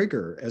about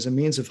rigor as a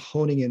means of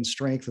honing in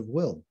strength of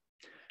will.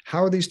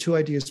 How are these two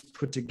ideas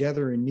put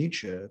together in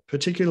Nietzsche,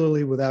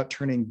 particularly without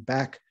turning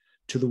back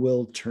to the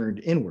will turned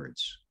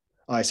inwards?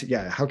 I said,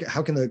 yeah, how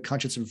can the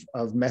conscience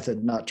of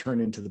method not turn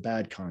into the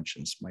bad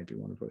conscience might be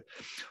one of it.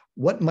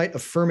 What might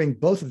affirming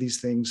both of these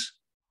things,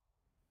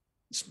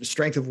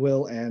 strength of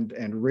will and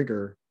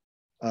rigor,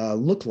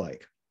 look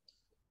like?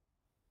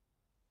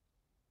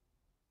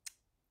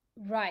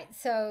 Right.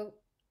 So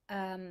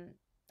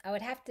I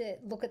would have to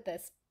look at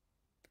this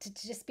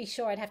to just be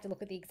sure, I'd have to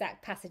look at the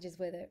exact passages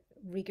where the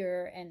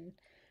rigor and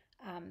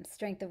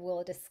strength of will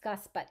are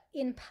discussed. But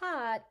in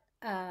part,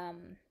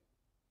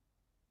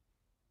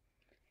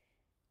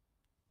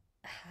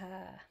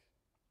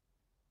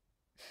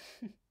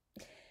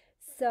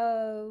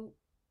 so,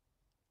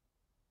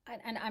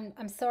 and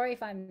I'm sorry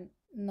if I'm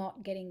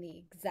not getting the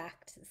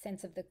exact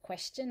sense of the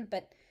question,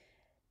 but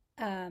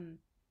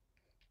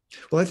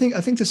well, I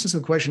think this is the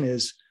question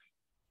is,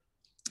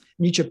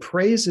 Nietzsche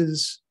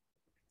praises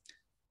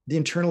the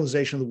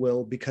internalization of the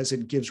will because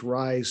it gives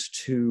rise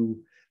to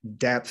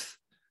depth.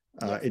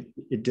 Yes.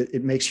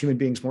 It makes human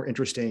beings more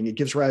interesting. It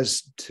gives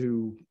rise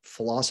to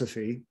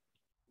philosophy.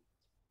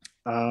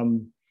 I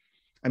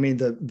mean,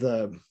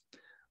 the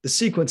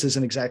sequence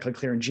isn't exactly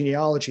clear. In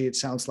genealogy, it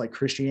sounds like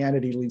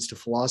Christianity leads to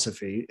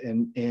philosophy,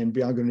 and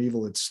Beyond Good and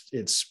Evil,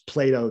 it's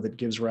Plato that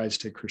gives rise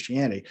to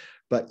Christianity.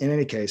 But in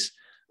any case,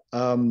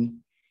 the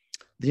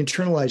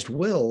internalized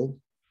will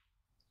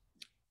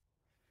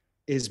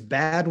is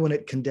bad when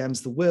it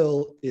condemns the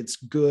will. It's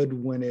good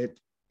when it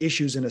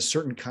issues in a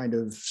certain kind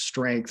of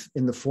strength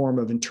in the form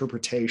of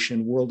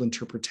interpretation, world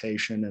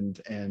interpretation,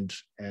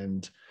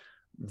 and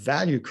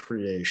value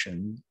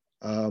creation.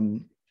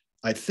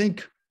 I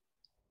think,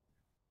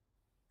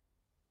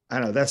 I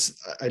don't know,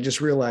 I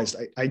just realized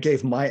I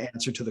gave my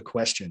answer to the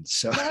question.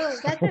 So no,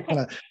 that's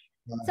okay.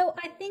 So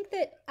I think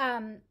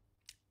that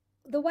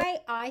the way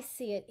I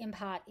see it in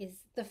part is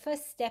the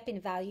first step in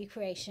value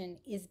creation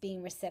is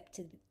being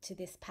receptive to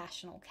this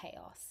passional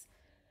chaos.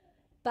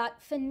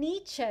 But for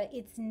Nietzsche,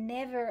 it's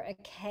never a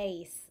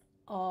case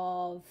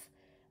of,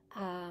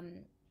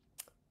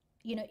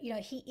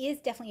 he is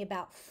definitely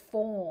about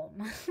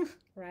form,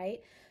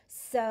 right?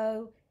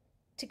 So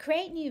to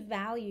create new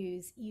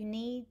values, you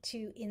need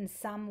to, in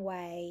some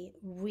way,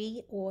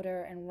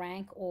 reorder and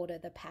rank order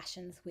the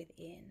passions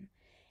within.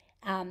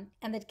 And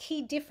the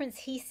key difference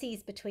he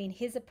sees between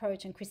his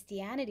approach and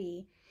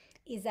Christianity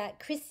is that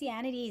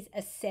Christianity's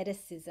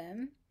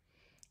asceticism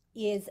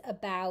is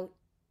about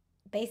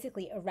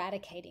basically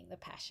eradicating the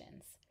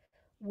passions,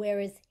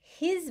 whereas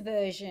his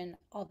version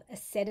of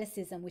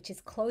asceticism, which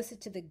is closer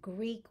to the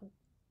Greek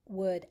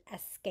word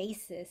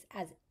askesis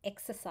as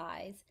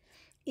exercise,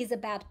 is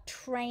about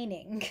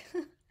training,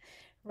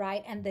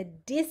 right? And the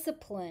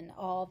discipline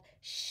of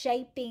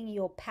shaping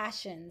your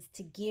passions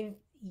to give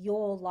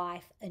your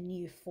life a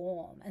new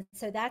form. And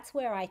so that's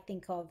where I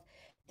think of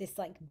this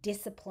like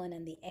discipline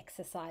and the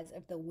exercise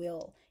of the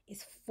will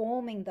is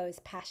forming those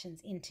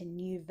passions into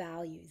new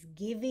values,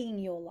 giving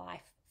your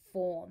life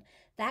form.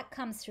 That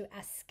comes through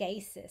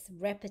askesis,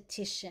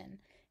 repetition,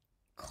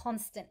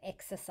 constant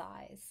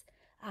exercise.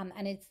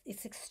 And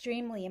it's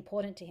extremely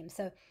important to him.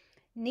 So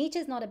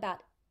Nietzsche's not about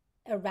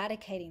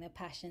eradicating the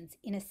passions.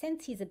 In a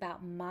sense, he's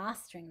about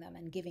mastering them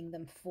and giving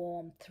them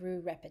form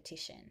through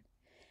repetition.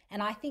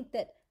 And I think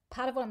that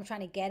part of what I'm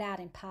trying to get at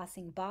in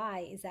Passing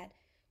By is that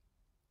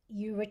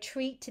you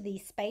retreat to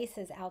these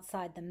spaces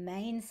outside the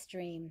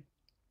mainstream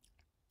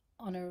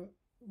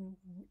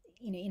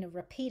in a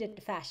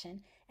repeated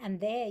fashion, and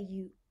there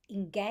you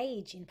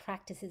engage in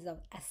practices of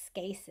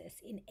askesis,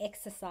 in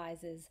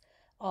exercises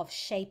of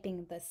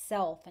shaping the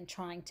self and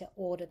trying to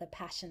order the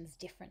passions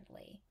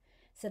differently.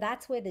 So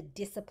that's where the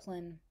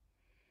discipline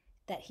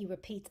that he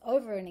repeats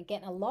over and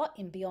again a lot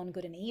in Beyond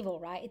Good and Evil,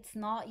 right? It's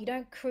not, you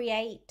don't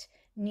create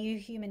new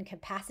human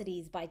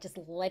capacities by just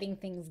letting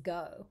things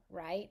go,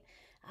 right?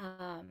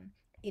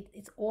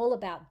 It's all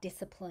about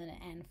discipline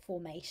and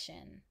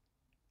formation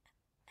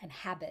and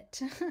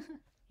habit.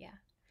 Yeah.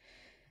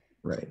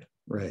 Right.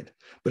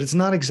 But it's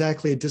not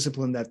exactly a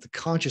discipline that the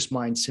conscious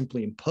mind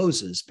simply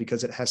imposes,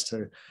 because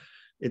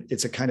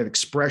it's a kind of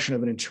expression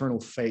of an internal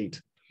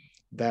fate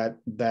that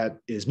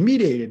is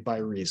mediated by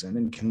reason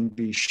and can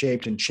be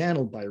shaped and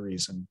channeled by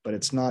reason. But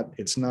it's not,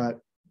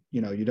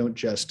 you don't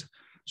just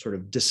sort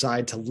of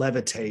decide to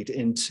levitate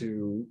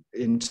into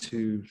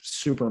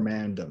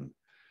supermandom.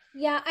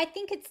 Yeah, I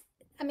think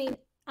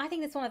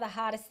that's one of the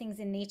hardest things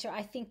in Nietzsche.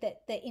 I think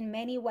that in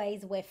many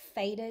ways we're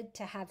fated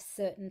to have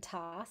certain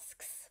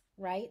tasks,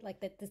 right? Like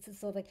that this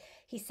is sort of like,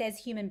 he says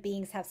human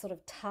beings have sort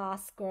of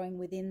tasks growing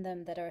within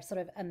them that are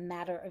sort of a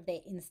matter of their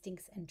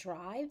instincts and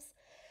drives.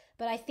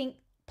 But I think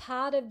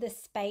part of the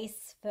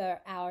space for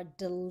our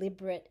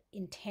deliberate,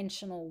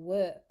 intentional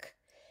work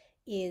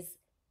is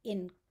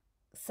in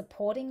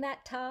supporting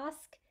that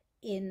task,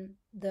 in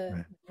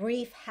the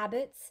brief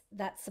habits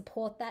that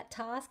support that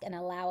task and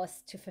allow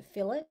us to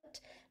fulfill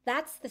it.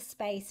 That's the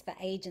space for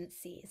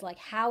agency. It's like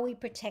how we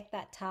protect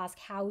that task,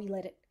 how we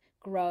let it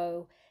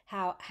grow,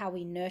 how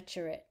we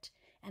nurture it.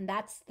 And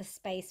that's the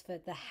space for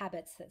the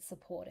habits that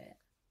support it.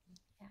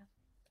 Yeah.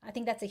 I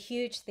think that's a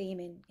huge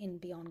theme in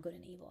Beyond Good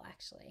and Evil,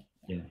 actually.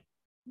 Yeah.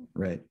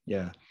 Right.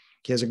 Yeah.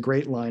 He has a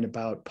great line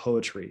about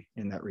poetry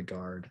in that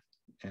regard,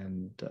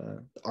 and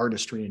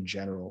artistry in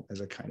general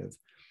as a kind of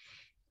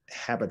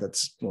habit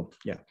that's, well,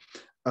 yeah.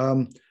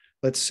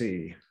 Let's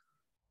see.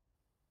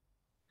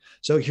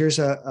 So here's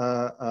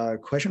a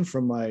question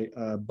from my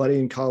buddy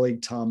and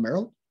colleague, Tom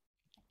Merrill.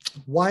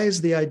 Why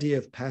is the idea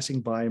of passing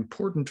by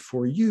important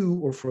for you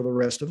or for the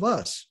rest of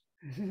us?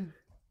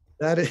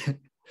 that is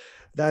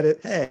that is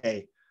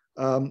hey,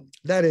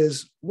 that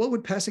is what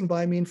would passing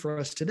by mean for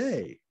us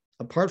today,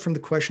 apart from the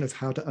question of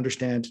how to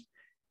understand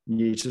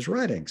Nietzsche's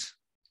writings.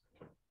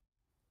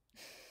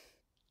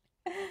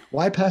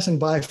 Why passing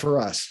by for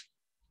us?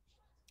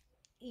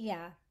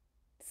 Yeah.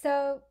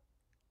 So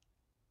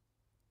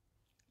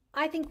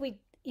I think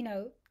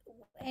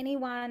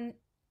anyone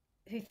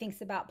who thinks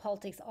about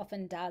politics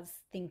often does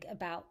think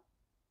about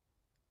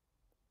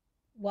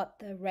what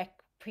the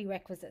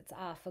prerequisites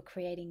are for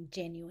creating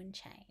genuine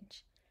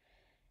change.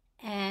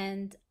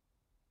 And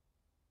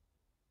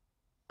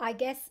I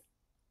guess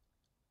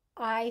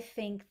I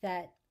think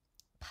that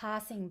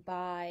passing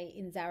by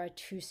in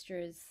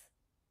Zarathustra's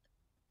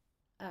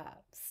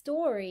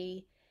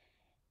story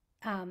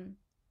um,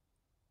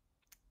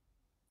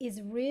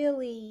 is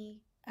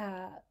really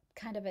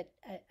kind of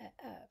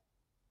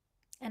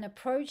an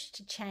approach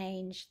to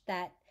change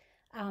that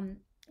um,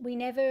 we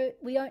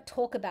don't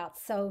talk about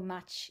so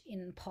much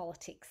in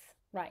politics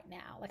right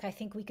now. Like, I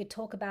think we could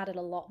talk about it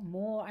a lot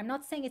more. I'm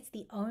not saying it's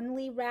the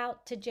only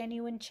route to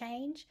genuine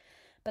change,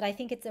 but I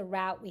think it's a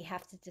route we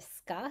have to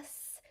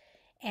discuss.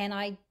 And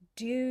I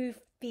do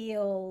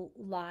feel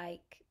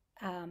like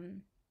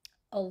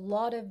a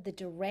lot of the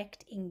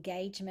direct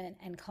engagement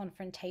and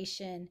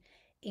confrontation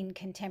in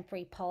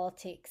contemporary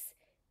politics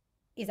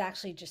is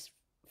actually just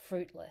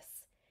fruitless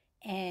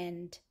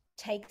and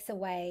takes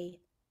away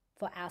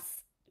for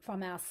us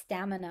from our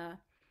stamina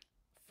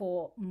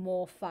for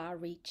more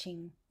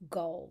far-reaching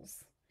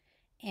goals.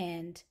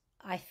 And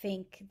I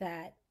think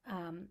that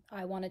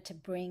I wanted to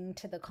bring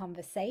to the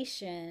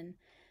conversation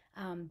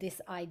this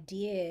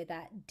idea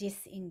that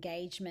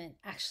disengagement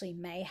actually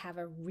may have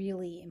a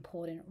really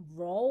important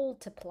role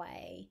to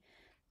play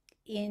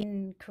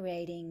in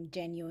creating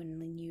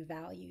genuinely new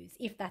values,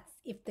 if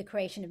the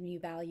creation of new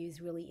values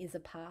really is a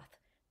path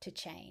to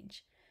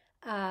change.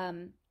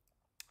 um,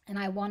 and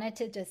I wanted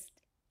to just,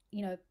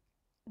 you know,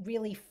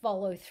 really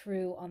follow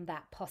through on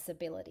that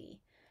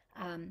possibility,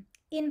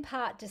 in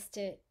part just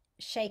to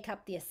shake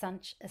up the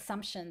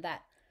assumption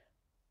that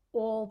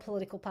all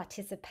political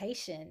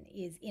participation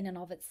is in and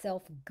of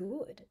itself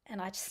good,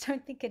 and I just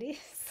don't think it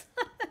is.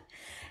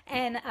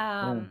 and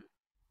Yeah.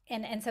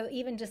 and so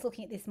even just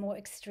looking at this more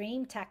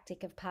extreme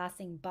tactic of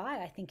passing by,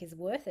 I think is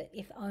worth it,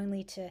 if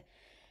only to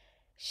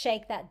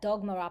shake that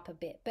dogma up a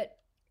bit. But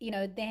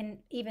then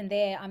even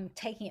there, I'm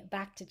taking it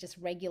back to just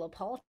regular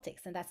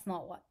politics, and that's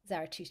not what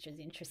Zarathustra is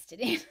interested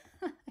in.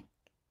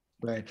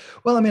 Right.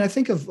 Well, I mean, I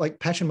think of like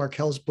Patchen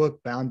Markel's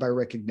book, Bound by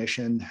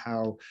Recognition,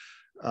 how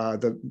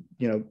the,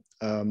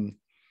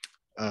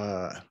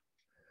 uh,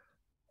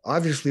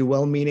 obviously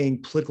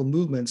well-meaning political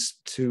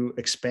movements to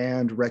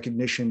expand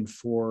recognition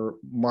for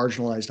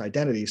marginalized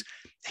identities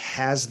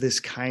has this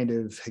kind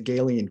of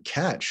Hegelian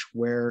catch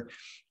where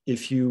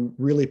if you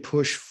really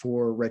push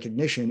for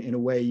recognition in a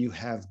way, you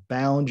have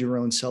bound your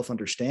own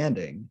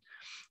self-understanding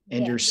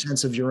and Yeah. your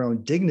sense of your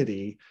own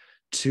dignity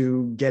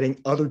to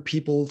getting other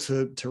people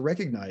to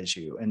recognize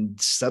you. And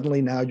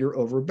suddenly now you're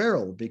over a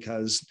barrel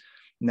because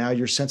now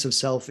your sense of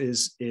self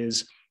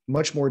is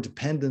much more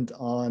dependent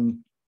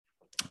on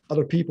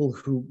other people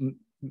who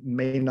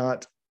may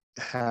not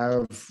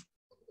have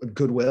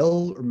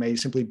goodwill or may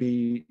simply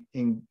be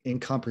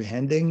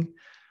uncomprehending.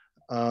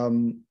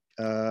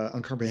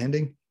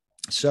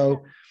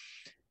 So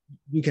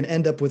you can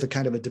end up with a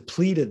kind of a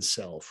depleted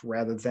self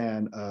rather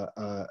than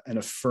an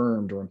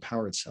affirmed or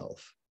empowered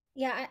self.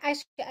 Yeah,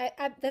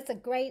 that's a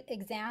great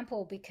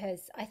example,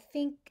 because I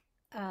think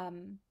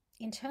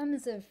in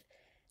terms of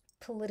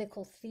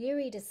political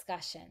theory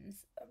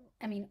discussions,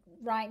 I mean,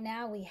 right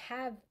now we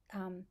have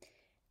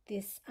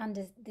this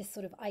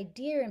sort of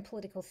idea in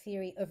political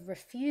theory of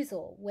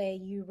refusal, where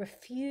you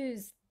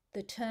refuse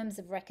the terms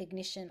of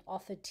recognition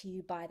offered to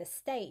you by the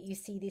state. You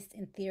see this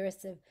in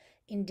theorists of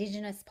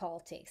indigenous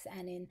politics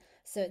and in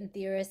certain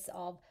theorists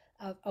of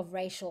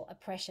racial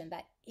oppression,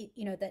 that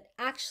that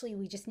actually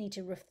we just need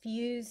to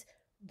refuse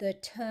the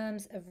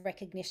terms of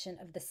recognition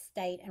of the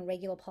state and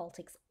regular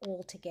politics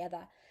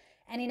altogether.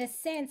 And in a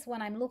sense,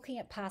 when I'm looking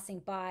at passing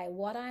by,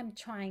 what I'm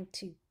trying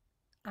to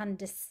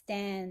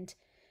understand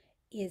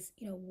is,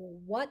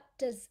 what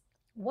does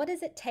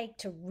it take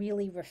to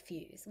really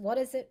refuse? What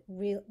is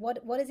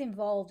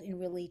involved in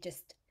really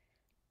just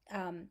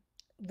um,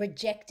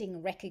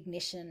 rejecting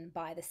recognition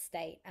by the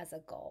state as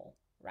a goal,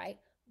 right?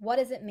 What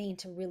does it mean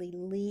to really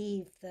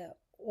leave the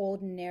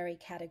ordinary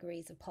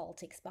categories of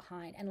politics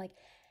behind? And like,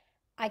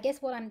 I guess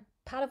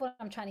part of what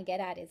I'm trying to get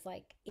at is,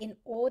 like, in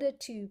order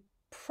to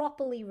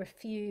properly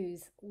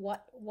refuse,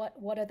 what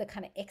are the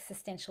kind of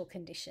existential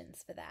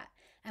conditions for that?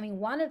 I mean,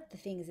 one of the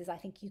things is, I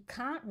think you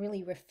can't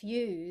really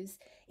refuse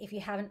if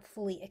you haven't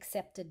fully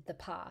accepted the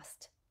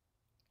past,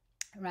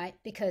 right?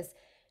 Because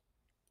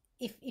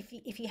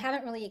if you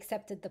haven't really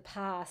accepted the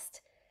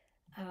past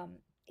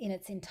in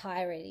its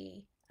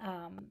entirety,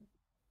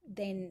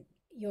 then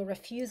your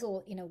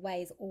refusal in a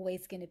way is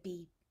always going to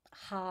be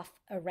half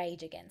a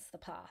rage against the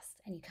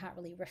past, and you can't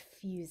really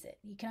refuse it.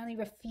 You can only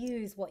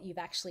refuse what you've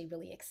actually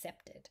really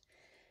accepted.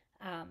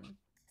 Um,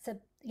 So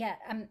yeah,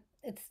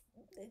 it's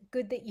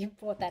good that you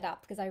brought that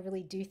up because I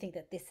really do think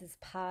that this is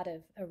part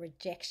of a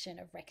rejection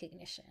of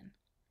recognition.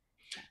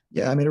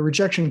 Yeah, I mean, a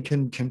rejection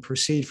can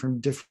proceed from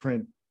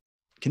different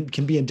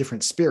can be in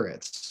different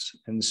spirits,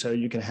 and so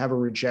you can have a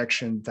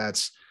rejection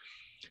that's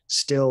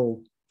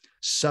still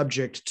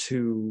subject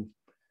to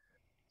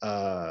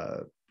uh,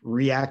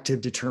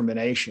 reactive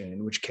determination,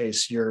 in which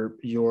case you're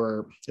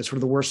it's sort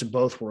of the worst of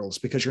both worlds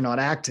because you're not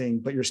acting,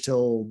 but you're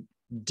still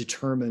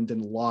determined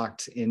and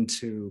locked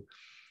into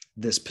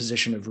this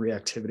position of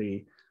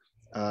reactivity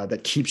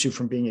that keeps you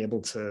from being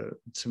able to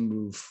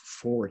move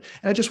forward.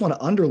 And I just want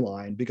to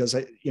underline, because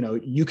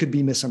you could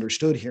be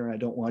misunderstood here, and I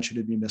don't want you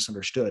to be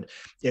misunderstood.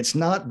 It's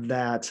not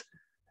that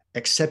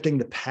accepting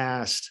the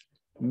past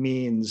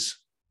means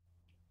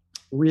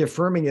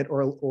reaffirming it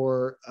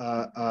or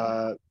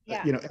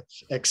Yeah.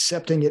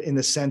 accepting it in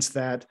the sense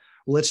that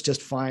let's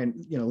just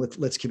find,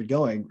 let's keep it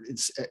going.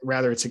 It's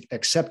rather it's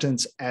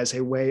acceptance as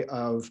a way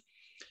of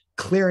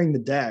clearing the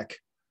deck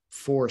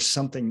for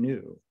something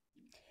new.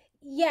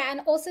 Yeah,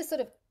 and also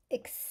sort of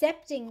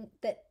accepting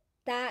that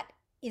that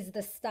is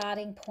the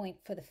starting point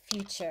for the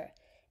future.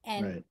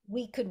 And Right.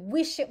 we could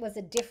wish it was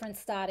a different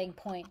starting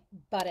point,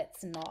 but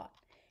it's not.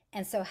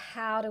 And so,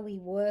 how do we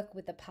work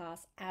with the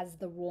past as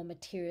the raw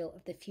material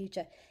of the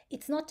future?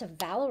 It's not to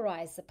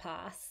valorize the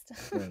past,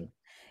 Right.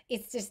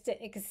 it's just to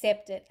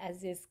accept it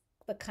as is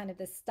the kind of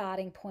the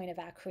starting point of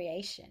our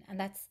creation. And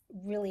that's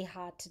really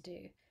hard to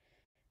do.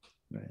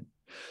 Right.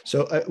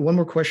 So one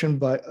more question,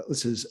 but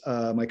this is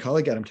my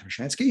colleague Adam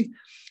Timoshansky.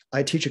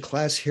 I teach a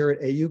class here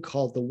at AU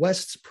called The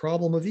West's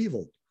Problem of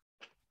Evil.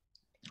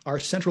 Our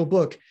central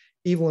book,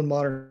 Evil in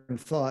Modern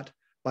Thought,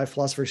 by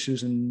philosopher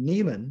Susan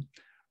Neiman,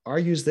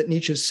 argues that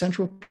Nietzsche's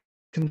central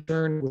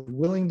concern with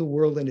willing the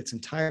world in its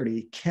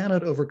entirety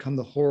cannot overcome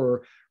the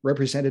horror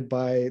represented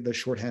by the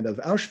shorthand of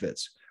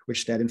Auschwitz,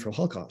 which stand in for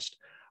Holocaust.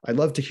 I'd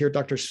love to hear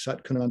Dr.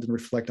 Satkunanandan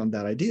reflect on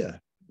that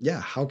idea. Yeah,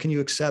 how can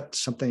you accept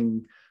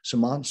something so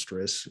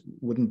monstrous?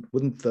 Wouldn't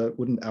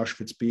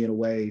Auschwitz be, in a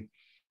way,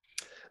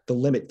 the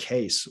limit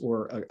case,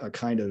 or a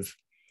kind of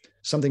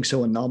something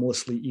so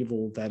anomalously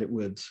evil that it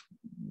would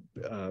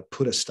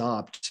put a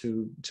stop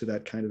to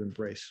that kind of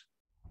embrace?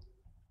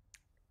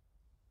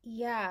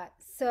 Yeah.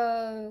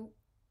 So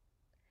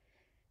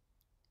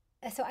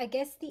I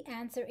guess the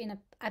answer in a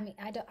I mean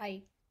I don't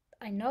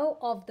I know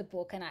of the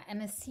book, and I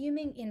am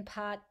assuming in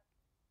part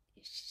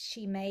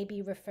she may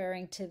be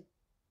referring to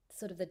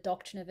sort of the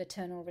doctrine of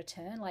eternal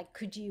return. Like,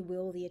 could you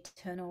will the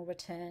eternal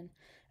return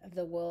of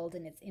the world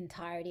in its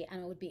entirety?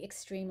 And it would be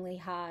extremely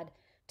hard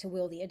to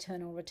will the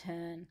eternal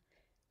return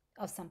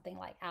of something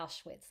like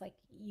Auschwitz. Like,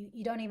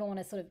 you don't even want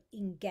to sort of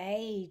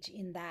engage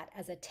in that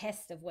as a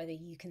test of whether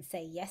you can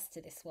say yes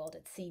to this world.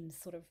 It seems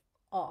sort of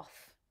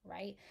off,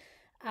 right?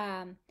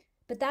 Um,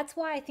 but that's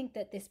why I think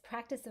that this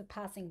practice of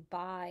passing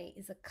by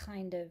is a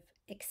kind of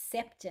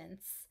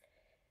acceptance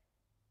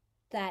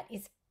that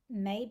is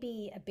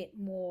maybe a bit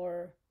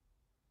more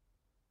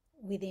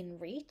within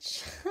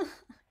reach.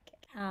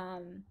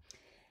 um,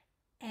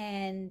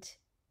 and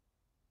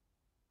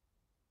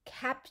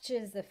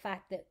captures the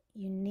fact that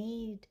you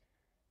need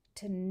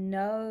to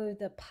know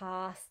the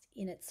past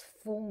in its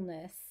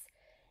fullness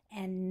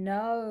and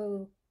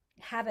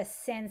have a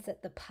sense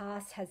that the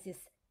past has this,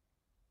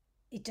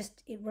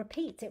 it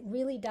repeats, it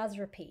really does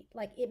repeat.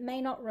 Like, it may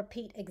not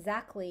repeat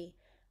exactly,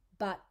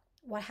 but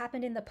what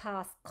happened in the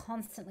past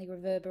constantly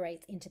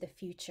reverberates into the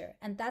future.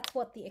 And that's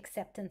what the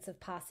acceptance of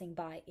passing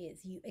by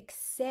is. You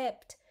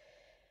accept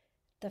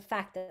the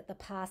fact that the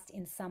past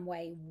in some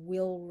way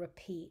will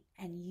repeat,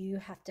 and you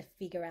have to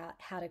figure out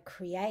how to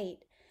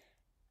create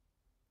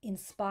in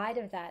spite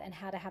of that, and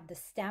how to have the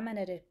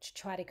stamina to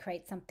try to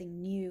create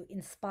something new in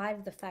spite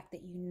of the fact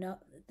that you know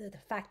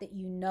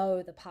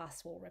the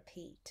past will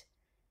repeat,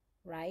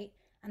 right?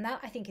 And that,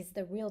 I think, is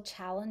the real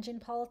challenge in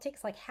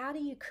politics. Like, how do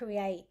you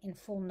create in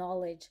full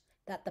knowledge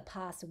that the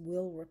past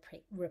will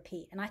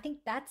repeat? And I think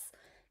that's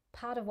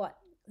part of what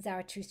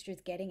Zarathustra is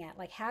getting at.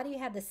 Like, how do you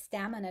have the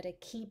stamina to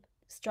keep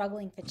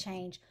struggling for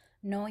change,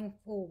 knowing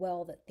full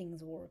well that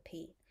things will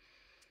repeat,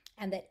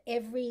 and that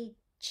every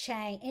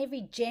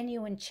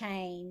genuine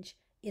change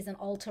is an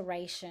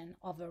alteration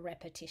of a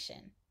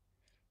repetition,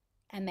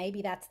 and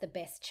maybe that's the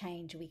best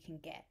change we can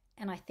get.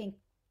 And I think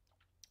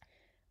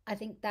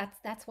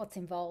that's what's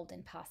involved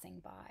in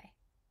passing by.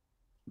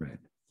 Right.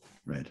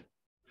 Right.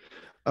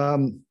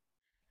 Um,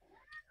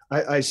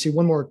 I see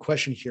one more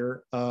question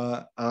here.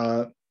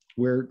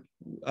 Where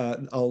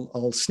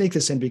I'll sneak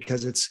this in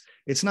because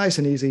it's nice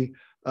and easy.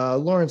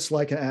 Lawrence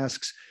Lycan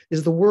asks,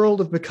 "Is the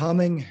world of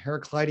becoming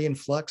Heraclitean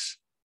flux?"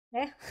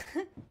 Yeah.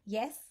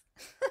 Yes.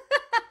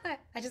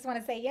 I just want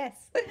to say yes.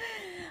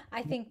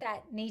 I think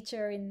that Nietzsche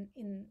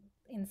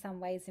in some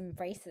ways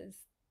embraces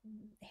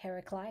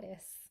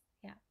Heraclitus.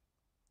 Yeah.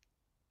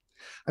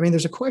 I mean,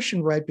 there's a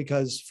question, right?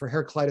 Because for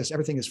Heraclitus,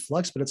 everything is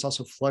flux, but it's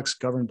also flux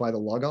governed by the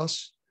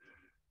logos.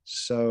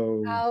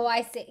 So, Oh,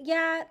 I see.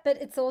 Yeah,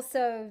 but it's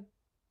also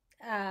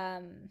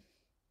um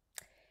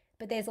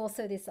but there's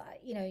also this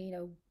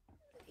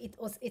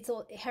it's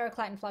all,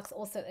 Heraclite in Flux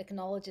also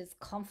acknowledges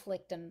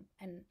conflict and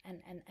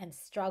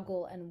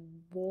struggle and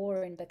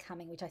war and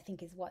becoming, which I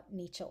think is what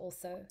Nietzsche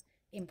also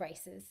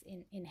embraces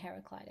in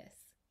Heraclitus.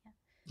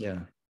 Yeah.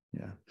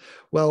 Yeah.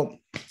 Well,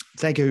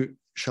 thank you,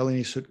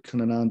 Shalini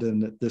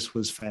Satkunanandan. This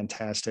was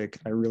fantastic.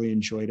 I really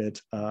enjoyed it.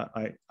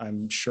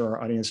 I'm sure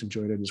our audience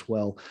enjoyed it as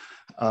well.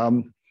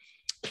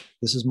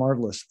 This is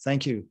marvelous.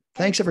 Thank you.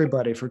 Thanks,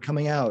 everybody, for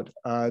coming out.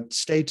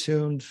 Stay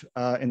tuned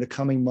in the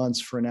coming months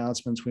for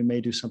announcements. We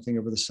may do something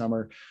over the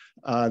summer.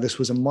 This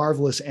was a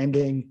marvelous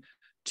ending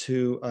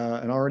to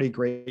an already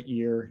great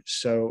year.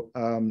 So,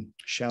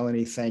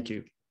 Shalini, thank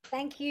you.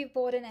 Thank you,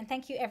 Borden, and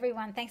thank you,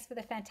 everyone. Thanks for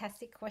the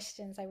fantastic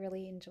questions. I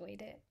really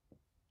enjoyed it.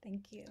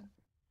 Thank you.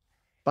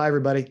 Bye,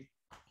 everybody.